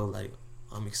lit, bro. Like,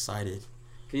 I'm excited.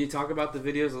 Can you talk about the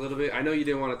videos a little bit? I know you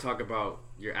didn't want to talk about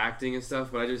your acting and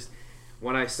stuff, but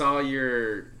when I saw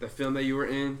the film that you were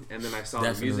in, and then I saw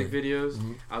the music videos,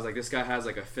 mm-hmm. I was like, this guy has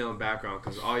like a film background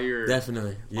because all your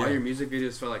music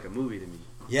videos felt like a movie to me.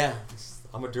 Yeah.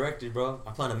 I'm a director, bro.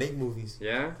 I plan to make movies.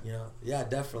 Yeah? Yeah,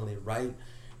 definitely. Right?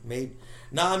 The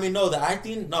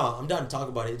acting, I'm done to talk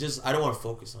about it. I don't want to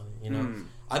focus on it,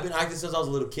 I've been acting since I was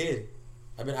a little kid.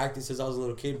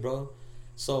 Bro.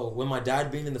 So, when my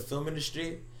dad being in the film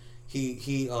industry, I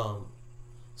feel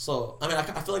like I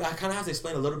kind of have to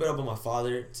explain a little bit about my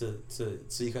father so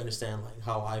you can understand, like,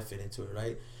 how I fit into it,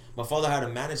 right? My father had a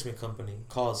management company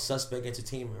called Suspect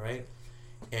Entertainment, right?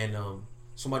 And,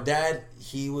 so my dad,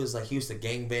 he used to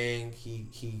gangbang.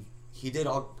 He did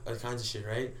all kinds of shit,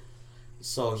 right?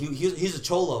 So he's a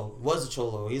cholo. Was a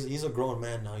cholo. He's a grown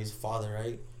man now. He's a father,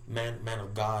 right? Man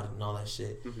of God and all that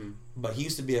shit. Mm-hmm. But he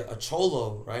used to be a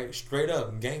cholo, right? Straight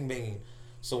up gangbanging.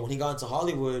 So when he got into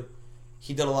Hollywood,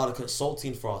 he did a lot of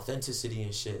consulting for authenticity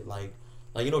and shit. Like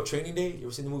Training Day. You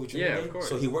ever seen the movie Training Day? Yeah, of course.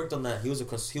 So he worked on that. He was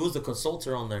the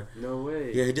consultant on there. No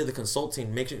way. Yeah, he did the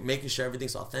consulting, making sure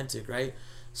everything's authentic, right?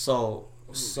 So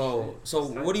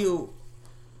what do you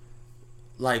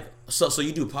like? So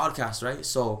you do podcasts, right?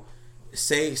 So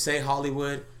say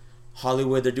Hollywood,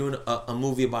 they're doing a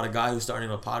movie about a guy who's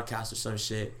starting a podcast or some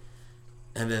shit,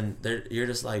 and then you're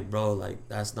just like, bro, like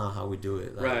that's not how we do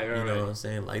it. Like, right. You know what I'm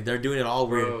saying? Like they're doing it all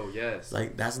weird. Bro, yes.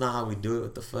 Like that's not how we do it.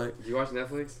 What the fuck? Do you watch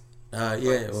Netflix?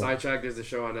 Yeah. Sidetrack. There's a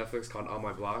show on Netflix called On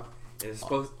My Block, and it's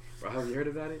supposed. Bro, have you heard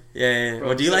about it? Yeah. Bro,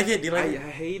 well, do you like it? I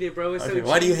hate it, bro. It's so cheesy.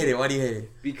 Why do you hate it?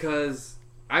 Because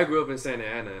I grew up in Santa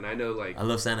Ana, and I know, like... I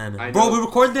love Santa Ana. Bro, we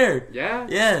record there. Yeah?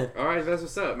 Yeah. All right, that's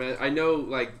what's up, man. I know,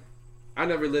 like... I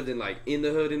never lived in, like, in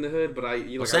the hood, but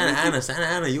Santa Ana,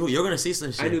 you're going to see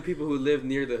some shit. I knew people who lived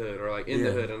near the hood, or, like, in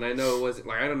the hood, and I know it wasn't...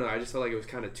 Like, I don't know, I just felt like it was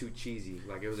kind of too cheesy.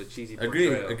 Like, it was a cheesy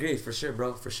portrayal. Agree. For sure,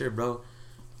 bro.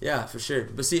 Yeah, for sure.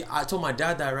 But see, I told my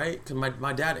dad that, right? Because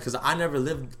my dad, because I never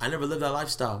lived that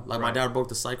lifestyle. Like, my dad broke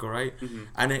the cycle, right? Mm-hmm.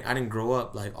 I didn't grow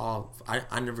up, like,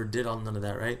 I never did all none of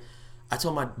that, right? I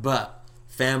told but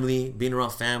family, being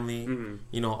around family,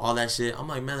 you know, all that shit. I'm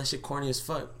like, man, that shit corny as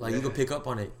fuck. Like, you can pick up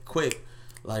on it quick.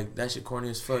 Like, that shit corny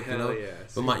as fuck, you know?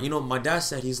 But my dad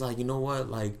said, he's like, you know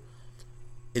what? Like,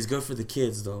 it's good for the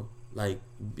kids, though. Like,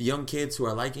 young kids who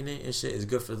are liking it and shit is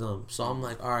good for them. So I'm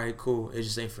like, all right, cool. It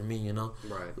just ain't for me, you know?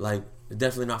 Right. Like,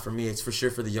 definitely not for me. It's for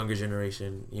sure for the younger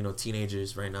generation, you know,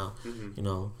 teenagers right now, you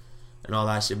know, and all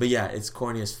that shit. But yeah, it's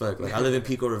corny as fuck. Like, I live in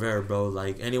Pico Rivera, bro.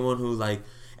 Like, anyone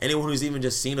who's even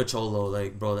just seen a cholo,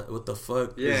 like, bro, what the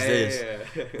fuck is this?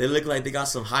 Yeah. They look like they got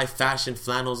some high fashion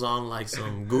flannels on, like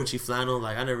some Gucci flannel.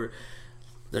 Like, it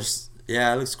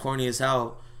looks corny as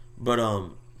hell.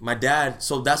 But my dad,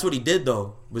 so that's what he did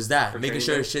though, was that making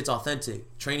sure shit's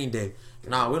authentic. Training day.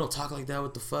 Nah, we don't talk like that.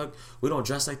 What the fuck? We don't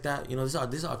dress like that. You know,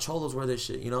 these are cholos wear this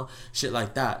shit. You know, shit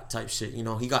like that type shit. You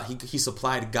know, he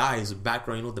supplied guys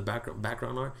background. You know what the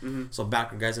background are? So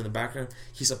background guys in the background.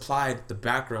 He supplied the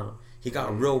background. He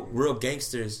got real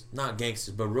gangsters, not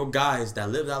gangsters, but real guys that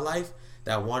live that life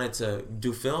that wanted to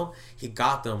do film. He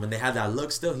got them, and they had that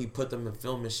look still. He put them in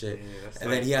film and shit.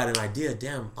 And then he had an idea.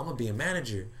 Damn, I'm gonna be a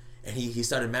manager. And he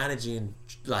started managing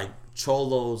like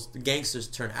cholos, gangsters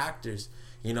turned actors.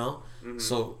 You know,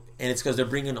 so and it's because they're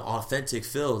bringing an authentic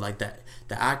feel like that.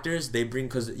 The actors they bring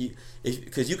because you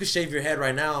could shave your head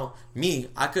right now.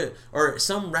 I could, or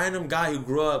some random guy who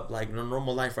grew up like in a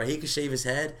normal life, right? He could shave his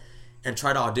head and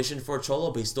try to audition for a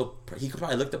cholo, but he could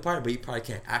probably look the part, but he probably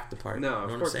can't act the part. No, you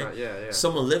know of course not. Yeah.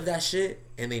 Someone lived that shit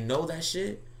and they know that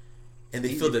shit, and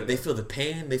they feel the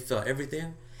pain, they feel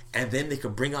everything. And then they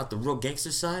could bring out the real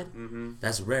gangster side.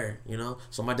 That's rare, you know.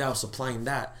 So my dad was supplying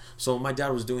that. So my dad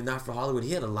was doing that for Hollywood.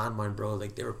 He had a landmine, bro.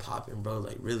 Like they were popping, bro.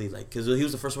 Like really, like because he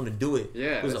was the first one to do it.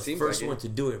 Yeah, he was the first one to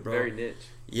do it, bro. Very niche.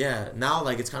 Yeah. Now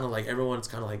like it's kind of like everyone's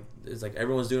kind of like it's like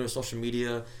everyone's doing it on social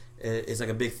media. It's like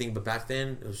a big thing. But back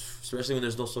then, it was, especially when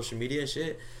there's no social media and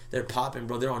shit, they're popping,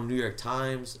 bro. They're on New York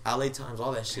Times, LA Times,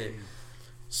 all that shit.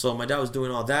 So my dad was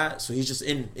doing all that. So he's just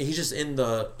in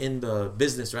the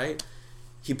business, right?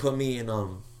 He put me in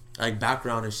like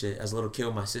background and shit as a little kid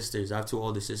with my sisters. I have 2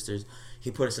 older sisters. He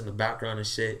put us in the background and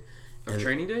shit.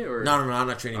 Training Day or no, I'm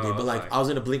not Training Day. But like I was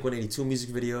in a Blink-182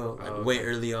 music video like way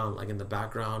early on, like in the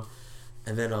background.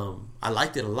 And then I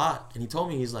liked it a lot. And he told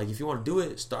me, he's like, if you want to do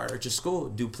it, start at your school,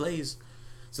 do plays.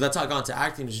 So that's how I got into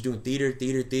acting, just doing theater.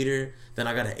 Then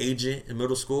I got an agent in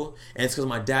middle school, and it's because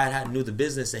my dad knew the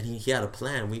business and he had a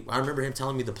plan. I remember him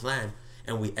telling me the plan,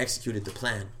 and we executed the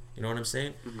plan. You know what I'm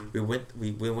saying? We went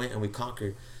and we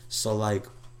conquered. So like,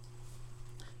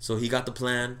 so he got the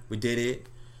plan. We did it.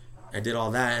 I did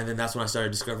all that, and then that's when I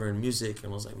started discovering music.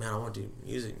 And I was like, man, I want to do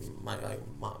music. My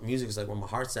music is like where my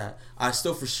heart's at. I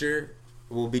still for sure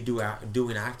will be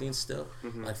doing acting still.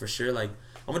 Like for sure, like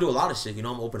I'm gonna do a lot of shit. You know,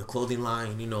 I'm gonna open a clothing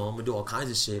line. You know, I'm gonna do all kinds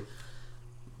of shit.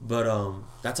 But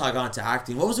that's how I got into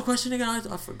acting. What was the question again?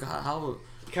 I forgot how.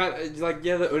 Kind of, like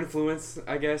the influence.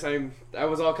 I guess I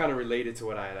was all kind of related to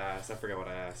what I had asked. I forgot what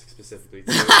I asked specifically.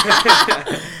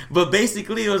 But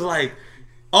basically, it was like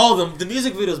all the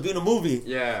music videos being a movie.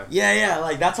 Yeah.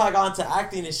 Like that's how I got into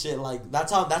acting and shit. Like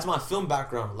that's my film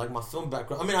background. Like my film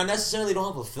background. I mean, I necessarily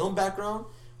don't have a film background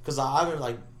because I haven't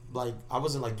like I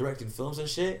wasn't like directing films and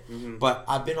shit. But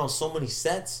I've been on so many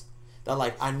sets that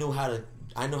like I know how to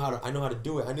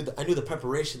do it. I knew the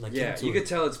preparation. Like you could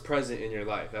tell it's present in your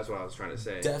life. That's what I was trying to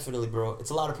say. Definitely, bro. It's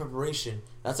a lot of preparation.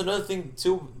 That's another thing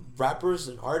too. Rappers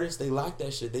and artists, they lack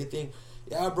that shit. They think,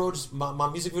 yeah, bro. Just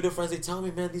my music video friends, they tell me,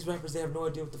 man, these rappers, they have no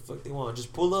idea what the fuck they want.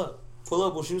 Just pull up,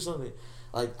 we'll shoot something.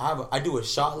 Like I do a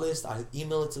shot list. I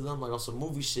email it to them like on some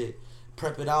movie shit.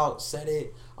 Prep it out, set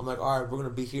it. I'm like, all right, we're gonna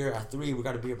be here at 3. We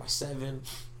gotta be here by 7.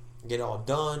 Get it all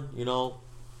done, you know.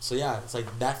 So yeah, it's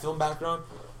like that film background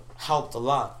helped a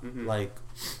lot. Like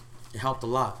it helped a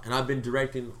lot. And I've been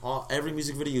directing every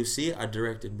music video you see, I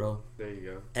directed, bro. There you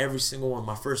go. Every single one.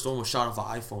 My first one was shot off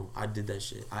an iPhone. I did that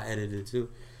shit. I edited it too.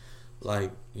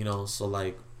 Like, you know, so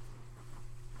like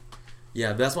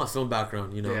yeah, that's my film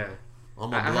background, you know. Yeah.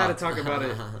 I had to talk about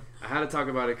it. I had to talk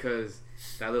about it because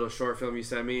that little short film you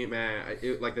sent me, man,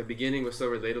 like the beginning was so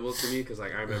relatable to me because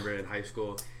like I remember in high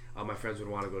school, all my friends would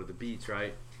want to go to the beach,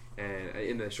 right? And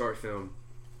in the short film,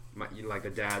 like the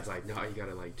dad's like, no, you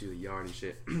gotta like do the yard and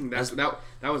shit. that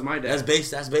was my dad.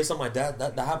 That's based on my dad.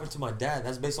 That happened to my dad.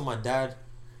 That's based on my dad.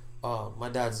 My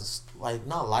dad's like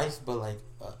not life, but like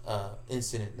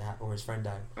incident that where his friend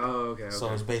died. Oh, okay.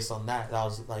 So it's based on that. That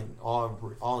was like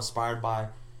all inspired by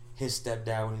his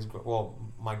stepdad when he's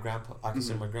my grandpa. I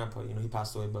consider my grandpa. You know, he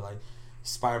passed away, but like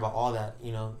inspired by all that.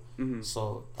 You know.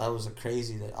 So that was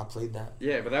crazy that I played that.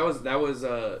 Yeah, but that was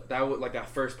like that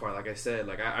first part. Like I said,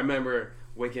 like I remember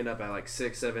waking up at like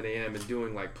 6-7 a.m. and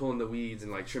doing like pulling the weeds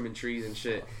and like trimming trees and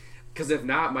shit. Because if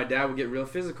not, my dad would get real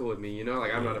physical with me, you know?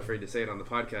 Like, I'm not afraid to say it on the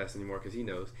podcast anymore because he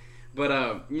knows. But, you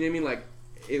know what I mean? Like,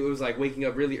 it was like waking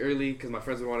up really early because my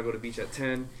friends would want to go to the beach at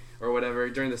 10 or whatever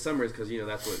during the summers because, you know,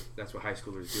 that's what high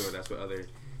schoolers do, or that's what other,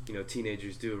 you know,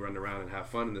 teenagers do, run around and have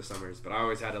fun in the summers. But I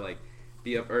always had to, like,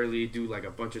 be up early, do, like,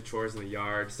 a bunch of chores in the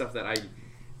yard, stuff that I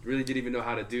really didn't even know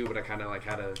how to do, but I kind of, like,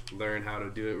 had to learn how to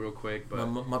do it real quick. But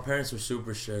my parents were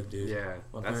super strict, dude. Yeah.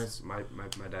 My parents, my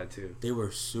dad, too. They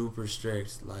were super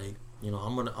strict. Like, you know,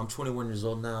 I'm 21 years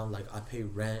old now. Like, I pay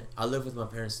rent. I live with my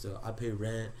parents still. I pay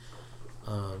rent.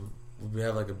 We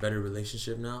have, like, a better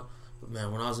relationship now. But,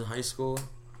 man, when I was in high school,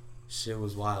 shit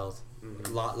was wild.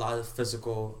 Mm-hmm. A lot of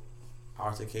physical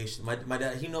altercation. My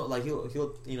dad, he'll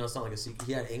you know, it's not like a secret.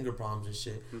 He had anger problems and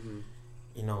shit. Mm-hmm.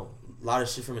 You know, a lot of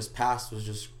shit from his past was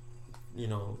just, you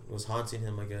know, was haunting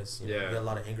him, I guess. You know, he had a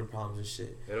lot of anger problems and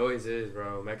shit. It always is,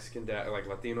 bro. Mexican dad, like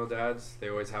Latino dads, they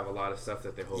always have a lot of stuff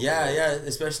that they hold. Yeah,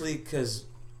 especially because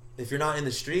if you're not in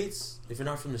the streets, if you're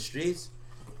not from the streets,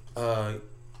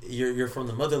 you're from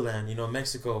the motherland, you know,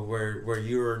 Mexico, where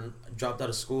you were dropped out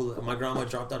of school. My grandma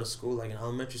dropped out of school, like in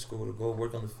elementary school, to go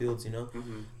work on the fields, you know,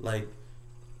 like,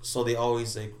 so they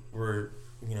always like were,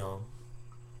 you know,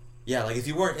 yeah, like if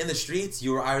you weren't in the streets,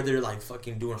 you were either like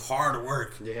fucking doing hard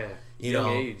work, you know,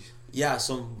 age. Yeah,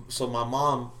 so my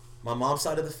mom's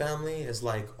side of the family is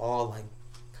like all like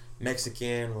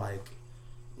Mexican,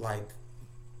 like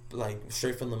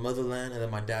straight from the motherland, and then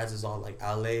my dad's is all like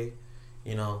LA,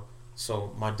 you know.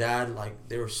 So my dad, like,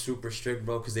 they were super strict,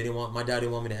 bro, because my dad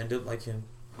didn't want me to end up like him.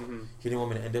 Mm-hmm. He didn't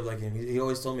want me to end up like him. He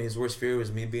always told me his worst fear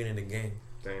was me being in a gang.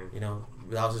 Damn. You know,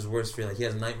 that was his worst fear. Like, he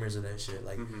has nightmares of that shit.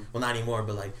 Like, well, not anymore,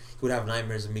 but like, he would have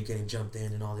nightmares of me getting jumped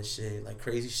in and all this shit, like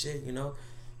crazy shit, you know.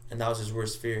 And that was his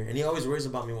worst fear. And he always worries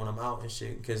about me when I'm out and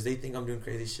shit, because they think I'm doing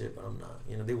crazy shit, but I'm not.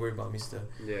 You know, they worry about me still.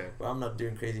 Yeah. But I'm not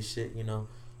doing crazy shit, you know.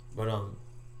 But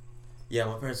yeah,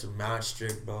 my parents were mad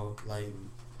strict, bro. Like,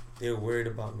 they were worried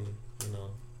about me, you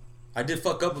know. I did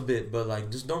fuck up a bit, but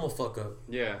like just normal fuck up.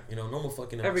 Yeah. You know, normal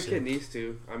fucking up. Every shit. kid needs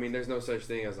to. I mean, there's no such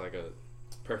thing as like a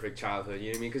perfect childhood. You know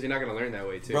what I mean? Because you're not gonna learn that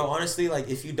way too. Bro, honestly, like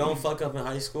if you don't fuck up in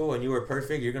high school and you were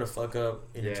perfect, you're gonna fuck up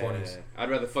in your 20s.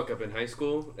 I'd rather fuck up in high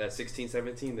school at 16,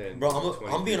 17 than. Bro,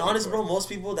 I'm being honest, bro. Most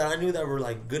people that I knew that were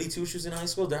like goody two shoes in high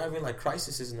school, they're having like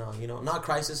crises now. You know, not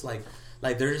crisis like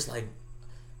they're just like,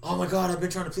 oh my god, I've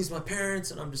been trying to please my parents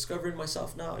and I'm discovering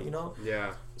myself now, you know?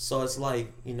 Yeah. So it's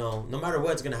like, you know, no matter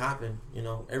what, it's gonna happen, you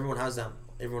know? Everyone has that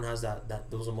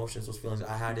those emotions, those feelings.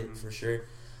 I had it for sure.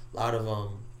 A lot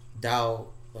of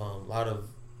doubt, a lot of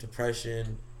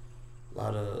depression,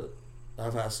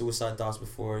 I've had suicide thoughts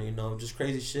before, you know, just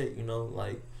crazy shit, you know,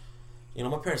 like, you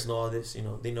know, my parents know all this, you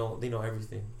know, they know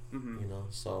everything, you know,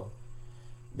 so.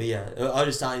 But yeah, I'll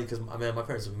just tell you because my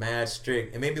parents are mad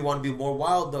strict. It made me want to be more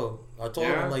wild though. I told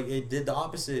them like it did the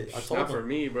opposite. I told Not them for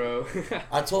me, bro.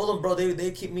 I told them, bro,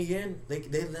 they keep me in. They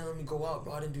let me go out,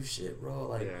 bro. I didn't do shit, bro.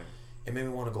 Like it made me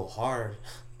want to go hard.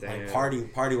 Damn.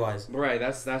 Like party wise. Right.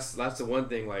 That's the one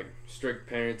thing, like strict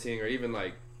parenting, or even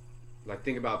like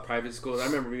think about private schools. I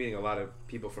remember meeting a lot of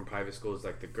people from private schools,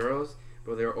 like the girls.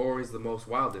 But they're always the most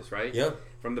wildest, right? Yep.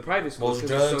 From the private schools. Most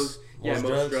drugs.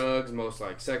 Most drugs, most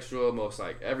like sexual, most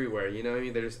like everywhere. You know what I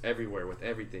mean? They're just everywhere with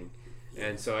everything. Yeah.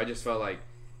 And so I just felt like,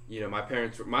 you know, my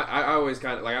parents were, I always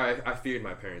kind of, like, I feared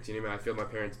my parents. You know what I mean? I feared my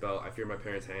parents' belt. I feared my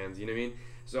parents' hands. You know what I mean?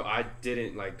 So I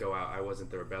didn't like go out. I wasn't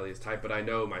the rebellious type, but I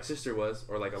know my sister was,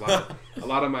 or like a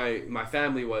lot of my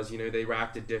family was. You know, they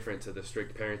reacted different to the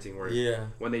strict parenting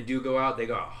where when they do go out, they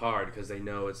go out hard because they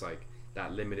know it's like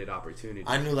that limited opportunity.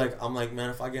 I knew, like, I'm like, man,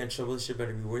 if I get in trouble, this shit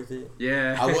better be worth it.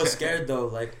 Yeah. I was scared though.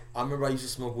 Like, I remember I used to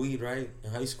smoke weed, right,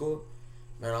 in high school.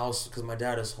 Man, because my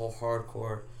dad is whole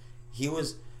hardcore.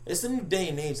 It's the new day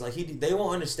and age. Like, they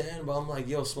won't understand, but I'm like,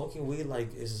 yo, smoking weed,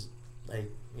 like, is like,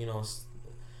 you know,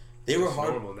 they were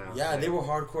hard. Now. Yeah, they were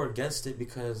hardcore against it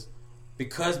because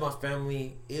my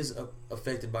family is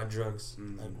affected by drugs,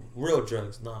 like real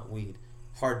drugs, not weed,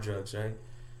 hard drugs, right?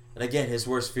 And again, his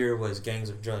worst fear was gangs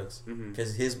of drugs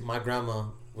because my grandma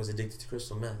was addicted to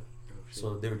crystal meth,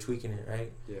 so they were tweaking it, right?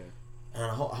 Yeah. And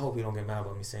I hope you don't get mad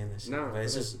about me saying this shit. No, but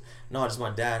it's just my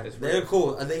dad. They're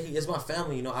cool. It's my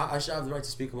family, you know. I should have the right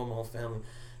to speak about my whole family.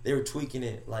 They were tweaking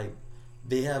it, like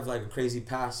they have like a crazy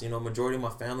past, you know. Majority of my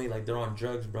family, like, they're on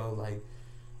drugs, bro. Like,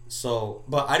 so,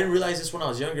 but I didn't realize this when I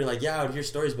was younger. Like, yeah, I would hear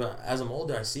stories, but as I'm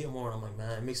older, I see it more, and I'm like,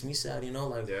 man, it makes me sad, you know.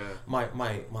 Like,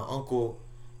 my uncle.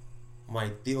 My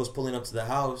Theo's pulling up to the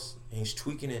house and he's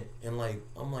tweaking it, and like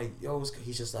I'm like, yo,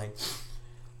 he's just like,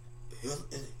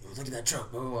 look at that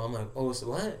truck, blah, blah, blah. I'm like, oh, so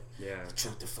what? Yeah. The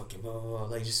truck, the fucking blah, blah, blah.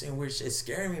 Like, just saying weird shit. It's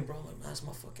scaring me, bro. I'm like, man, that's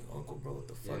my fucking uncle, bro. What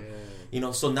the fuck? Yeah. You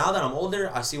know, so now that I'm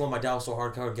older, I see why my dad was so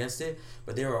hardcore against it.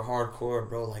 But they were hardcore,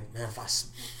 bro. Like, man,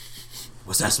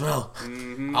 what's that smell?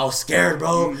 Mm-hmm. I was scared,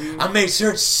 bro. Mm-hmm. I made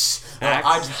sure,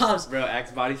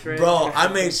 Axe body spray? Bro, I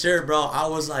made sure, bro. I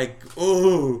was like,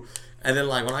 ooh. And then,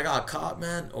 like, when I got caught,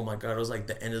 man, oh my God, it was like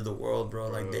the end of the world, bro.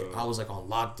 Like, I was like on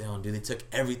lockdown, dude. They took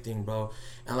everything, bro.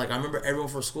 And, like, I remember everyone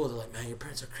from school, they're like, man, your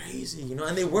parents are crazy, you know?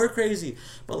 And they were crazy.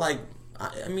 But, like,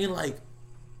 I mean, like,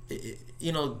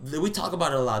 you know, we talk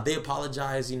about it a lot. They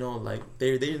apologize, you know, like,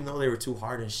 they didn't know they were too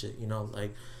hard and shit, you know?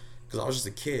 Like, because I was just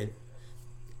a kid.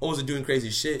 I wasn't doing crazy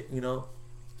shit, you know?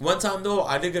 One time, though,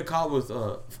 I did get caught with,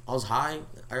 I was high.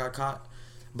 I got caught.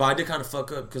 But I did kind of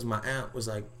fuck up because my aunt was,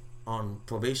 like, on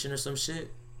probation or some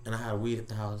shit, and I had weed at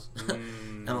the house,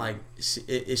 and like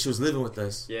she was living with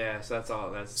us. Yeah, so that's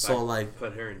all. That's so like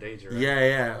put her in danger. Right?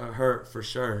 Yeah, her for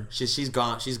sure. She's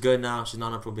gone. She's good now. She's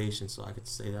not on probation, so I could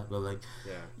say that. But like,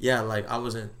 yeah, like I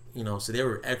wasn't, you know. So they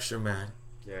were extra mad.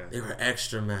 Yeah, they were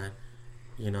extra mad.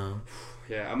 You know.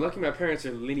 Yeah, I'm lucky my parents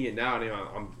are lenient now. And, you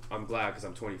know, I'm glad because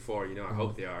I'm 24. You know, I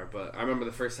hope they are. But I remember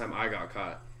the first time I got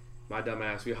caught. My dumb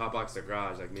ass, we hotboxed the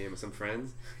garage, like me and some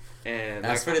friends. And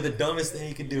that's really the dumbest thing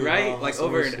you could do, right? Bro. Like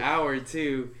over an hour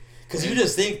too, because you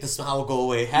just think the smell will go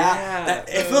away.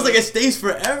 It feels like it stays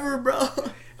forever, bro.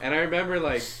 And I remember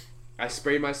like I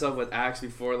sprayed myself with Axe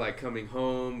before like coming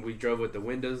home. We drove with the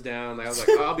windows down. Like I was like,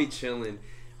 oh, I'll be chilling.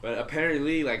 But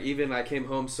apparently, like even I came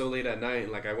home so late at night,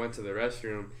 and like I went to the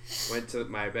restroom, went to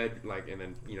my bed, like and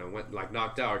then you know went like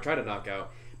knocked out or tried to knock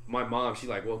out. My mom, she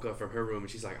like woke up from her room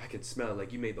and she's like, I could smell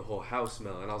like you made the whole house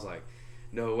smell, and I was like.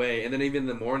 No way. And then even in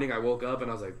the morning, I woke up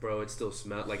and I was like, bro, it still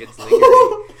smells. Like, it's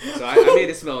lingering. So I made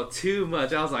it smell too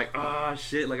much. I was like, oh,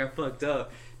 shit. Like, I fucked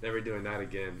up. Never doing that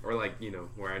again. Or, like, you know,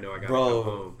 where I know I got to go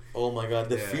home. Oh, my God.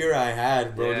 The fear I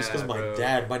had, bro. Just because my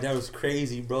dad was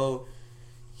crazy, bro.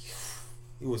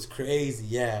 He was crazy,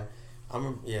 yeah. I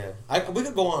remember, we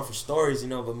could go on for stories, you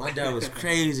know, but my dad was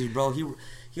crazy, bro. He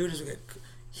would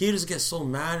just get so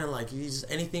mad and like he just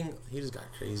got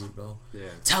crazy, bro. Yeah.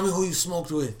 Tell me who you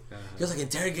smoked with. He was like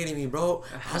interrogating me, bro.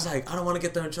 I was like, I don't want to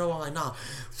get them in trouble. I'm like, nah,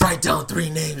 write down 3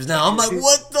 names now. I'm like,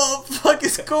 what the fuck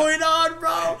is going on,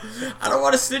 bro? I don't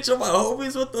want to snitch on my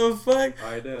homies. What the fuck?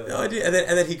 I know. No idea. And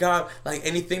then he got like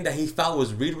anything that he felt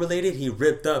was weed related, he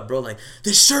ripped up, bro. Like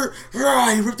this shirt, rah,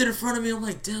 he ripped it in front of me. I'm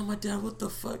like, damn, my dad, what the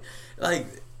fuck? Like.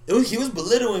 He was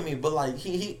belittling me, but like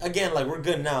he again, like we're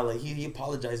good now. Like he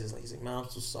apologizes, like he's like, man, I'm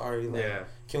so sorry. Like,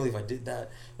 can't believe I did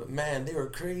that. But man, they were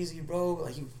crazy, bro.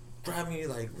 Like he grabbed me,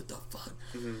 like what the fuck,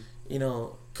 you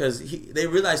know? Because they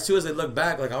realized too as they look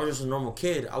back, like I was just a normal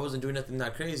kid. I wasn't doing nothing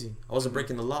that crazy. I wasn't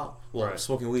breaking the law. Well,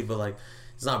 smoking weed, but like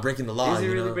it's not breaking the law. Is it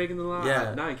really know? Breaking the law?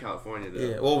 Yeah, not in California though.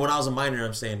 Yeah. Well, when I was a minor,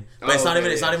 I'm saying, but it's not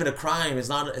even a crime. It's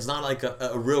not like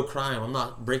a real crime. I'm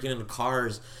not breaking into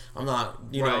cars. I'm not,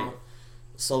 you know.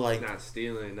 So like, not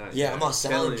stealing, I'm not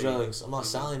selling drugs. I'm not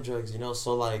selling drugs, you know.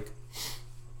 So like,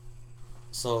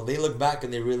 so they look back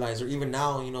and they realize, or even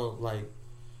now, you know,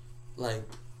 like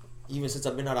even since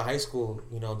I've been out of high school,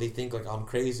 you know, they think like I'm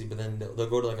crazy, but then they'll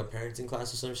go to like a parenting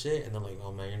class or some shit, and they're like,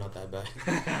 oh man, you're not that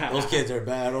bad. Those kids are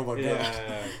bad. Oh my god.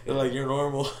 They're like, you're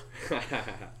normal.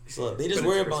 So they just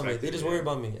worry about me. They just worry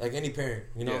about me, like any parent,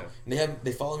 you know. And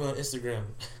they follow me on Instagram.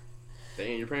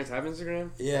 Dang, your parents have Instagram?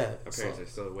 Yeah. My parents are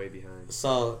still way behind.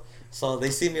 So they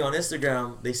see me on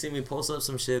Instagram. They see me post up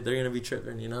some shit. They're gonna be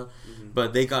tripping, you know.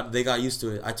 But they got used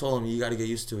to it. I told them you got to get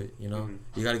used to it. You know,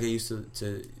 you got to get used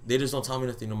to. They just don't tell me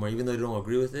nothing no more, even though they don't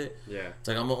agree with it. Yeah. It's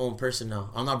like I'm my own person now.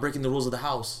 I'm not breaking the rules of the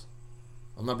house.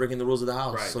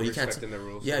 Right. So you can't. The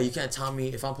rules. Yeah, you can't tell me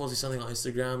if I'm posting something on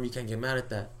Instagram. You can't get mad at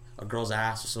that. A girl's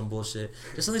ass or some bullshit.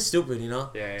 Just something stupid, you know?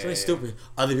 Something stupid.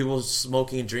 Other people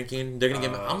smoking and drinking, they're gonna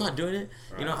get mad. I'm not doing it.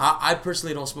 Right. You know, I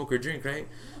personally don't smoke or drink, right?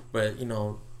 But you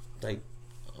know, like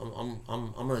I'm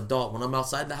an adult. When I'm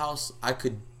outside the house, I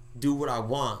could do what I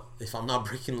want if I'm not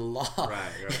breaking the law.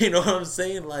 Right. You know what I'm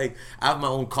saying? Like I have my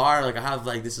own car, like I have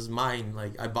like this is mine,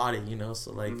 like I bought it, you know,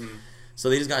 so like so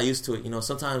they just got used to it, you know.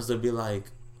 Sometimes they'll be like,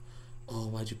 oh,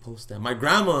 why'd you post that? My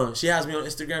grandma, she has me on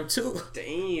Instagram too.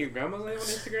 Dang, your grandma's on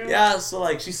Instagram? Yeah, so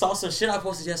like she saw some shit I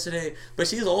posted yesterday, but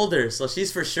she's older, so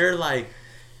she's for sure like,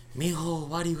 mijo,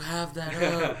 why do you have that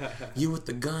up? You with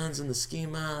the guns and the ski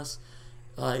mask,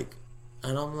 like,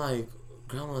 and I'm like,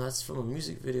 grandma, that's from a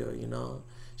music video, you know.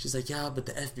 She's like, yeah, but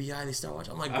the FBI, they start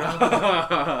watching. I'm like,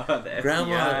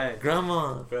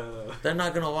 grandma, bro. They're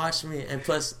not gonna watch me, and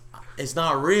plus, it's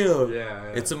not real. Yeah.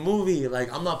 It's a movie.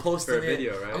 Like I'm not posting it.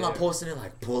 Video, right? I'm not posting it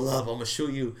like pull up. I'm gonna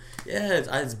shoot you. Yeah,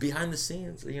 it's behind the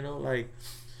scenes. You know, like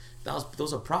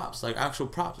those are props, like actual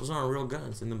props. Those aren't real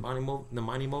guns in the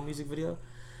Mighty Mo music video.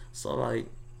 So like,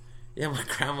 yeah, my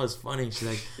grandma's funny. She's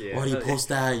like, why do you post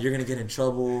that? You're gonna get in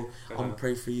trouble. I'm gonna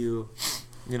pray for you.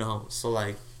 You know, so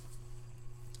like,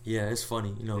 yeah, it's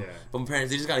funny, you know. Yeah. But my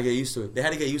parents, they just gotta get used to it. They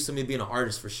had to get used to me being an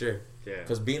artist for sure. Yeah.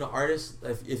 Because being an artist,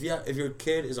 if your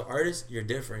kid is an artist, you're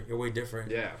different. You're way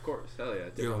different. Yeah, of course. Hell yeah,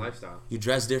 different lifestyle. You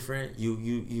dress different.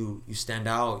 You stand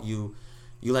out. You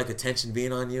like attention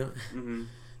being on you. Mm-hmm.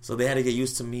 So they had to get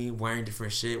used to me wearing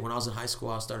different shit. When I was in high school,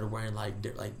 I started wearing like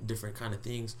different kind of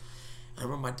things. I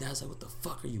remember my dad's like, "What the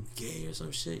fuck, are you gay or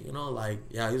some shit?" You know, like,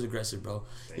 yeah, he was aggressive, bro.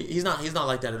 He's not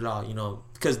like that at all, you know.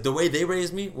 Because the way they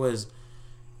raised me was,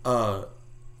 ever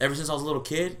since I was a little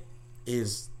kid,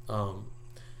 is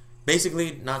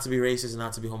basically not to be racist and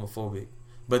not to be homophobic.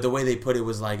 But the way they put it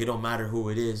was like, it don't matter who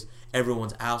it is,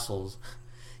 everyone's assholes.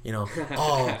 You know,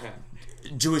 oh,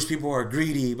 Jewish people are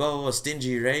greedy, blah, blah, blah,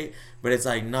 stingy, right? But it's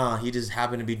like, nah, he just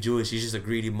happened to be Jewish. He's just a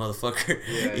greedy motherfucker.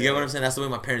 Yeah, you get what I'm saying? That's the way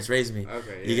my parents raised me.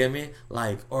 Okay, you get me?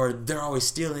 Like, or they're always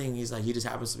stealing. He's like, he just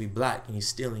happens to be black and he's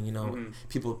stealing, you know.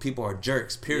 Mm-hmm. People are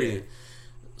jerks, period.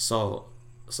 Yeah.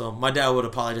 So my dad would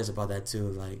apologize about that too,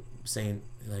 like saying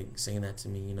that to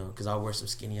me, you know, because I'll wear some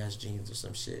skinny ass jeans or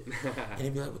some shit, and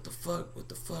he'd be like, what the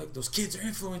fuck, those kids are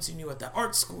influencing you at that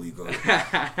art school you go to.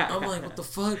 I'm like, what the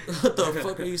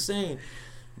fuck are you saying?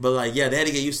 But like, yeah, they had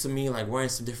to get used to me like wearing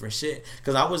some different shit,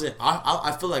 because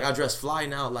I feel like I dress fly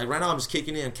now. Like right now I'm just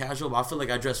kicking in casual, but I feel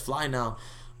like I dress fly now.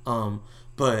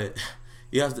 But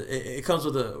you have to. It comes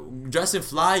with a dressing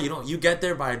fly. You get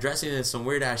there by dressing in some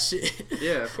weird ass shit.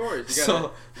 Yeah, of course.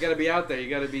 You gotta be out there. You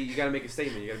gotta make a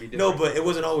statement. You gotta be different. No, but it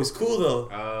wasn't always cool though.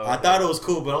 I thought it was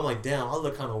cool, but I'm like, damn, I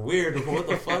look kind of weird. What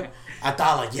the fuck? I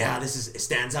thought like, yeah, it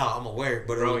stands out. I'm gonna wear it,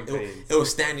 but it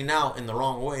was standing out in the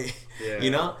wrong way. Yeah.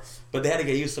 You know. But they had to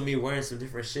get used to me wearing some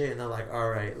different shit, and they're like, all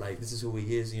right, like this is who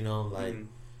he is. You know,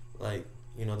 like.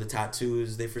 You know, the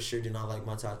tattoos, they for sure did not like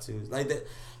my tattoos. Like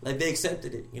they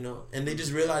accepted it, you know. And they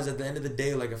just realized at the end of the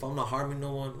day, like, if I'm not harming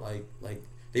no one, like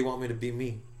they want me to be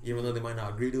me. Even though they might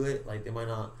not agree to it. Like, they might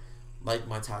not like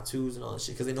my tattoos and all that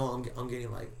shit. Because they know I'm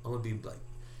getting, like, I'm going to be, like,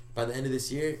 by the end of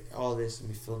this year, all this will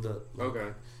be filled up. Like, okay.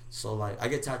 So, like, I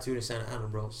get tattooed in Santa Ana,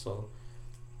 bro. So,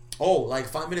 like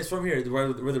 5 minutes from here,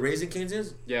 where the Raising Cane's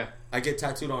is? Yeah. I get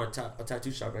tattooed on a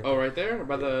tattoo shop right there. Oh, right there?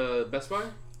 By the Best Buy?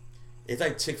 It's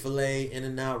like Chick-fil-A,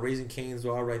 In-N-Out, Raising Cane's,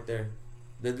 they're all right there.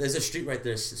 There's a street right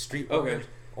there. Street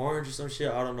Orange or some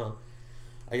shit. I don't know.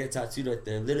 I get tattooed right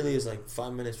there. Literally, it's like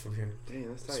 5 minutes from here. Dang,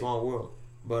 that's tight. Small world.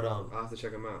 But I'll have to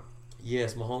check them out. Yeah,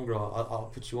 it's my homegirl.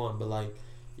 I'll put you on. But like,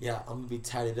 yeah, I'm gonna be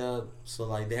tatted up. So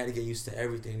like, they had to get used to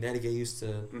everything. They had to get used to.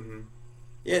 Mm-hmm.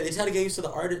 Yeah, they just had to get used to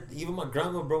the art. Even my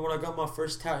grandma, bro. When I got my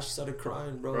first tat, she started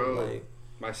crying, bro. Like,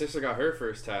 my sister got her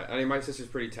first tat. I mean, my sister's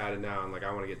pretty tatted now, and like,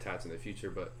 I want to get tats in the future,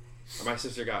 but. My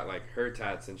sister got like her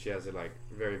tats and she has it like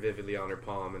very vividly on her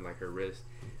palm and like her wrist,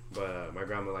 but my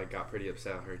grandma like got pretty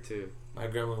upset on her too. My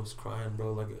grandma was crying,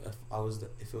 bro. Like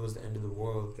if it was the end of the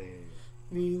world. Dang.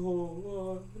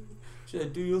 She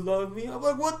said, "Do you love me?" I'm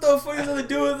like, "What the fuck is that to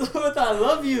do with I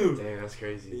love you?" Dang, that's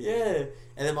crazy. Yeah,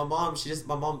 and then my mom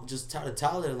just tried to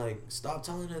tell her like, "Stop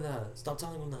telling her that. Stop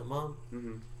telling him that, mom.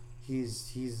 Mm-hmm.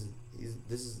 He's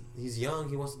young.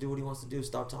 He wants to do what he wants to do.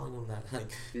 Stop telling him that."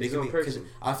 Like, he's a person.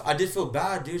 I did feel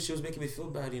bad, dude. She was making me feel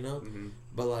bad, you know. Mm-hmm.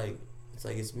 But like,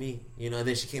 it's me, you know. And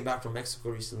then she came back from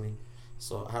Mexico recently,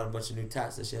 so I had a bunch of new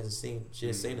tats that she hasn't seen. She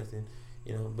didn't say nothing,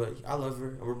 you know. But I love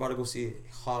her. We're about to go see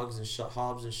Hobbs and Shaw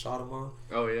tomorrow.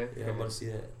 Oh yeah. Yeah, I'm about to see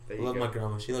that. I love my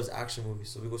grandma. She loves action movies,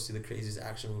 so we go see the craziest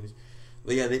action movies.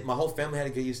 But yeah, my whole family had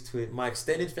to get used to it. My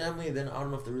extended family, then I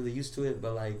don't know if they're really used to it,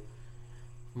 but like.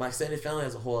 My extended family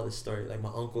has a whole other story, like my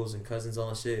uncles and cousins, all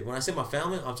that shit. When I say my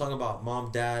family, I'm talking about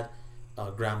mom, dad,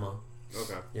 grandma.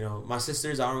 Okay. You know, my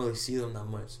sisters, I don't really see them that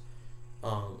much.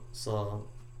 So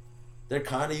they're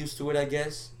kind of used to it, I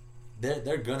guess.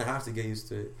 They're gonna have to get used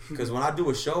to it because when I do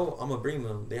a show, I'm gonna bring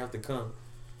them. They have to come,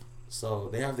 so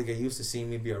they have to get used to seeing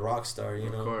me be a rock star. You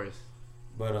know. Of course.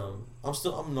 But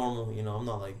I'm normal. You know, I'm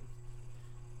not like.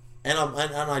 And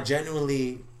I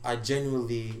genuinely.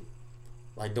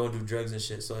 Like, don't do drugs and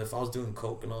shit. So if I was doing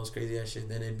coke and all this crazy ass shit,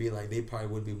 then it'd be like, they probably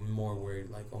would be more worried.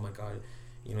 Like, oh my God,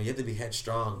 you know, you have to be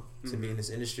headstrong to be in this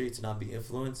industry, to not be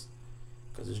influenced,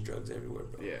 because there's drugs everywhere,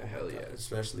 bro. Yeah, hell yeah.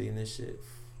 Especially in this shit.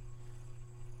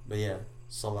 But yeah,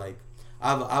 so like, I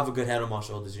have a good head on my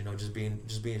shoulders, you know, just being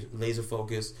laser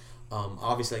focused.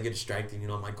 Obviously I get distracted, you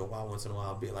know, I might go out once in a while,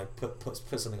 I'll be like put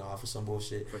something off or some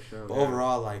bullshit. For sure. But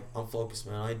overall, like, I'm focused,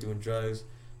 man. I ain't doing drugs.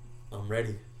 I'm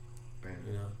ready. Man.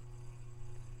 You know.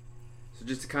 So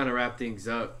just to kind of wrap things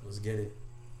up, let's get it.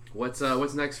 What's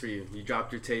next for you? You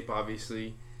dropped your tape,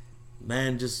 obviously.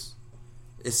 man, just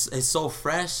it's so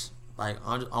fresh. Like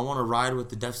I want to ride with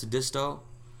the Depths of Disto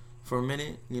for a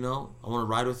minute. You know, I want to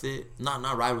ride with it.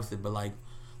 Not ride with it, but like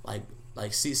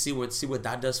see what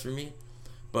that does for me.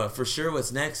 But for sure,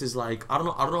 what's next is like I don't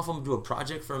know if I'm gonna do a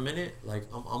project for a minute. Like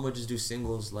I'm gonna just do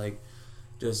singles, like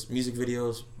just music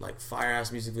videos, like fire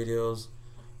ass music videos.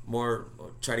 More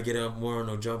try to get it more on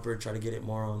No Jumper. Try to get it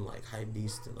more on like Hype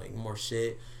Beast and like more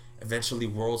shit. Eventually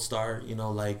World Star. You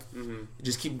know, like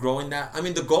just keep growing that. I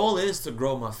mean, the goal is to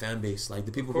grow my fan base, like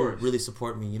the people who really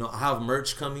support me. You know, I have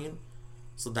merch coming.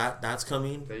 So that's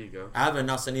coming. There you go. I haven't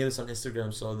announced any of this on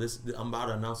Instagram, so I'm about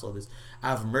to announce all this.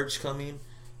 I have merch coming.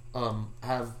 I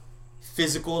have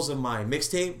physicals of my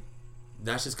mixtape.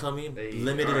 That's just coming.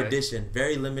 Limited edition.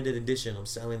 Very limited edition. I'm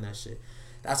selling that shit.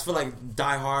 That's for like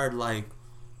die hard, like,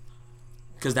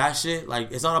 because that shit,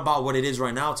 like, it's not about what it is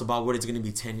right now. It's about what it's going to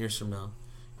be 10 years from now.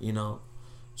 You know?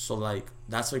 So like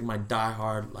that's like my die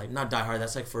hard, like not die hard,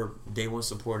 that's like for day one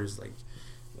supporters, like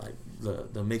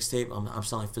the mixtape. I'm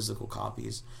selling physical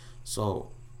copies.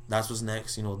 So that's what's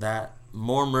next. You know, that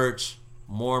more merch.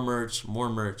 I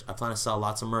plan to sell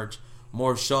lots of merch.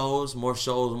 More shows. I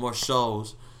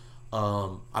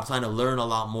plan to learn a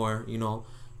lot more, you know.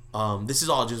 This is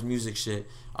all just music shit.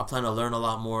 I plan to learn a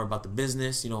lot more about the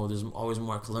business. You know, there's always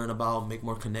more I can learn about, make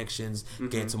more connections,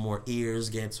 get into more ears,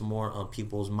 get into more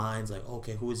people's minds. Like,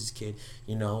 okay, who is this kid?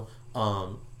 You know.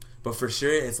 But for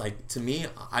sure, it's like, to me,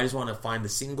 I just want to find the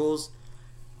singles,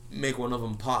 make one of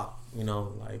them pop. You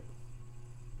know, like,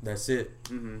 that's it.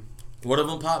 One of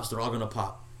them pops, they're all gonna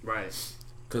pop. Right.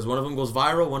 Because one of them goes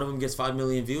viral, one of them gets 5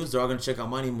 million views, they're all gonna check out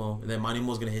My Nemo, and then My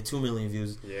Nemo's gonna hit 2 million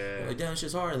views. Yeah. Like, damn,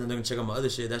 shit's hard. And then they're gonna check out my other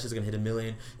shit, that shit's gonna hit 1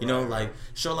 million. You know, like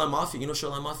Shoreline Mafia. You know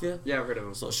Shoreline Mafia? Yeah, I've heard of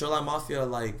them. So Shoreline Mafia,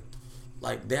 like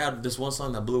they had this one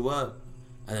song that blew up,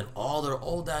 and then all their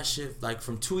old ass shit, like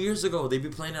from 2 years ago, they'd be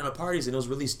playing at parties, and it was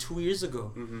released 2 years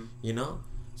ago. You know?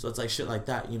 So it's like shit like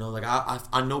that. You know, like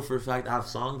I know for a fact I have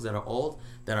songs that are old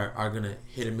that are gonna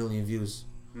hit 1 million views.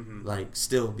 Like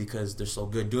still, because they're so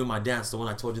good. Doing My Dance, the one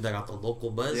I told you that got the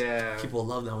local buzz. Yeah. People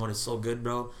love that one. It's so good,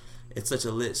 bro. It's such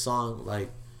a lit song.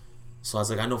 Like, so I was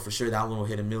like, I know for sure that one will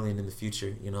hit 1 million in the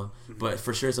future, you know. But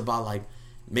for sure, it's about like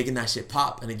making that shit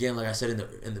pop. And again, like I said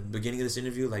in the beginning of this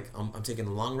interview, like I'm taking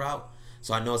the long route.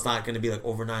 So I know it's not gonna be like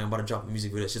overnight. I'm about to drop a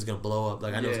music video. It's just gonna blow up.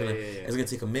 Like I know it's gonna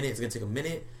take a minute. It's gonna take a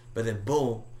minute. But then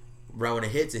boom. Right when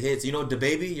it hits, it hits. You know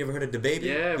DaBaby? You ever heard of DaBaby?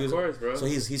 Yeah, of course, bro. So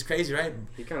he's crazy, right?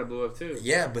 He kind of blew up too.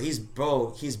 Yeah, but he's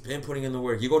been putting in the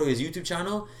work. You go to his YouTube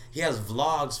channel, he has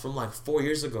vlogs from like 4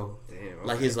 years ago. Damn. Okay.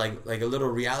 Like his like a little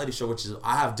reality show, which is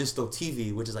I have Disto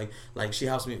TV, which is like she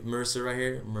helps me. Marissa right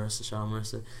here, shout out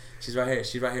Marissa. She's right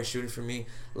here shooting for me.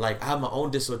 Like I have my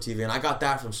own Disto TV, and I got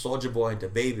that from Soulja Boy and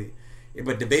DaBaby.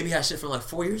 But DaBaby had shit from like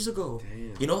 4 years ago.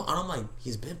 Damn. You know? And I'm like,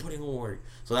 he's been putting in work.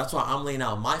 So that's why I'm laying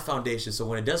out my foundation. So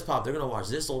when it does pop, they're going to watch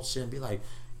this old shit and be like,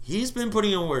 he's been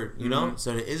putting in work, you know?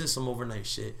 So there isn't some overnight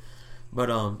shit. But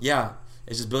yeah,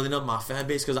 it's just building up my fan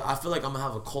base, because I feel like I'm going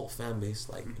to have a cult fan base.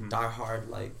 Like die hard,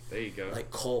 like, there you go.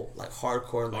 Like cult, like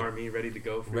hardcore. Like, army ready to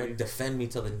go for you. Defend me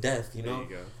till the death, you know? There you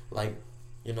go. Like,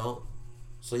 you know?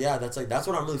 So yeah, that's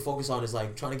what I'm really focused on, is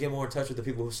like trying to get more in touch with the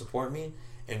people who support me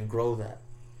and grow that.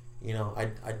 You know,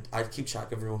 I keep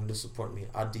track of everyone who does support me.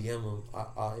 I DM them.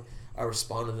 I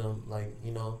respond to them. Like,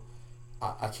 you know,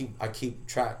 I keep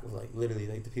track of like literally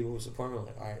like the people who support me. I'm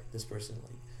like, all right, this person,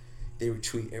 like, they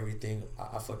retweet everything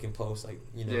I fucking post. Like,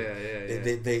 you know,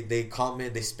 they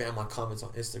comment, they spam my comments on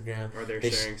Instagram. Or they're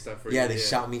sharing stuff for you. Yeah, they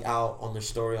shout me out on their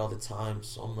story all the time.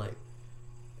 So I'm like,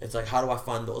 it's like, how do I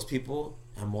find those people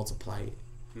and multiply it?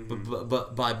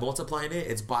 But by multiplying it,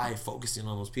 it's by focusing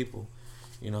on those people.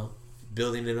 You know.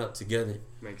 Building it up together.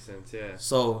 Makes sense, yeah.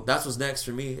 So that's what's next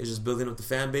for me, is just building up the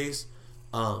fan base,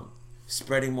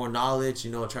 spreading more knowledge.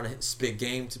 You know, trying to spit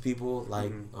game to people.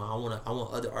 Like I want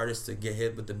other artists to get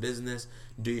hit with the business,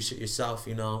 do your shit yourself.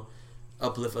 You know,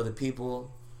 uplift other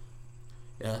people.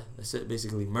 Yeah, that's it.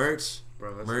 Basically, merch,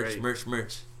 bro. That's merch.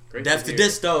 Great. Depths to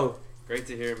Disto. Great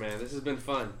to hear, man. This has been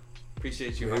fun.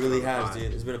 Appreciate you. It really has,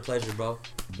 dude. It's been a pleasure, bro.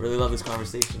 Really love this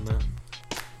conversation, man.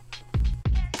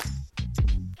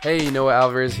 Hey, Noah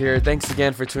Alvarez here. Thanks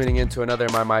again for tuning in to another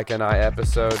My Mike and I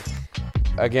episode.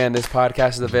 Again, this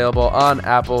podcast is available on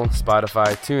Apple,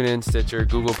 Spotify, TuneIn, Stitcher,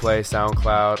 Google Play,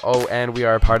 SoundCloud. Oh, and we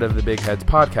are a part of the Big Heads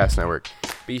Podcast Network.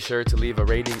 Be sure to leave a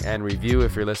rating and review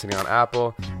if you're listening on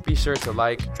Apple. Be sure to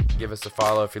like, give us a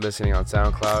follow if you're listening on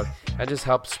SoundCloud, and just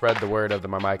help spread the word of the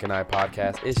My Mike and I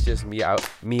podcast. It's just me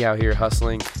out here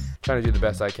hustling, trying to do the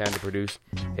best I can to produce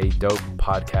a dope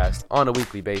podcast on a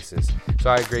weekly basis.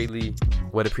 So I greatly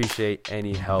would appreciate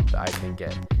any help that I can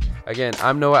get. Again,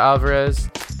 I'm Noah Alvarez,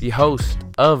 the host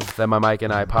of the My Mike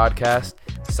and I podcast,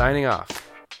 signing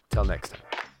off. Till next time.